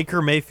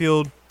 Baker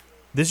Mayfield,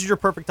 this is your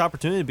perfect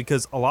opportunity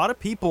because a lot of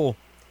people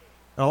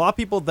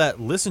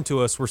that listen to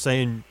us were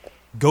saying,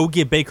 go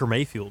get Baker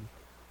Mayfield.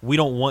 We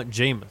don't want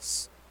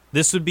Jameis.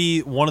 This would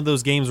be one of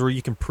those games where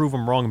you can prove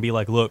them wrong and be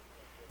like, look,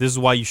 this is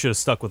why you should have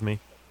stuck with me.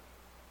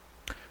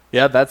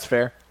 Yeah, that's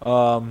fair.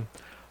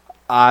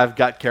 I've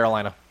got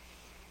Carolina.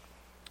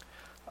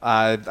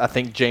 I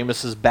think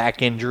Jameis's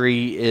back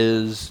injury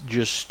is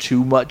just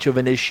too much of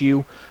an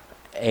issue,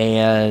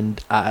 and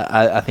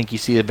I think you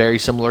see a very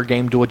similar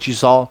game to what you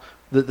saw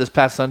this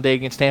past Sunday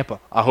against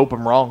Tampa. I hope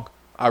I'm wrong.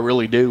 I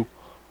really do.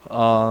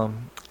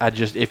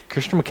 if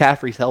Christian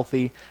McCaffrey's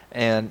healthy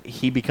and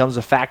he becomes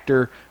a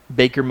factor,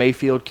 Baker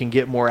Mayfield can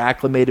get more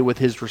acclimated with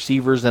his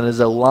receivers and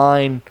his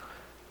O-line.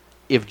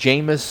 If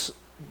Jameis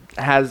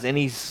has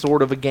any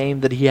sort of a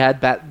game that he had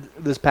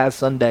this past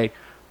Sunday,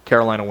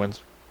 Carolina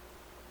wins.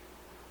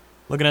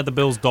 Looking at the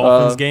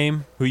Bills-Dolphins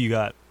game, who you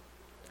got?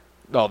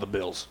 Oh, the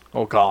Bills.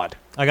 Oh, God.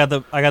 I got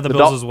the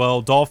Bills as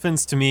well.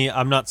 Dolphins, to me,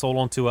 I'm not sold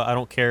on Tua. I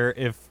don't care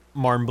if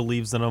Martin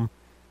believes in them.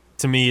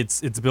 To me,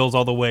 it's Bills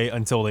all the way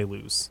until they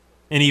lose.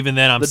 And even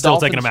then, I'm still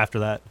taking them after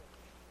that.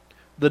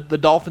 The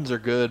Dolphins are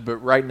good, but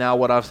right now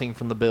what I've seen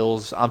from the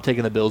Bills, I'm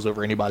taking the Bills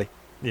over anybody.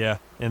 Yeah,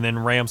 and then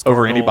Rams,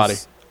 over anybody.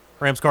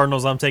 Rams,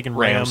 Cardinals, I'm taking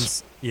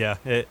Rams. Yeah.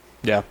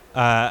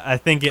 I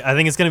think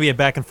it's going to be a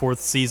back and forth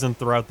season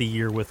throughout the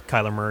year with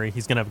Kyler Murray.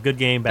 He's going to have a good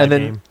game, bad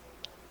game.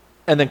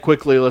 And then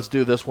quickly, let's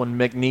do this one.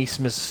 McNeese,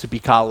 Mississippi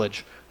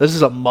College. This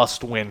is a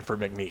must-win for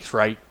McNeese,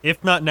 right?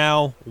 If not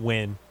now,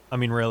 win. I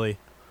mean, really,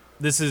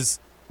 this is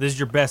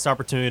your best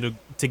opportunity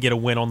to get a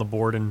win on the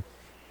board, and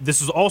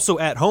this is also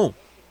at home.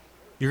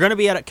 You're going to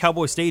be at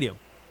Cowboy Stadium.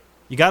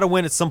 You got to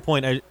win at some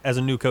point as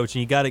a new coach,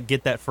 and you got to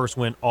get that first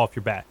win off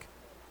your back.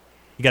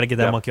 You got to get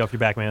that monkey off your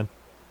back, man.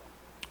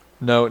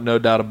 No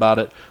doubt about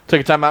it.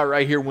 Take a time out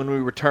right here. When we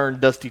return,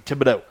 Dusty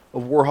Thibodeau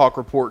of Warhawk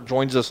Report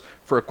joins us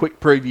for a quick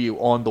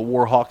preview on the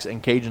Warhawks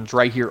and Cajuns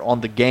right here on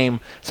The Game.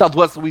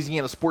 Southwest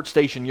Louisiana Sports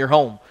Station, your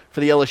home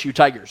for the LSU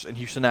Tigers and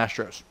Houston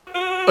Astros.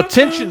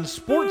 Attention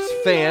sports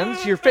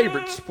fans, your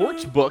favorite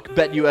sports book,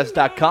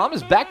 BetUS.com,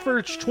 is back for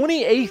its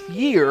 28th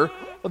year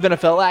of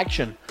NFL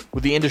action.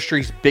 With the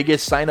industry's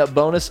biggest sign-up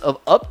bonus of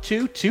up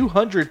to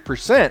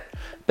 200%,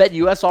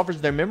 BetUS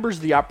offers their members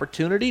the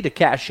opportunity to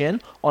cash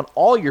in on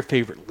all your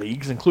favorite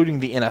leagues, including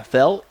the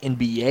NFL,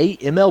 NBA,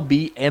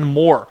 MLB, and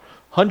more.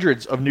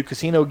 Hundreds of new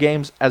casino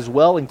games as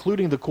well,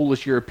 including the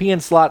coolest European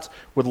slots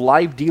with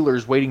live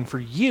dealers waiting for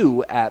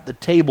you at the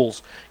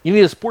tables. You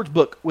need a sports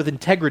book with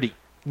integrity.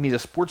 You need a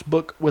sports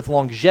book with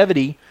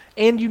longevity,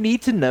 and you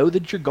need to know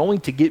that you're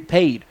going to get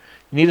paid.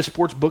 You need a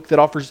sports book that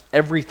offers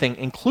everything,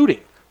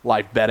 including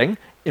live betting,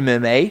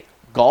 MMA,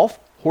 golf,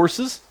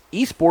 horses,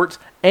 esports,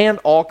 and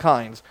all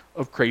kinds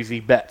of crazy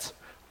bets.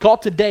 Call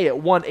today at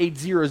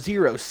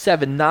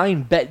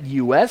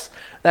 1-800-79-BET-US.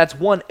 That's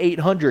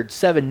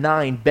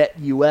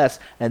 1-800-79-BET-US,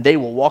 and they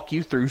will walk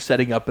you through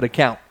setting up an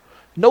account.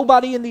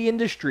 Nobody in the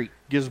industry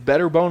gives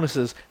better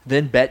bonuses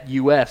than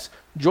BetUS.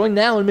 Join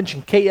now and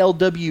mention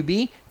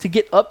KLWB to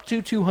get up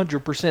to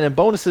 200% in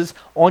bonuses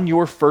on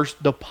your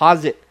first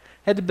deposit.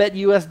 Head to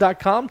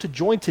BetUS.com to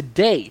join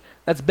today.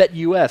 That's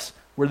BetUS,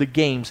 where the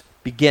games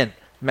begin.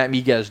 Matt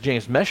Miguez,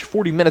 James Mesh,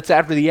 40 minutes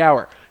after the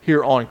hour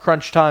here on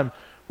Crunch Time.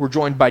 We're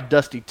joined by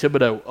Dusty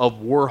Thibodeau of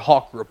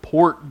Warhawk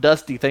Report.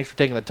 Dusty, thanks for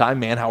taking the time,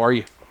 man. How are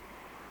you?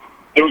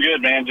 Doing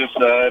good, man. Just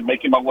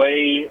making my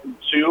way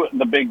to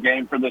the big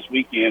game for this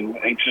weekend.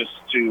 Anxious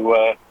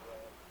to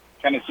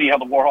kind of see how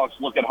the Warhawks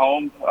look at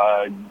home.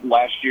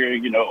 Last year,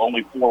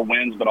 only 4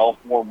 wins, but all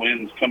 4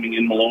 wins coming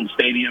in Malone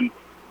Stadium.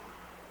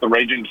 The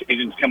Raging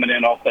Cajuns coming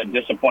in off that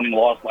disappointing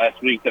loss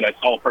last week that I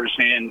saw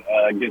firsthand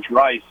against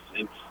Rice.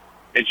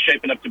 It's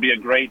shaping up to be a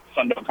great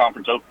Sun Belt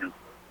Conference opener.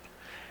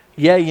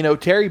 Yeah,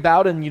 Terry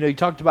Bowden, you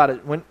talked about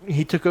it when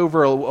he took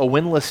over a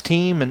winless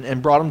team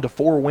and brought them to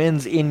 4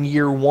 wins in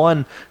year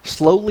 1,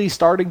 slowly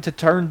starting to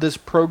turn this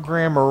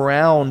program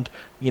around.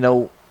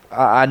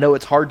 I know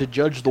it's hard to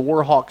judge the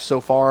Warhawks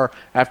so far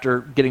after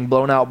getting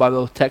blown out by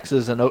both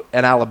Texas and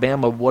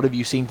Alabama. What have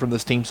you seen from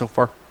this team so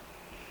far?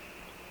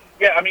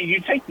 Yeah, I mean, you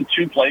take the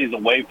 2 plays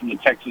away from the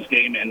Texas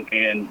game, and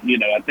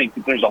I think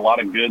that there's a lot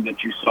of good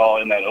that you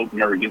saw in that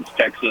opener against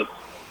Texas.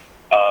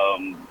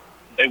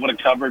 They would have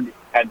covered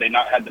had they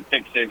not had the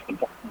pick six, the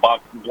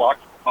block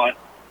punt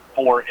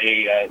for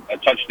a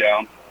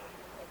touchdown.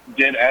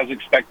 Did as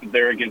expected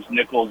there against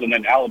Nichols, and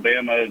then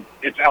Alabama.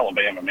 It's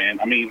Alabama, man.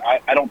 I mean,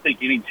 I don't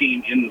think any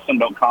team in the Sun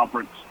Belt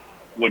Conference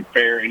would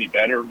fare any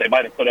better. They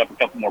might have put up a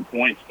couple more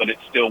points, but it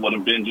still would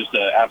have been just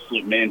an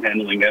absolute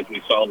manhandling as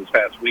we saw this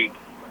past week.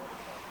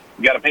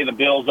 You got to pay the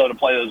bills, though, to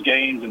play those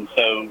games, and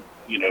so,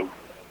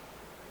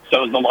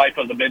 so is the life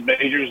of the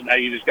mid-majors. Now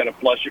you just got to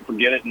flush it,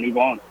 forget it, and move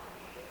on.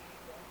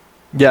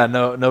 Yeah,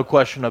 no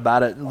question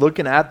about it.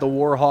 Looking at the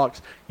Warhawks,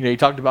 you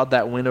talked about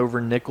that win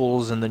over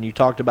Nichols, and then you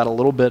talked about a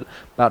little bit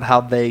about how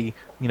they,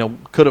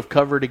 could have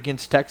covered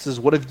against Texas.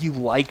 What have you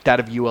liked out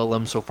of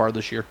ULM so far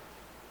this year?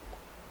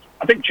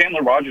 I think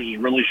Chandler Rogers has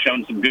really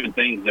shown some good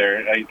things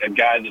there. A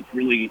guy that's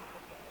really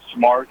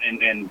smart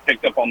and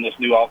picked up on this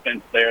new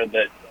offense there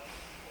that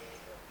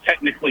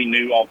technically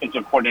new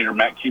offensive coordinator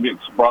Matt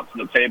Kubik's brought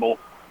to the table,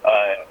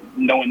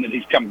 knowing that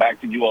he's come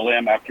back to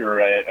ULM after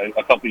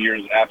a couple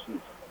years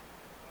absence.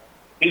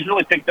 He's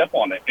really picked up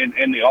on it.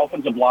 And the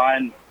offensive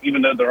line,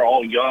 even though they're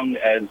all young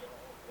as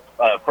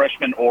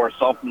freshmen or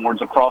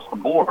sophomores across the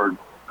board,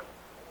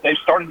 they've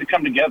started to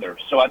come together.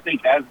 So I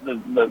think as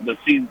the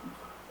season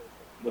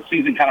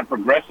kind of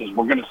progresses,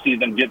 we're going to see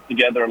them get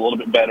together a little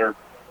bit better,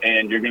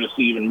 and you're going to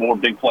see even more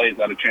big plays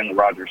out of Chandler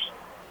Rogers.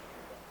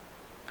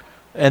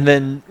 And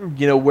then,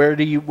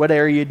 what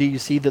area do you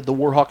see that the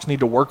Warhawks need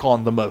to work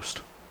on the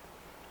most?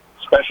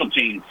 Special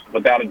teams,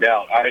 without a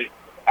doubt.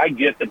 I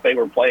get that they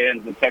were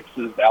playing the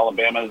Texas, the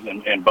Alabamas,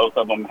 and both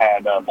of them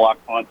had block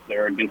punts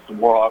there against the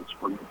Warhawks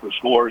for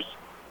scores.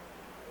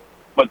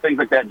 But things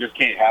like that just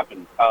can't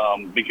happen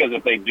because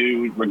if they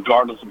do,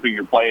 regardless of who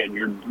you're playing,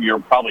 you're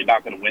probably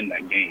not going to win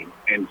that game.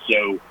 And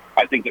so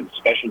I think that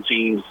special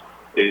teams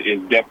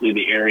is definitely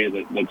the area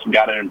that's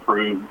got to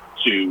improve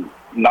to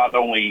not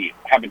only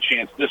have a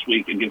chance this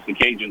week against the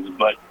Cajuns,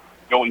 but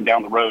going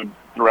down the road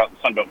throughout the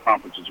Sun Belt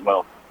Conference as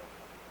well.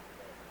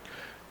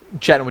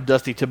 Chatting with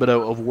Dusty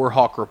Thibodeau of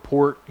Warhawk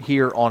Report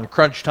here on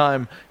Crunch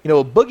Time.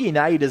 Boogie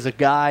Knight is a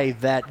guy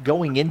that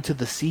going into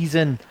the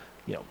season,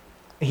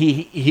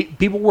 he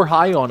people were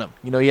high on him.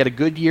 He had a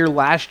good year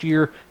last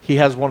year. He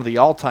has one of the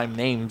all-time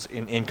names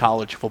in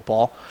college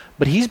football,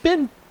 but he's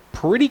been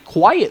pretty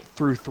quiet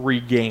through 3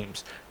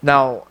 games.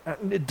 Now,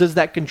 does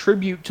that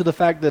contribute to the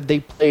fact that they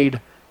played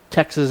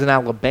Texas and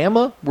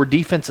Alabama? Were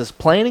defenses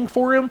planning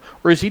for him,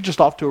 or is he just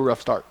off to a rough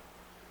start?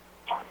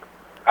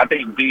 I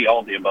think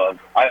all the above.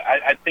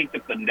 I think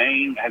that the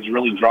name has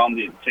really drawn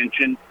the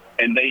attention,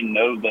 and they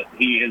know that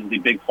he is the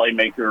big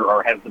playmaker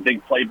or has the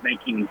big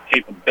playmaking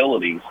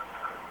capabilities.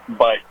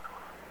 But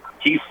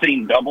he's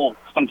seen double,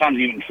 sometimes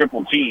even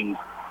triple teams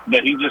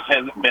that he just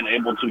hasn't been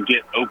able to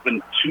get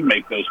open to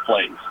make those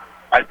plays.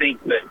 I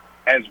think that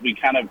as we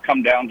kind of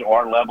come down to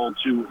our level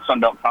to Sun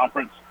Belt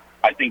Conference,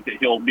 I think that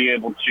he'll be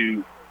able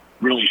to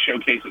really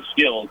showcase his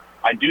skills.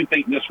 I do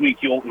think this week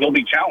he'll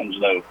be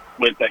challenged, though,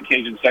 with that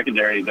Cajun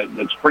secondary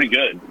that's pretty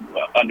good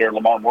under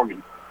Lamar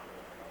Morgan.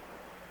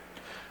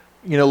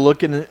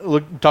 Talking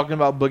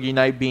about Boogie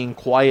Knight being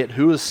quiet,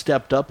 who has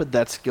stepped up at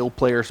that skill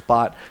player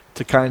spot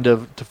to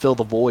fill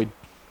the void?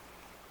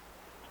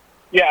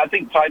 Yeah, I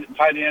think tight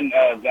end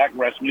Zach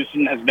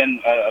Rasmussen has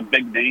been a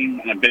big name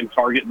and a big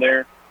target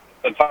there.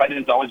 The tight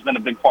end's always been a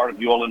big part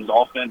of ULM's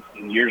offense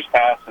in years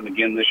past, and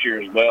again this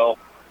year as well.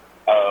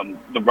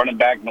 The running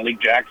back, Malik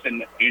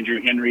Jackson,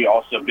 Andrew Henry,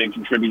 also big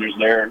contributors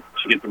there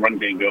to get the run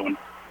game going.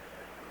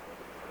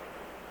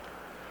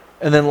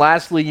 And then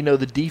lastly,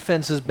 the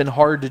defense has been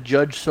hard to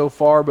judge so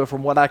far, but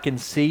from what I can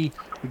see,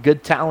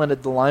 good talent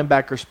at the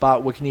linebacker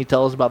spot. What can you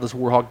tell us about this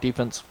Warhawk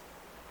defense?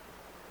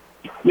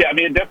 Yeah, I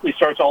mean, it definitely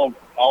starts all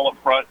up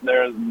front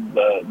there.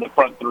 The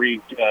front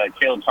 3,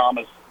 Caleb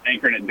Thomas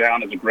anchoring it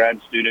down as a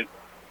grad student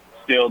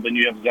still. Then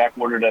you have Zach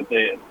Woodard at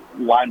the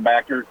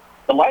linebacker.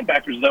 The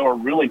linebackers, though, are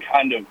really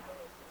kind of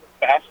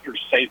faster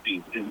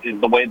safeties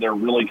is the way they're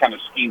really kind of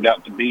schemed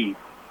out to be.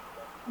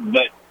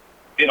 But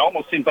it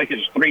almost seems like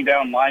it's 3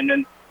 down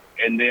linemen,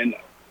 and then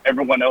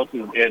everyone else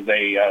is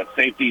a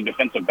safety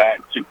defensive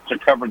back to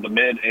cover the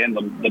mid and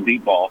the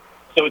deep ball.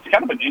 So it's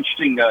kind of an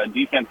interesting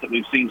defense that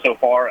we've seen so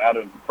far out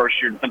of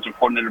first-year defensive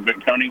coordinator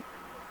Vic Coney.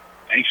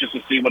 Anxious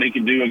to see what he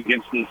can do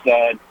against this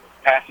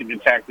passing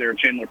attack there,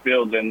 Chandler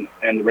Fields and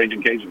the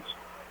Raging Cajuns.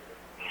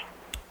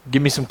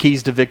 Give me some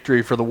keys to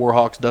victory for the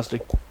Warhawks, Dusty.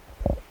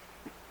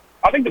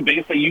 I think the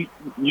biggest thing,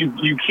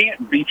 you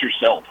can't beat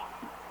yourself.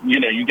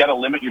 You got to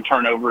limit your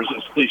turnovers,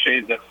 as cliche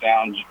as that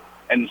sounds,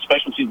 and the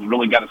special teams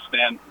really got to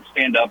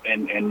stand up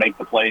and make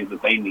the plays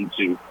that they need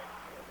to.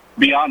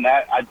 Beyond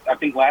that, I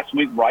think last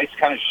week Rice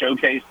kind of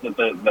showcased that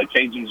the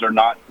Cajuns are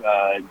not,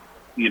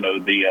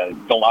 the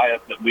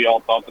Goliath that we all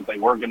thought that they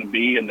were going to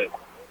be, and that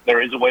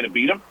there is a way to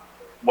beat them.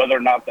 Whether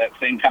or not that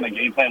same kind of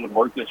game plan would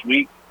work this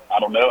week, I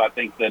don't know. I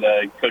think that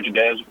Coach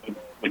Adez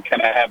would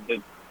kind of have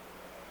the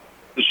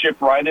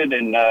ship righted,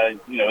 and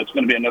it's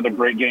going to be another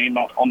great game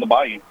on the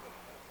Bayou.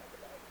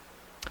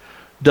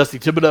 Dusty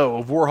Thibodeau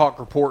of Warhawk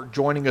Report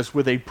joining us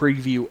with a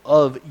preview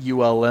of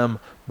ULM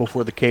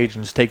before the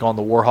Cajuns take on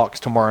the Warhawks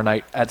tomorrow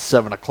night at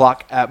 7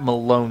 o'clock at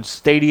Malone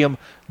Stadium.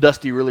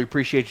 Dusty, really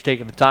appreciate you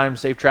taking the time.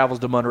 Safe travels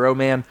to Monroe,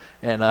 man,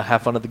 and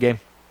have fun at the game.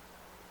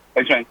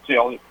 Thanks, man. See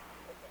y'all.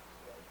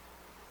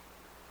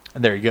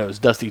 And there he goes,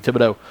 Dusty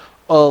Thibodeau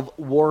of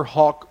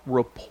Warhawk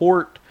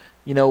Report.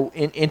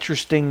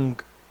 Interesting,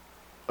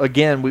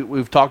 again,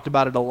 we've talked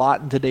about it a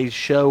lot in today's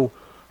show.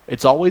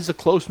 It's always a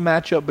close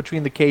matchup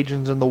between the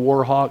Cajuns and the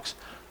Warhawks.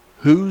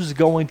 Who's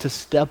going to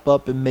step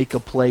up and make a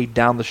play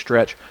down the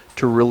stretch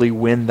to really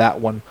win that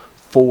one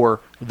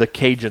for the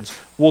Cajuns?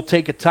 We'll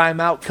take a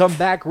timeout, come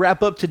back,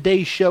 wrap up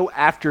today's show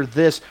after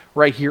this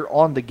right here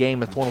on The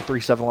Game at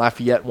 103.7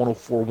 Lafayette,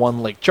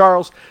 104.1 Lake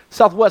Charles,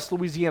 Southwest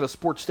Louisiana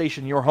Sports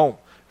Station, your home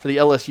for the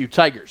LSU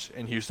Tigers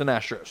and Houston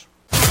Astros.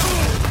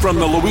 From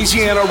the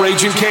Louisiana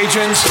Raging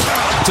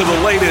Cajuns to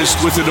the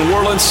latest with the New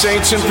Orleans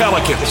Saints and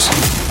Pelicans,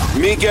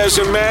 Miguez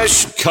and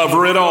Mesh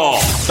cover it all.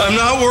 I'm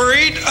not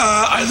worried.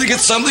 I think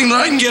it's something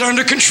that I can get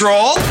under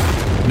control.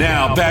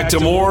 Now back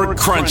to more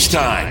Crunch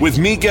Time with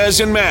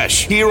Miguez and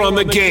Mesh here on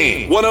The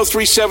Game.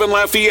 103.7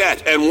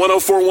 Lafayette and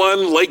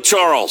 104.1 Lake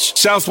Charles,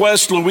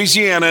 Southwest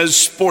Louisiana's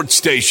sports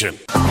station.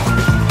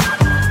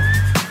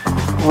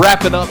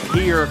 Wrapping up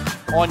here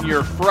on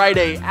your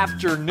Friday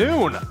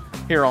afternoon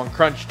here on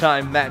Crunch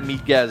Time. Matt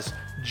Miguez,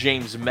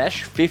 James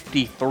Mesh,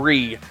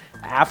 53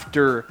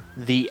 after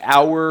the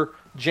hour.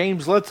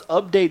 James, let's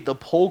update the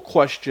poll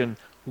question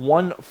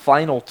one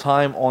final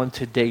time on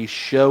today's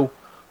show.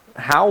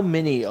 How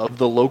many of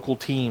the local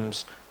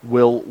teams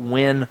will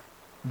win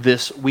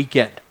this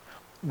weekend?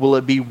 Will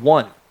it be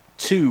 1,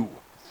 2,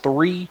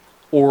 3,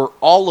 or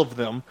all of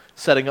them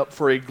setting up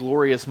for a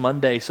glorious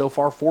Monday? So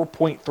far,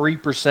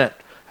 4.3%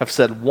 have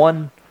said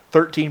 1,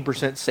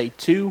 13% say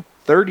 2,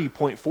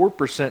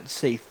 30.4%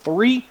 say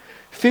 3,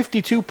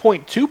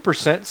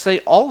 52.2% say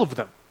all of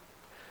them.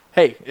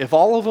 Hey, if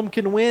all of them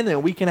can win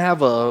and we can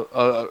have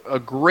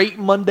a great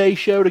Monday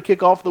show to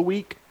kick off the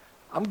week,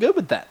 I'm good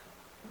with that.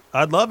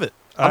 I'd love it.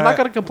 I'm not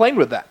going to complain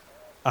with that.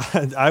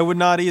 I would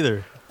not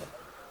either.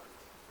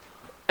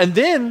 And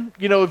then,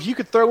 if you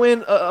could throw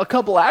in a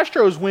couple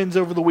Astros wins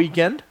over the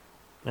weekend,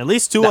 at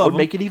least two that of would them,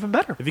 make it even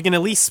better. If you can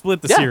at least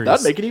split the series.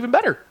 That'd make it even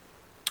better.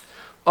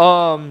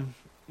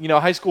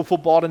 High school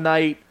football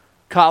tonight,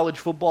 college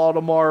football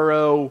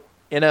tomorrow,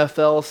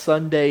 NFL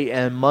Sunday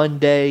and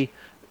Monday.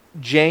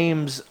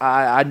 James,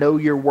 I know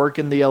you're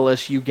working the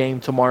LSU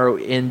game tomorrow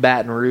in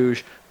Baton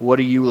Rouge. What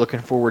are you looking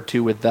forward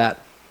to with that?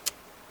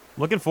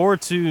 Looking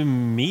forward to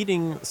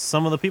meeting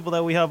some of the people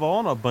that we have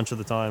on a bunch of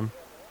the time.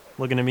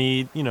 Looking to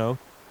meet,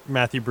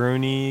 Matthew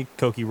Bruni,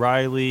 Koki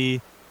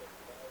Riley.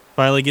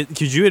 Finally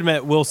because you had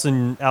met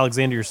Wilson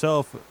Alexander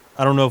yourself.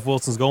 I don't know if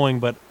Wilson's going,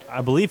 but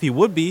I believe he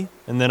would be,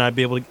 and then I'd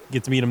be able to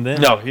get to meet him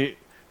then. No,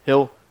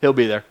 he'll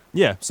be there.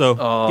 Yeah, so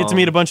get to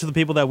meet a bunch of the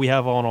people that we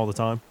have on all the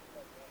time.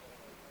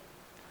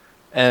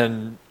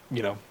 And,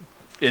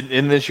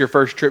 isn't this your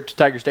first trip to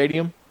Tiger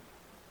Stadium?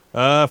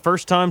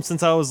 First time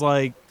since I was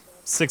like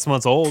 6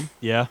 months old,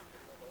 yeah.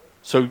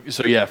 So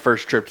yeah,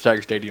 first trip to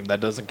Tiger Stadium. That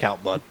doesn't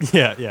count, bud.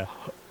 Yeah.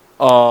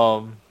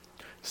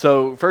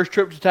 So first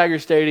trip to Tiger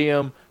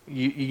Stadium,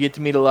 you get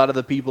to meet a lot of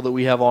the people that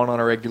we have on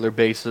a regular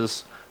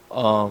basis.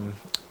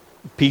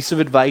 Piece of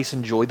advice: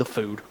 enjoy the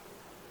food.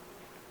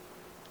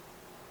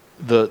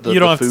 The you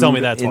don't have food to tell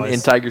me that twice.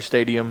 in Tiger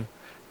Stadium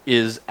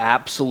is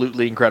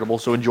absolutely incredible.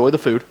 So enjoy the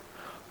food.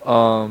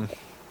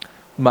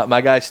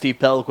 My guy Steve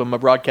Peliquin, my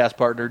broadcast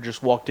partner,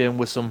 just walked in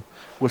with some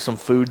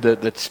food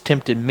that's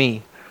tempting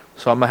me.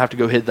 So I'm gonna have to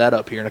go hit that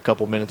up here in a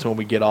couple minutes when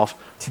we get off.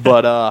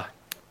 But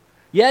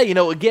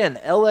again,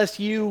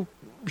 LSU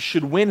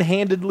should win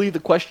handedly. The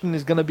question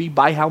is gonna be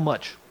by how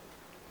much.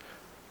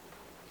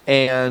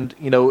 And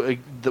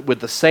with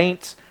the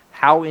Saints,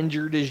 how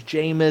injured is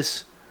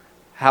Jameis?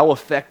 How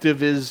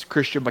effective is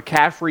Christian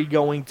McCaffrey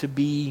going to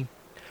be?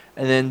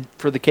 And then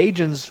for the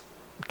Cajuns,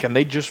 can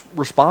they just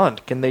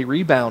respond? Can they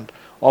rebound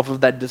off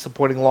of that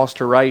disappointing loss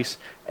to Rice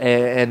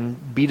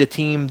and beat a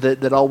team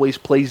that always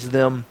plays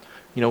them,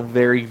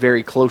 very,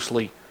 very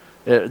closely?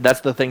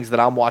 That's the things that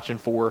I'm watching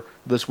for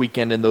this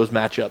weekend in those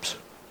matchups.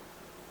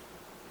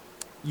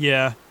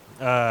 Yeah.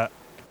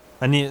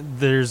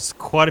 There's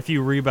quite a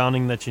few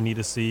rebounding that you need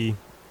to see.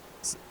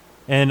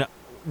 And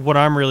what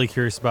I'm really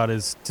curious about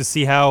is to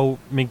see how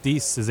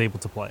McNeese is able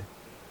to play.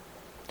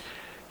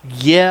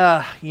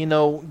 Yeah,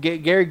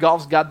 Gary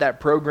Goff's got that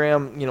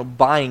program,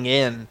 buying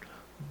in,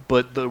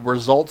 but the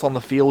results on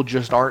the field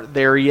just aren't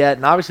there yet.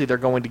 And obviously they're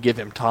going to give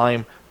him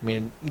time. I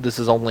mean, this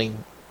is only,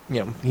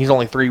 he's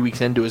only 3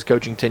 weeks into his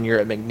coaching tenure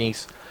at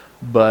McNeese.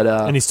 But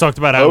and he's talked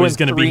about how he's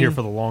going to be here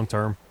for the long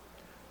term.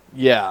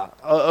 Yeah,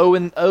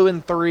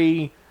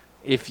 0-3.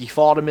 If you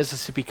fall to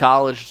Mississippi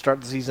College,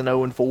 start the season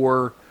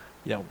 0-4.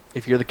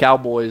 If you're the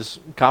Cowboys,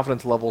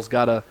 confidence levels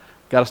gotta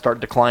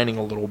start declining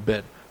a little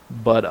bit.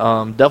 But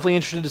definitely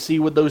interested to see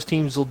what those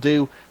teams will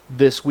do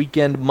this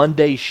weekend.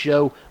 Monday's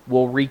show,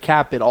 we'll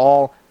recap it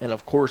all, and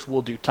of course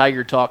we'll do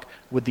Tiger Talk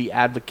with the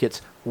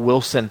Advocates'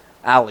 Wilson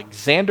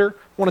Alexander.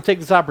 I want to take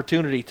this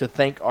opportunity to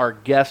thank our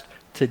guest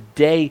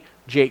today,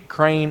 Jake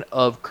Crane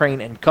of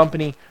Crane &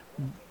 Company,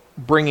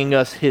 bringing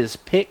us his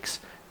picks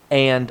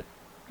and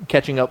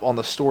catching up on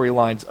the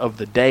storylines of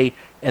the day,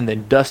 and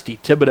then Dusty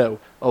Thibodeau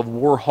of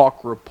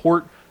Warhawk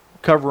Report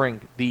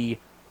covering the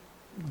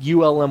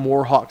ULM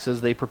Warhawks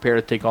as they prepare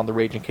to take on the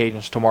Raging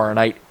Cajuns tomorrow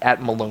night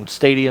at Malone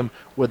Stadium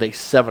with a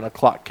 7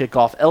 o'clock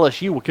kickoff.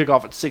 LSU will kick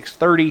off at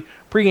 6:30,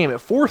 pregame at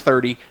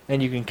 4:30,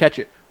 and you can catch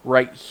it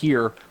right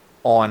here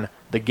on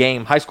the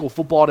game. High school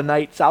football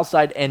tonight,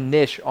 Southside and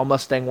Nish on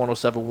Mustang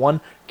 107.1,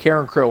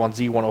 Karen Crow on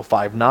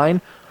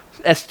Z105.9,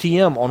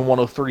 STM on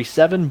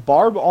 103.7,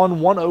 Barb on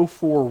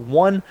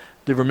 104.1,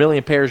 the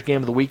Vermilion Parish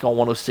Game of the Week on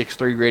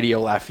 106.3 Radio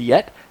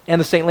Lafayette,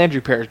 and the St.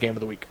 Landry Parish Game of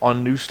the Week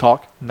on News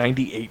Talk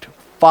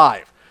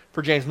 98.5.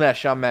 For James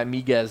Mesh, I'm Matt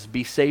Miguez.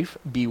 Be safe,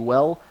 be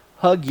well,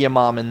 hug your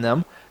mom and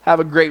them. Have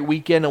a great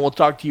weekend, and we'll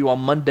talk to you on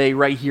Monday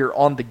right here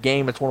on The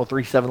Game. It's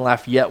 103.7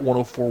 Lafayette,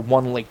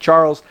 104.1 Lake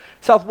Charles,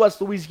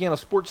 Southwest Louisiana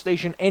Sports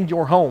Station, and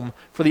your home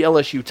for the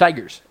LSU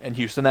Tigers and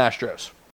Houston Astros.